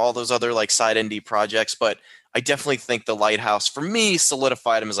all those other like side indie projects, but I definitely think The Lighthouse for me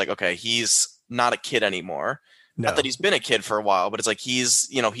solidified him as like, okay, he's not a kid anymore. No. Not that he's been a kid for a while, but it's like he's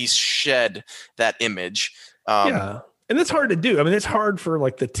shed that image. Yeah. And it's hard to do. I mean, it's hard for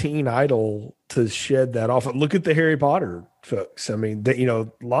like the teen idol to shed that off. Look at the Harry Potter folks. I mean, a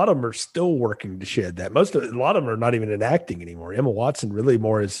lot of them are still working to shed that. A lot of them are not even in acting anymore. Emma Watson really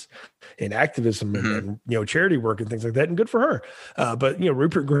more is in activism and charity work and things like that. And good for her. But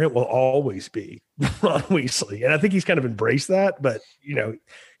Rupert Grint will always be Ron Weasley. And I think he's kind of embraced that, but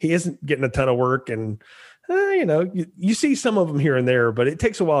he isn't getting a ton of work, and you see some of them here and there, but it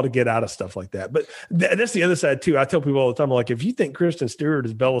takes a while to get out of stuff like that. But that's the other side too. I tell people all the time, like, if you think Kristen Stewart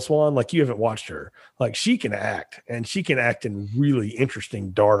is Bella Swan, like, you haven't watched her. Like, she can act, and she can act in really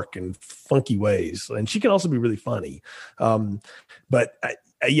interesting, dark and funky ways. And she can also be really funny. But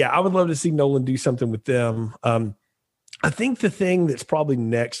I would love to see Nolan do something with them. I think the thing that's probably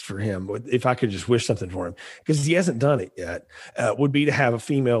next for him, if I could just wish something for him, because he hasn't done it yet, would be to have a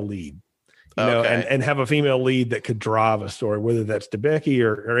female lead. And have a female lead that could drive a story, whether that's DeBecky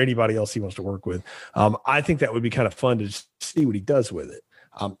or anybody else he wants to work with. I think that would be kind of fun to see what he does with it.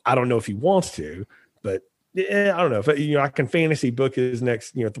 I don't know if he wants to, but I don't know if I can fantasy book his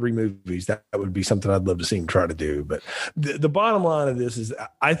next 3 movies. That would be something I'd love to see him try to do. But the bottom line of this is,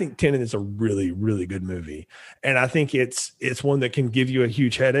 I think Tenet is a really, really good movie, and I think it's one that can give you a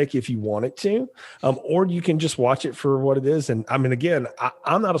huge headache if you want it to, or you can just watch it for what it is. And I mean, again,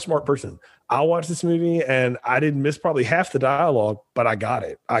 I'm not a smart person. I watched this movie and I didn't miss probably half the dialogue, but I got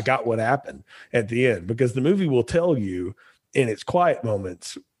it. I got what happened at the end, because the movie will tell you in its quiet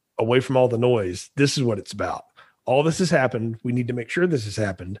moments, away from all the noise, this is what it's about. All this has happened. We need to make sure this has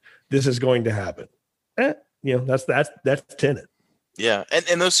happened. This is going to happen. That's Tenet. Yeah.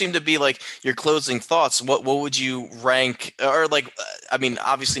 And those seem to be like your closing thoughts. What would you rank, or like, I mean,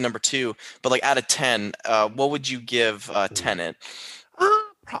 obviously number 2, but like out of 10, what would you give Tenet?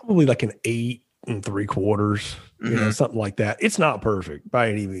 Probably like an 8 3/4, something like that. It's not perfect by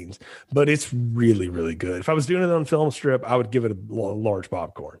any means, but it's really, really good. If I was doing it on film strip, I would give it a large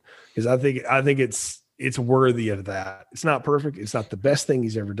popcorn, because I think it's worthy of that. It's not perfect. It's not the best thing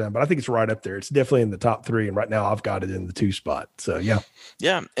he's ever done, but I think it's right up there. It's definitely in the top 3. And right now I've got it in the 2 spot. So yeah.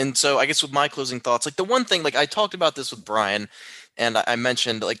 Yeah. And so I guess with my closing thoughts, like the one thing, like I talked about this with Brian, and I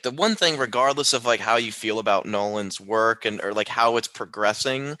mentioned, like, the one thing, regardless of like how you feel about Nolan's work or like how it's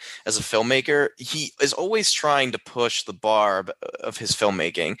progressing as a filmmaker, he is always trying to push the bar of his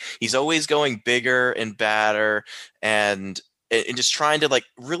filmmaking. He's always going bigger and badder, and just trying to like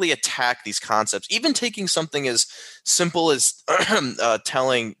really attack these concepts, even taking something as simple as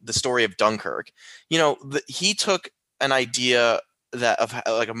telling the story of Dunkirk. He took an idea that of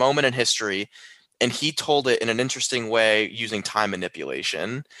like a moment in history, and he told it in an interesting way using time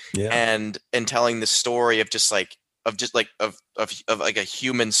manipulation, and telling the story of a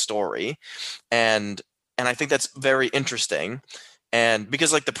human story. And I think that's very interesting. And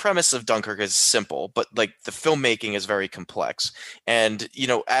because like the premise of Dunkirk is simple, but like the filmmaking is very complex. And,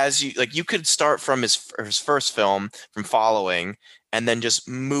 as you could start from his first film, from Following, and then just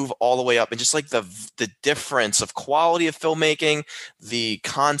move all the way up, and just like the difference of quality of filmmaking, the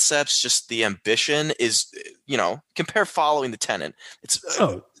concepts, just the ambition is, compare Following to Tenet. It's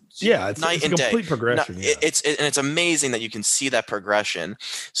night and day. Complete progression. It's amazing that you can see that progression.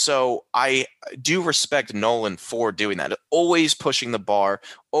 So I do respect Nolan for doing that, always pushing the bar,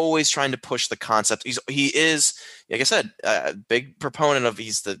 always trying to push the concept. He is, like I said, a big proponent of,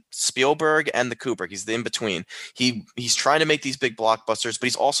 he's the Spielberg and the Kubrick. He's the in between. He's trying to make these big blockbusters, but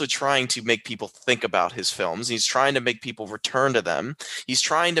he's also trying to make people think about his films. He's trying to make people return to them. He's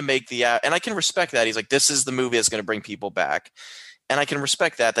trying to make and I can respect that. He's like, this is the movie that's going to bring people back. And I can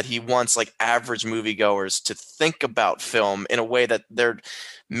respect that he wants like average moviegoers to think about film in a way that they're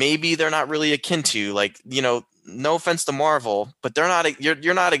not really akin to. Like, no offense to Marvel, but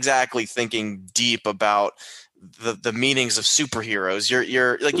you're not exactly thinking deep about the meanings of superheroes.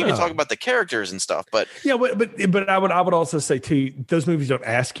 You're like, you can talk about the characters and stuff, but but I would also say too, those movies don't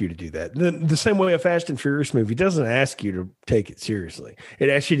ask you to do that. The same way a Fast and Furious movie doesn't ask you to take it seriously. It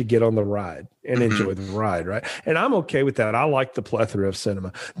asks you to get on the ride and enjoy the ride, right? And I'm okay with that. I like the plethora of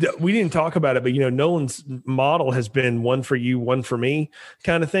cinema. We didn't talk about it, but Nolan's model has been one for you, one for me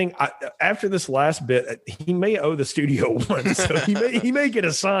kind of thing. After this last bit, he may owe the studio one, so he may get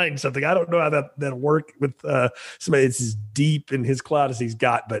assigned something. I don't know how that'll work with somebody that's as deep in his cloud as he's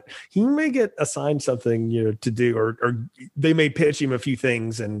got, but he may get assigned something to do, or they may pitch him a few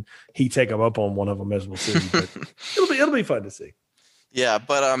things and he take him up on one of them, as we'll see. But it'll be fun to see. Yeah,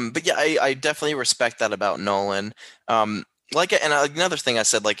 but yeah, I definitely respect that about Nolan. And another thing I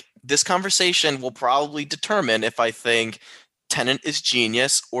said, like, this conversation will probably determine if I think Tenet is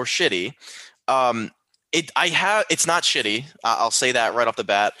genius or shitty. It's not shitty. I'll say that right off the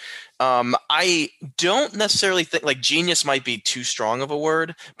bat. I don't necessarily think like genius might be too strong of a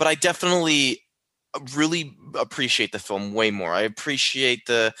word, but I definitely really appreciate the film way more. I appreciate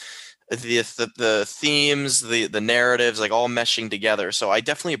the themes, the narratives, like all meshing together. So I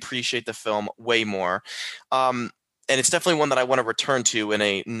definitely appreciate the film way more. And it's definitely one that I want to return to in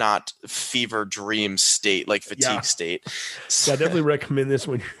a not fever dream state, like fatigue state. So I definitely recommend this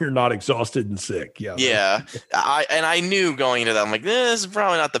when you're not exhausted and sick. Yeah. I knew going into that, I'm like, this is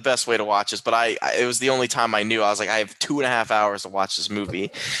probably not the best way to watch this, but it was the only time I knew. I was like, I have 2.5 hours to watch this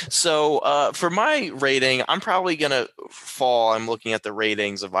movie. So for my rating, I'm probably going to fall. I'm looking at the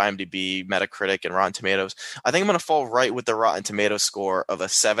ratings of IMDb, Metacritic, and Rotten Tomatoes. I think I'm going to fall right with the Rotten Tomatoes score of a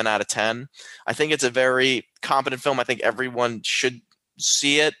 7 out of 10. I think it's a very competent film. I think everyone should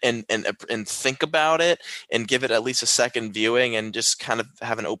see it and think about it and give it at least a second viewing and just kind of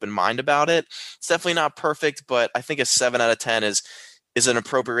have an open mind about it. It's definitely not perfect, but I think a 7 out of 10 is an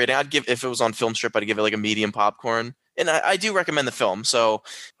appropriate rating. I'd give, if it was on Filmstrip, I'd give it like a medium popcorn. And I do recommend the film. So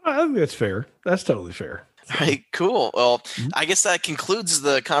I think that's fair. That's totally fair. All right, cool. Well, I guess that concludes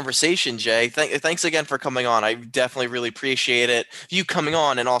the conversation, Jay. Thanks again for coming on. I definitely really appreciate it. You coming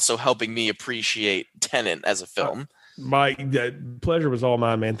on and also helping me appreciate Tenet as a film. My pleasure was all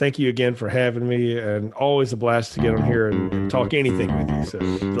mine, man. Thank you again for having me, and always a blast to get on here and talk anything with you. So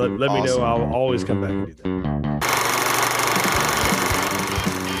let me know. I'll always come back and do that.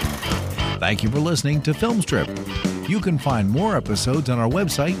 Thank you for listening to Filmstrip. You can find more episodes on our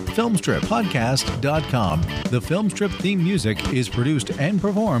website, filmstrippodcast.com. The Filmstrip theme music is produced and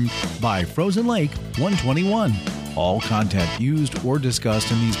performed by Frozen Lake 121. All content used or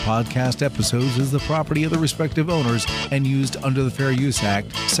discussed in these podcast episodes is the property of the respective owners and used under the Fair Use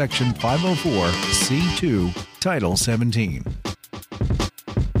Act, Section 504, C2, Title 17.